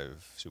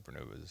 5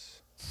 supernovas.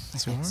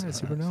 That's all right.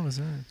 Supernovas,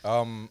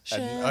 all right.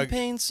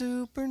 Champagne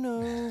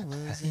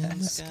supernovas in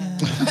the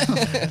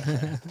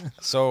sky.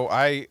 So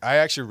I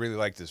actually really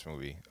like this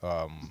movie.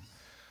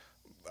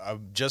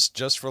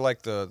 Just for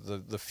like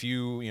the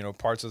few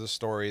parts of the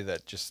story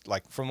that just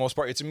like for the most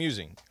part it's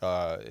amusing.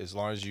 As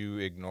long as you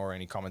ignore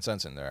any common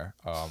sense in there.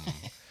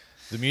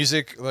 The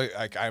music,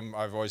 like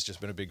I've always just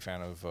been a big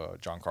fan of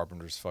John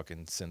Carpenter's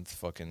fucking synth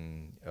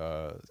fucking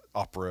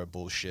opera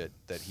bullshit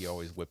that he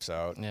always whips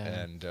out, Yeah.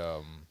 and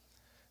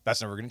that's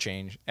never gonna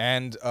change.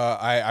 And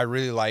I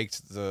really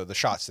liked the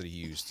shots that he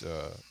used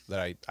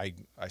that I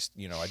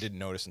didn't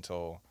notice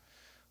until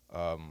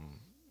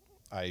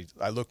I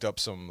looked up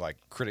some like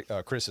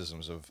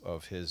criticisms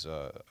of his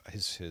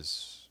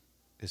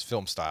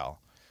film style.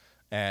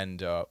 And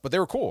but they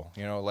were cool,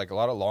 like a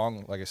lot of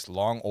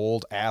long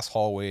old ass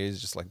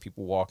hallways, just like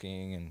people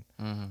walking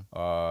and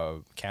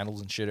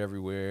candles and shit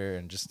everywhere,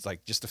 and just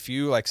a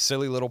few like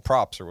silly little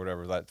props or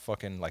whatever, that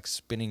fucking like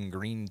spinning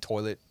green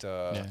toilet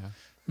Satan.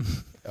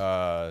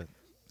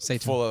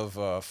 full of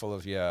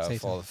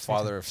Satan.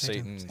 father of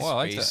Satan. Satan, Well, I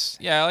like space,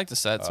 that. Yeah, I like the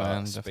sets,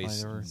 man. Definitely,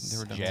 space they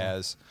were done well.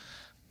 jazz,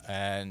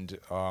 and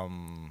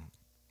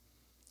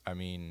I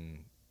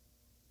mean,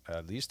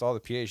 at least all the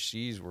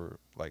PhDs were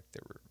like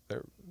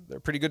they're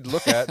pretty good to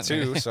look at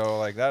too. So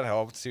like that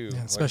helped too.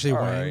 Yeah, especially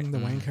like, Wang, the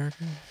Wang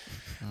character.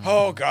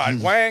 Oh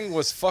God, Wang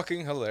was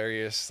fucking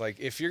hilarious. Like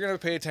if you're gonna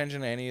pay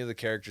attention to any of the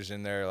characters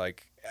in there,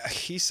 like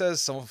he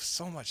says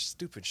so much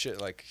stupid shit.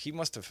 Like he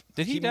must have.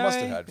 Did he must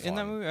have die had fun. in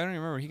that movie? I don't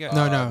remember. He got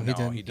No, he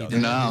didn't. He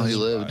didn't. No, he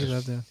lived. He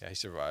lived, yeah. Yeah, he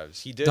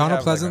survives. He did. Donald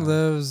have, Pleasant like,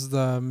 lives.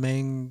 The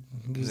main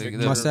The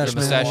mustache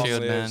man.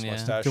 mustachioed man, yeah.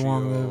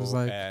 DeWong lives,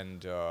 like-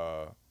 and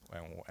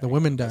The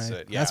women that's die.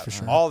 it. Yeah, That's for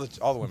sure. All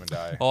the women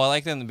die. Oh, I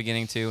liked it in the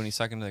beginning too when he's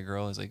talking to the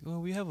girl. He's like, "Oh,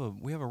 we have a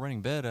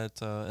running bed at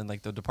in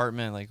like the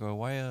department. Like, well,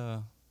 why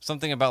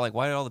something about like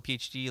why did all the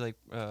PhD like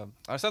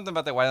or something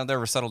about that why don't they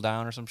ever settle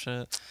down or some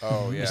shit."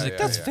 Oh yeah, He's like, yeah,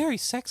 "That's yeah. very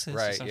sexist." or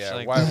Right, some yeah. shit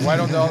like Why that. why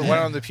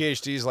don't the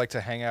PhDs like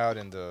to hang out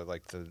in the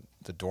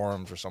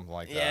dorms or something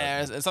like that?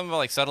 Yeah, it's something about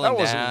like settling that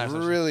was down. or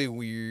some shit. really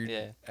weird.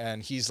 Yeah.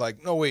 And he's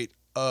like, no wait,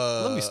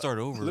 Let me start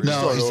over. let me No,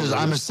 start he says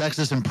over. I'm a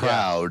sexist and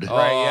proud. Oh,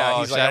 Right, yeah.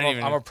 He's shit, like, I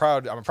didn't I'm a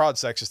proud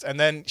sexist. And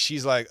then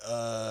she's like,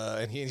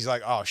 and he's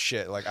like, oh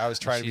shit, like I was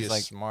trying to She's be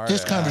like, smart.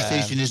 This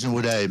conversation isn't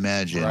what I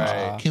imagined.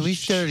 Right. Can we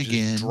start Just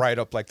again? dried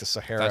up like the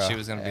Sahara. Thought she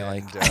was gonna be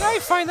like, and, I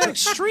find that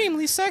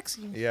extremely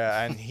sexy.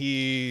 yeah, and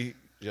he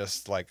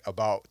just like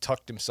about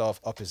tucked himself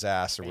up his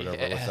ass or whatever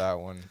with Yeah. that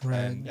one. Right.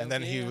 And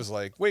then he was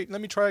like, wait, let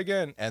me try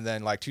again. And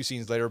then like 2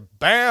 scenes later,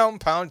 bam,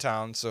 Pound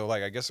Town. So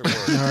like I guess it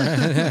worked. You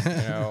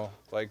know,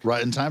 like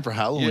Right in time for you,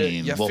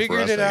 Halloween. you Well, for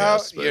figured us, it I out,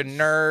 guess, but- you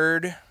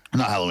nerd.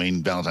 Not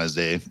Halloween, Valentine's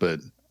Day,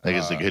 but I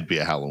guess it could be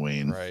a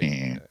Halloween.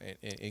 Right.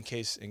 in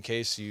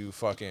case you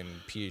fucking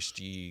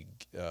PhD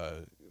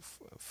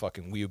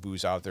fucking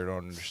weeaboos out there don't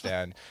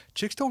understand,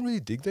 chicks don't really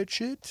dig that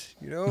shit.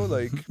 You know,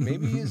 like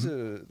maybe as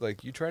a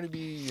like you trying to be,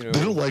 you know, They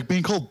don't like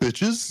being called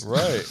bitches.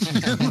 right.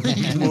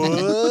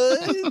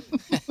 What?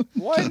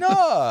 Why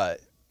not?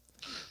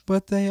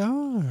 But they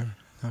are.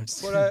 I'm,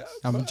 just But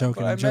I'm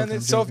joking. But I I'm joking. meant it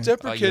I'm joking.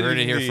 self-deprecating. You heard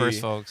it here first,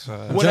 folks.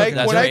 When I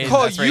That's when I raised-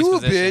 call that's raised you a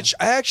position. bitch,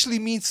 I actually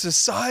mean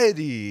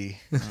society.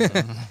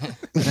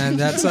 And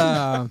that's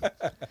Because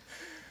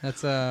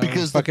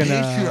fucking, the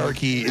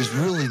patriarchy is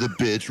really the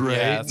bitch, right?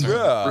 Yeah, that's right.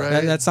 Yeah.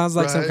 Right? that sounds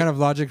like some Right. kind of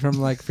logic from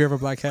like Fear of a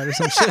Black Cat or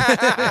some shit.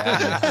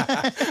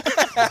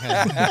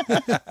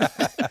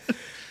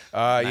 Yeah.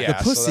 The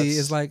pussy so that's-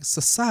 is like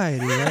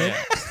society, right?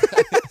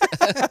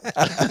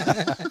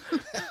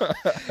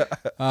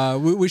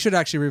 We should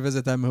actually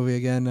revisit that movie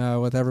again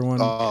with everyone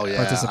Oh yeah, I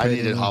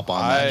participating. need to hop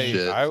on that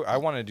shit. I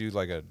want to do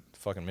like a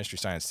fucking Mystery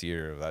Science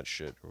Theater of that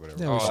shit or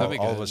whatever. Yeah, we all, should. That'd be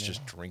all of good, us yeah.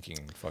 just drinking,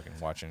 fucking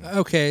watching.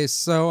 Okay,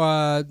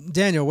 so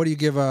Daniel, what do you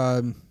give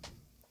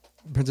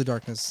Prince of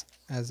Darkness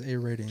as a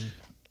rating?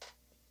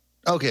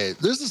 Okay,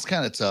 this is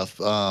kind of tough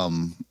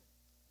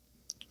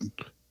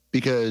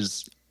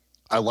because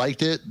I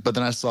liked it, but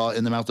then I saw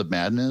In the Mouth of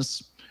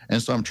Madness,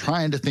 and so I'm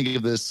trying to think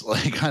of this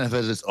like kind of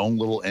as its own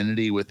little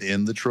entity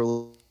within the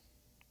trilogy.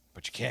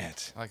 But you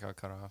can't. I got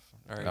cut off.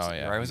 All right, Oh,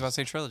 yeah. I was about to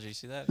say trilogy. You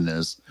see that? Even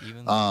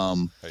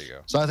There you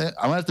go. So I think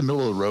I'm at the middle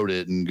of the road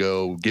it and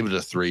go give it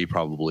a 3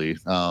 probably.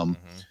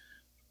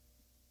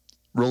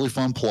 Really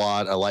fun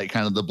plot. I like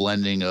kind of the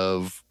blending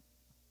of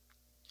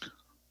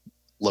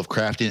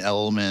Lovecraftian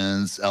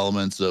elements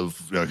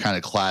of kind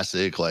of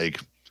classic like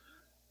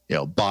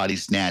body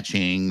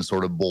snatching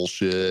sort of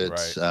bullshit,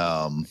 Right.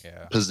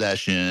 Yeah.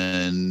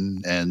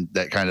 possession, and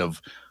that kind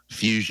of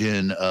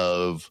fusion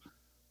of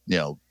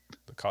The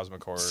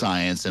cosmic horror.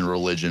 science and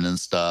religion and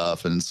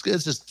stuff, and it's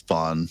just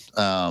fun.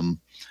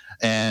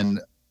 And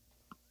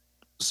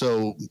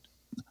so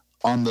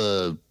on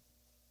the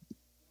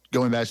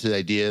going back to the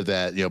idea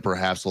that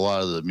perhaps a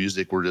lot of the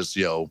music were just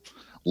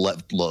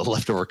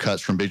leftover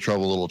cuts from Big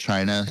Trouble in Little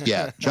China.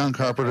 Yeah, John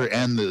Carpenter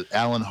and the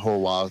Alan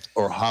Howarth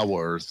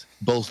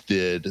both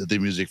did the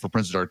music for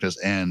Prince of Darkness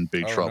and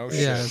Big Oh, Trouble. no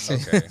Yeah,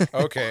 shit.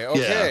 Okay.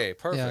 Yeah.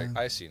 Perfect.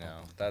 Yeah. I see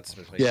now. That's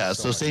Yeah,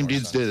 so same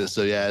dudes did it.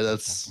 So yeah,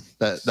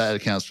 that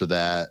accounts for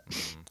that.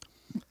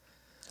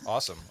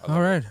 Awesome.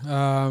 All right.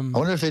 I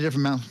wonder if they did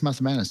from Mouth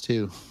of Madness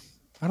too.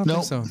 I don't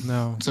Nope. think so.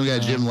 No. Some guy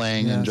Jim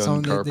Lang and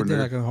John they Carpenter. did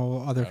like a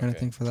whole other kind of Okay.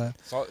 thing for that.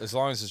 As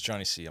long as it's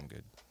Johnny C, I'm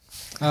good.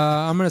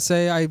 I'm gonna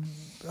say I'm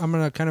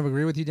gonna kind of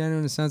agree with you, Daniel,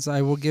 in a sense.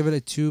 I will give it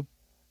a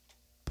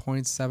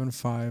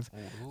 2.75.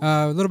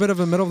 A little bit of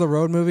a middle of the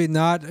road movie.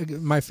 Not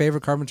my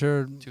favorite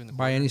Carpenter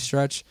by any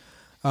stretch.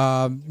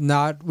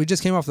 We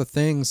just came off The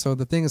Thing, so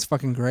The Thing is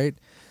fucking great.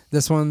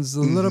 This one's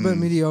a little bit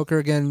mediocre.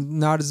 Again,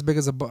 not as big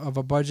as of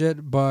a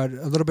budget, but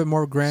a little bit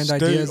more grand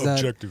ideas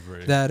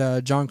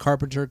that John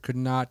Carpenter could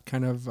not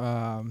kind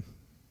of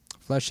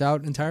flesh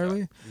out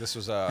entirely. This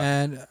was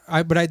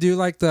But I do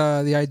like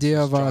the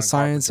idea of John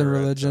science and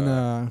Carpenter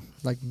religion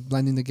like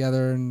blending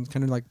together and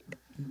kind of like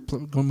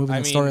moving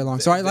the story along.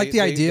 they- So I like the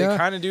they idea.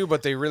 kind of do,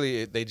 but they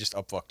just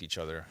upfucked each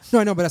other. No,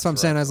 I know, but that's what I'm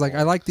saying. I was like,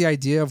 Throughout I the like the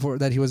idea of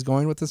that he was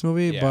going with this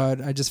movie, Yeah.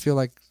 but I just feel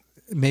like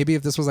maybe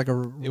if this was like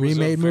a It was a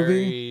remade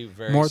movie,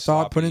 very more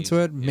thought put sloppy, into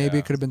it, maybe yeah,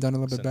 it could have been done a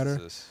little bit better.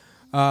 synthesis.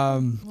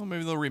 well,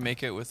 maybe they'll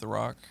remake it with The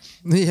Rock.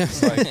 Yeah.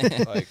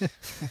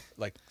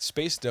 like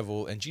Space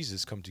Devil and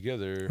Jesus come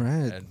together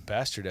Right. and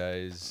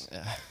bastardize.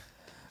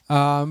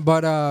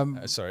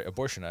 Sorry,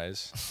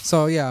 abortionize.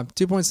 So yeah,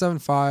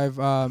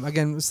 2.75.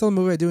 Again, it's still a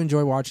movie I do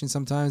enjoy watching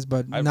sometimes,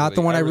 but I not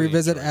the really- one I I really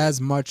revisit enjoy it.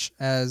 as much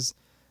as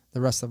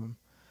the rest of them.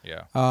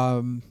 Yeah.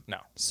 No.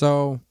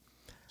 So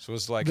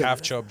it's like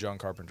half chub John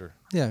Carpenter.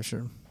 Yeah,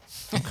 sure.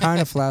 I'm kind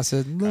of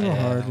flaccid, a little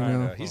hard, you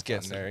know. He's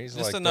getting there. He's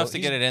Just like enough to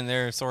he's- get it in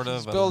there, sort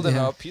of. He's building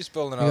Yeah. up. He's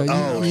building You, up.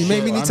 know, you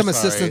maybe need I'm some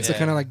sorry. assistance to Yeah.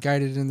 kind of like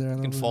guide it in there. A You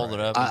little can bit. fold it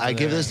up. I into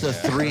give there. this a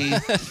 3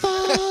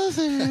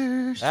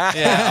 fathers.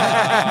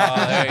 Yeah.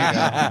 Oh, there you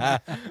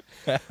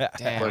go.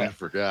 Damn. I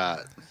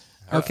forgot.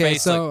 Her Okay,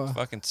 face so- looked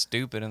fucking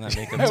stupid in that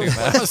makeup too,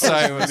 man. I'm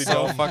sorry, it was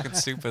so fucking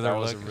stupid. That Her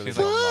was a look. really She's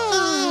dumb like,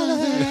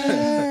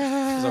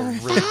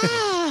 line.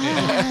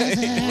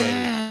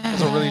 It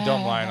was a really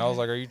dumb line. I was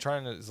like, "Are you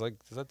trying to?" It's like,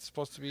 is that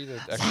supposed to be the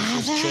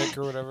Exorcist chick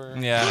or whatever?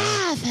 yeah.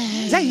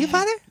 Is that you,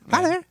 father?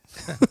 Father?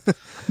 As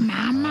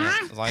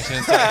long as she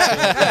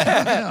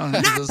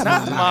didn't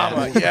start,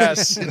 Mama,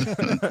 yes. you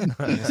can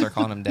start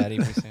calling him daddy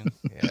pretty soon.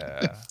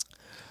 Yeah.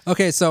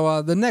 Okay,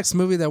 so the next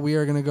movie that we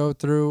are going to go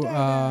through,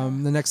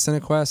 the next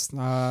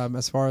CineQuest,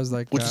 as far as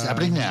like Which is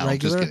happening now.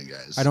 regular, Just kidding,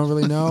 guys. I don't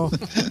really know.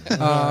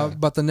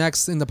 But the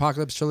next in the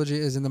Apocalypse trilogy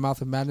is In the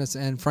Mouth of Madness,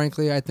 and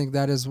frankly, I think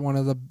that is one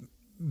of the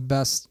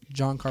best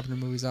John Carpenter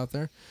movies out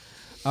there.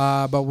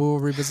 But we'll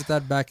revisit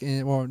that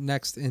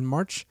next in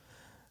March.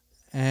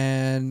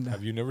 And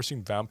Have you never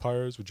seen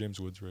Vampires with James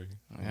Woods, Ray?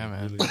 Yeah,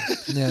 man.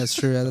 yeah, that's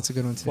true. Yeah, that's a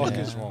good one too. What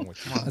Yeah. is wrong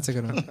with you? That's a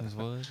good one. James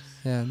Woods.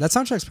 Yeah, that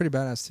soundtrack's pretty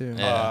badass too.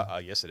 Yeah.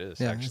 Yes, it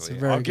is. Yeah, it's actually,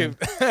 very I'll give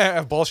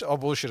all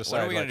bullshit aside.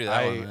 When are we gonna like, do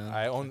that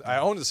one, man? I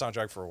owned the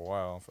soundtrack for a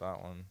while for that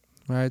one.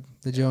 Right?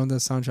 Did you own the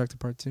soundtrack to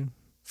part 2?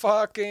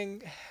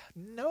 Fucking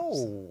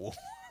no.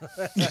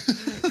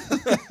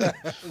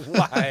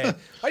 Why?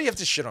 Why do you have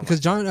to shit on? Because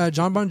John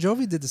Bon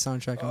Jovi did the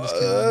soundtrack. I'm just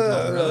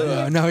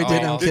kidding. No, he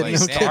didn't. I'm Oh, kidding.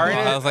 I'm damn. kidding.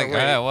 I was like, Wait.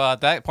 well,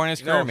 at that point in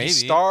his career, No, maybe. he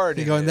starred.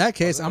 You go, in it. that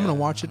case, I'm going to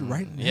watch it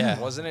right now. Yeah.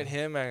 Wasn't it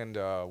him and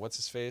what's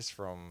his face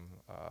from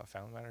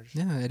Family Matters?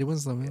 Yeah, Eddie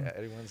Winslow, man. Yeah,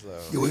 Eddie Winslow.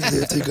 You were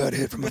there till you got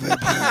hit from a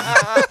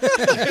vampire.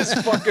 His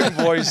fucking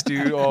voice,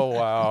 dude. Oh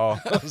wow,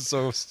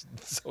 so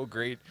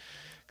great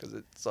because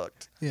it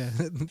sucked. Yeah,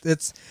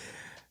 it's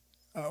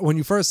when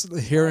you first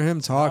hear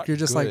him talk, not you're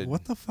just like, good.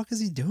 what the fuck is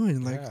he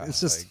doing? Like, Yeah,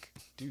 it's just like,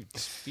 dude,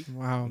 speak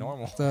wow.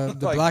 normal. The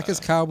Like,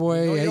 blackest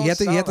cowboy. you you have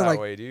to sound that like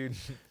way, dude.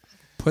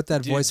 put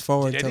that voice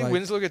forward Did to Eddie like.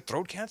 Winslow get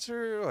throat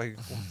cancer? Like,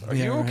 are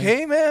Yeah, you right.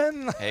 okay,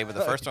 man? Hey, but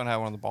the first one had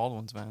one of the bald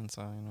ones, man.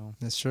 So you know.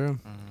 That's true.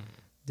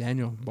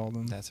 Daniel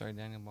Baldwin, That's right,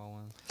 Daniel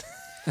Baldwin.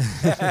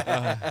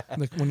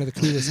 one of the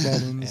coolest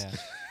Baldwins. Yeah.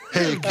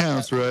 Hey, it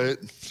counts, right?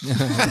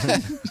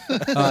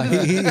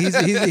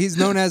 He's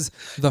known as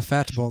the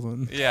Fat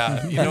Baldwin.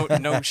 Yeah. You know,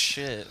 no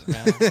shit,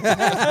 man.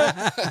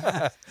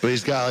 But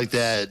he's got like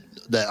that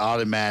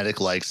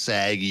automatic like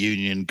SAG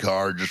union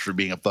card just for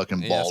being a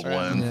fucking Yeah, that's right.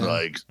 Baldwin. Yeah.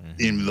 Like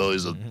even though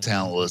he's a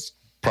talentless,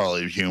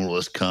 probably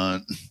humorless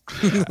cunt.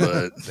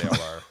 But They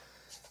all are.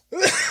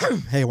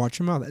 Hey, watch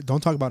your mouth.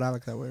 Don't talk about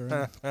Alec that way,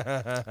 right?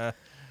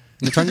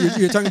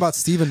 You're talking about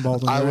Stephen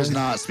Baldwin. I was right?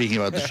 not speaking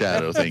about the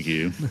shadow. Thank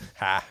you.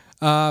 Ha.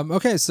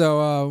 Okay,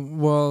 so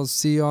we'll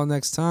see you all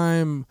next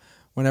time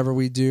whenever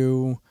we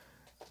do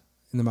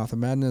In the Mouth of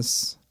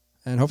Madness.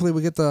 And hopefully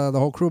we get the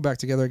whole crew back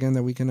together again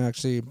that we can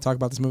actually talk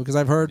about this movie. Because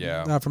I've heard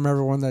from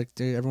everyone that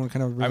everyone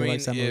kind of really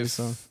likes that movie.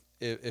 So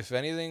if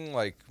anything,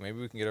 like maybe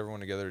we can get everyone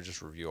together to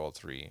just review all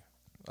three,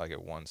 like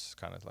at once,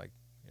 kind of like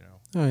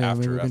oh, yeah,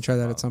 maybe we can try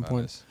that Mouth at some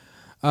point.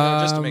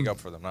 Madness. Just to make up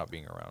for them not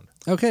being around.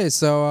 Okay,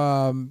 so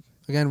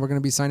again, we're going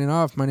to be signing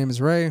off. My name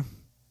is Ray.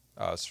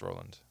 It's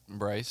Roland.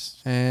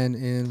 Bryce. And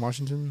in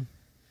Washington.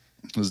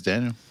 It was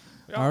Daniel.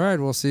 Yeah. All right,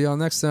 we'll see y'all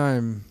next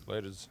time.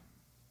 Laters.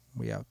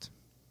 We out.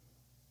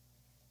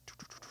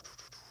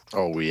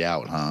 Oh, we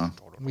out, huh?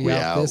 We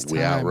out this time.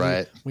 We out,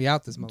 right? We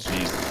out this motherfucker.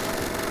 Jesus.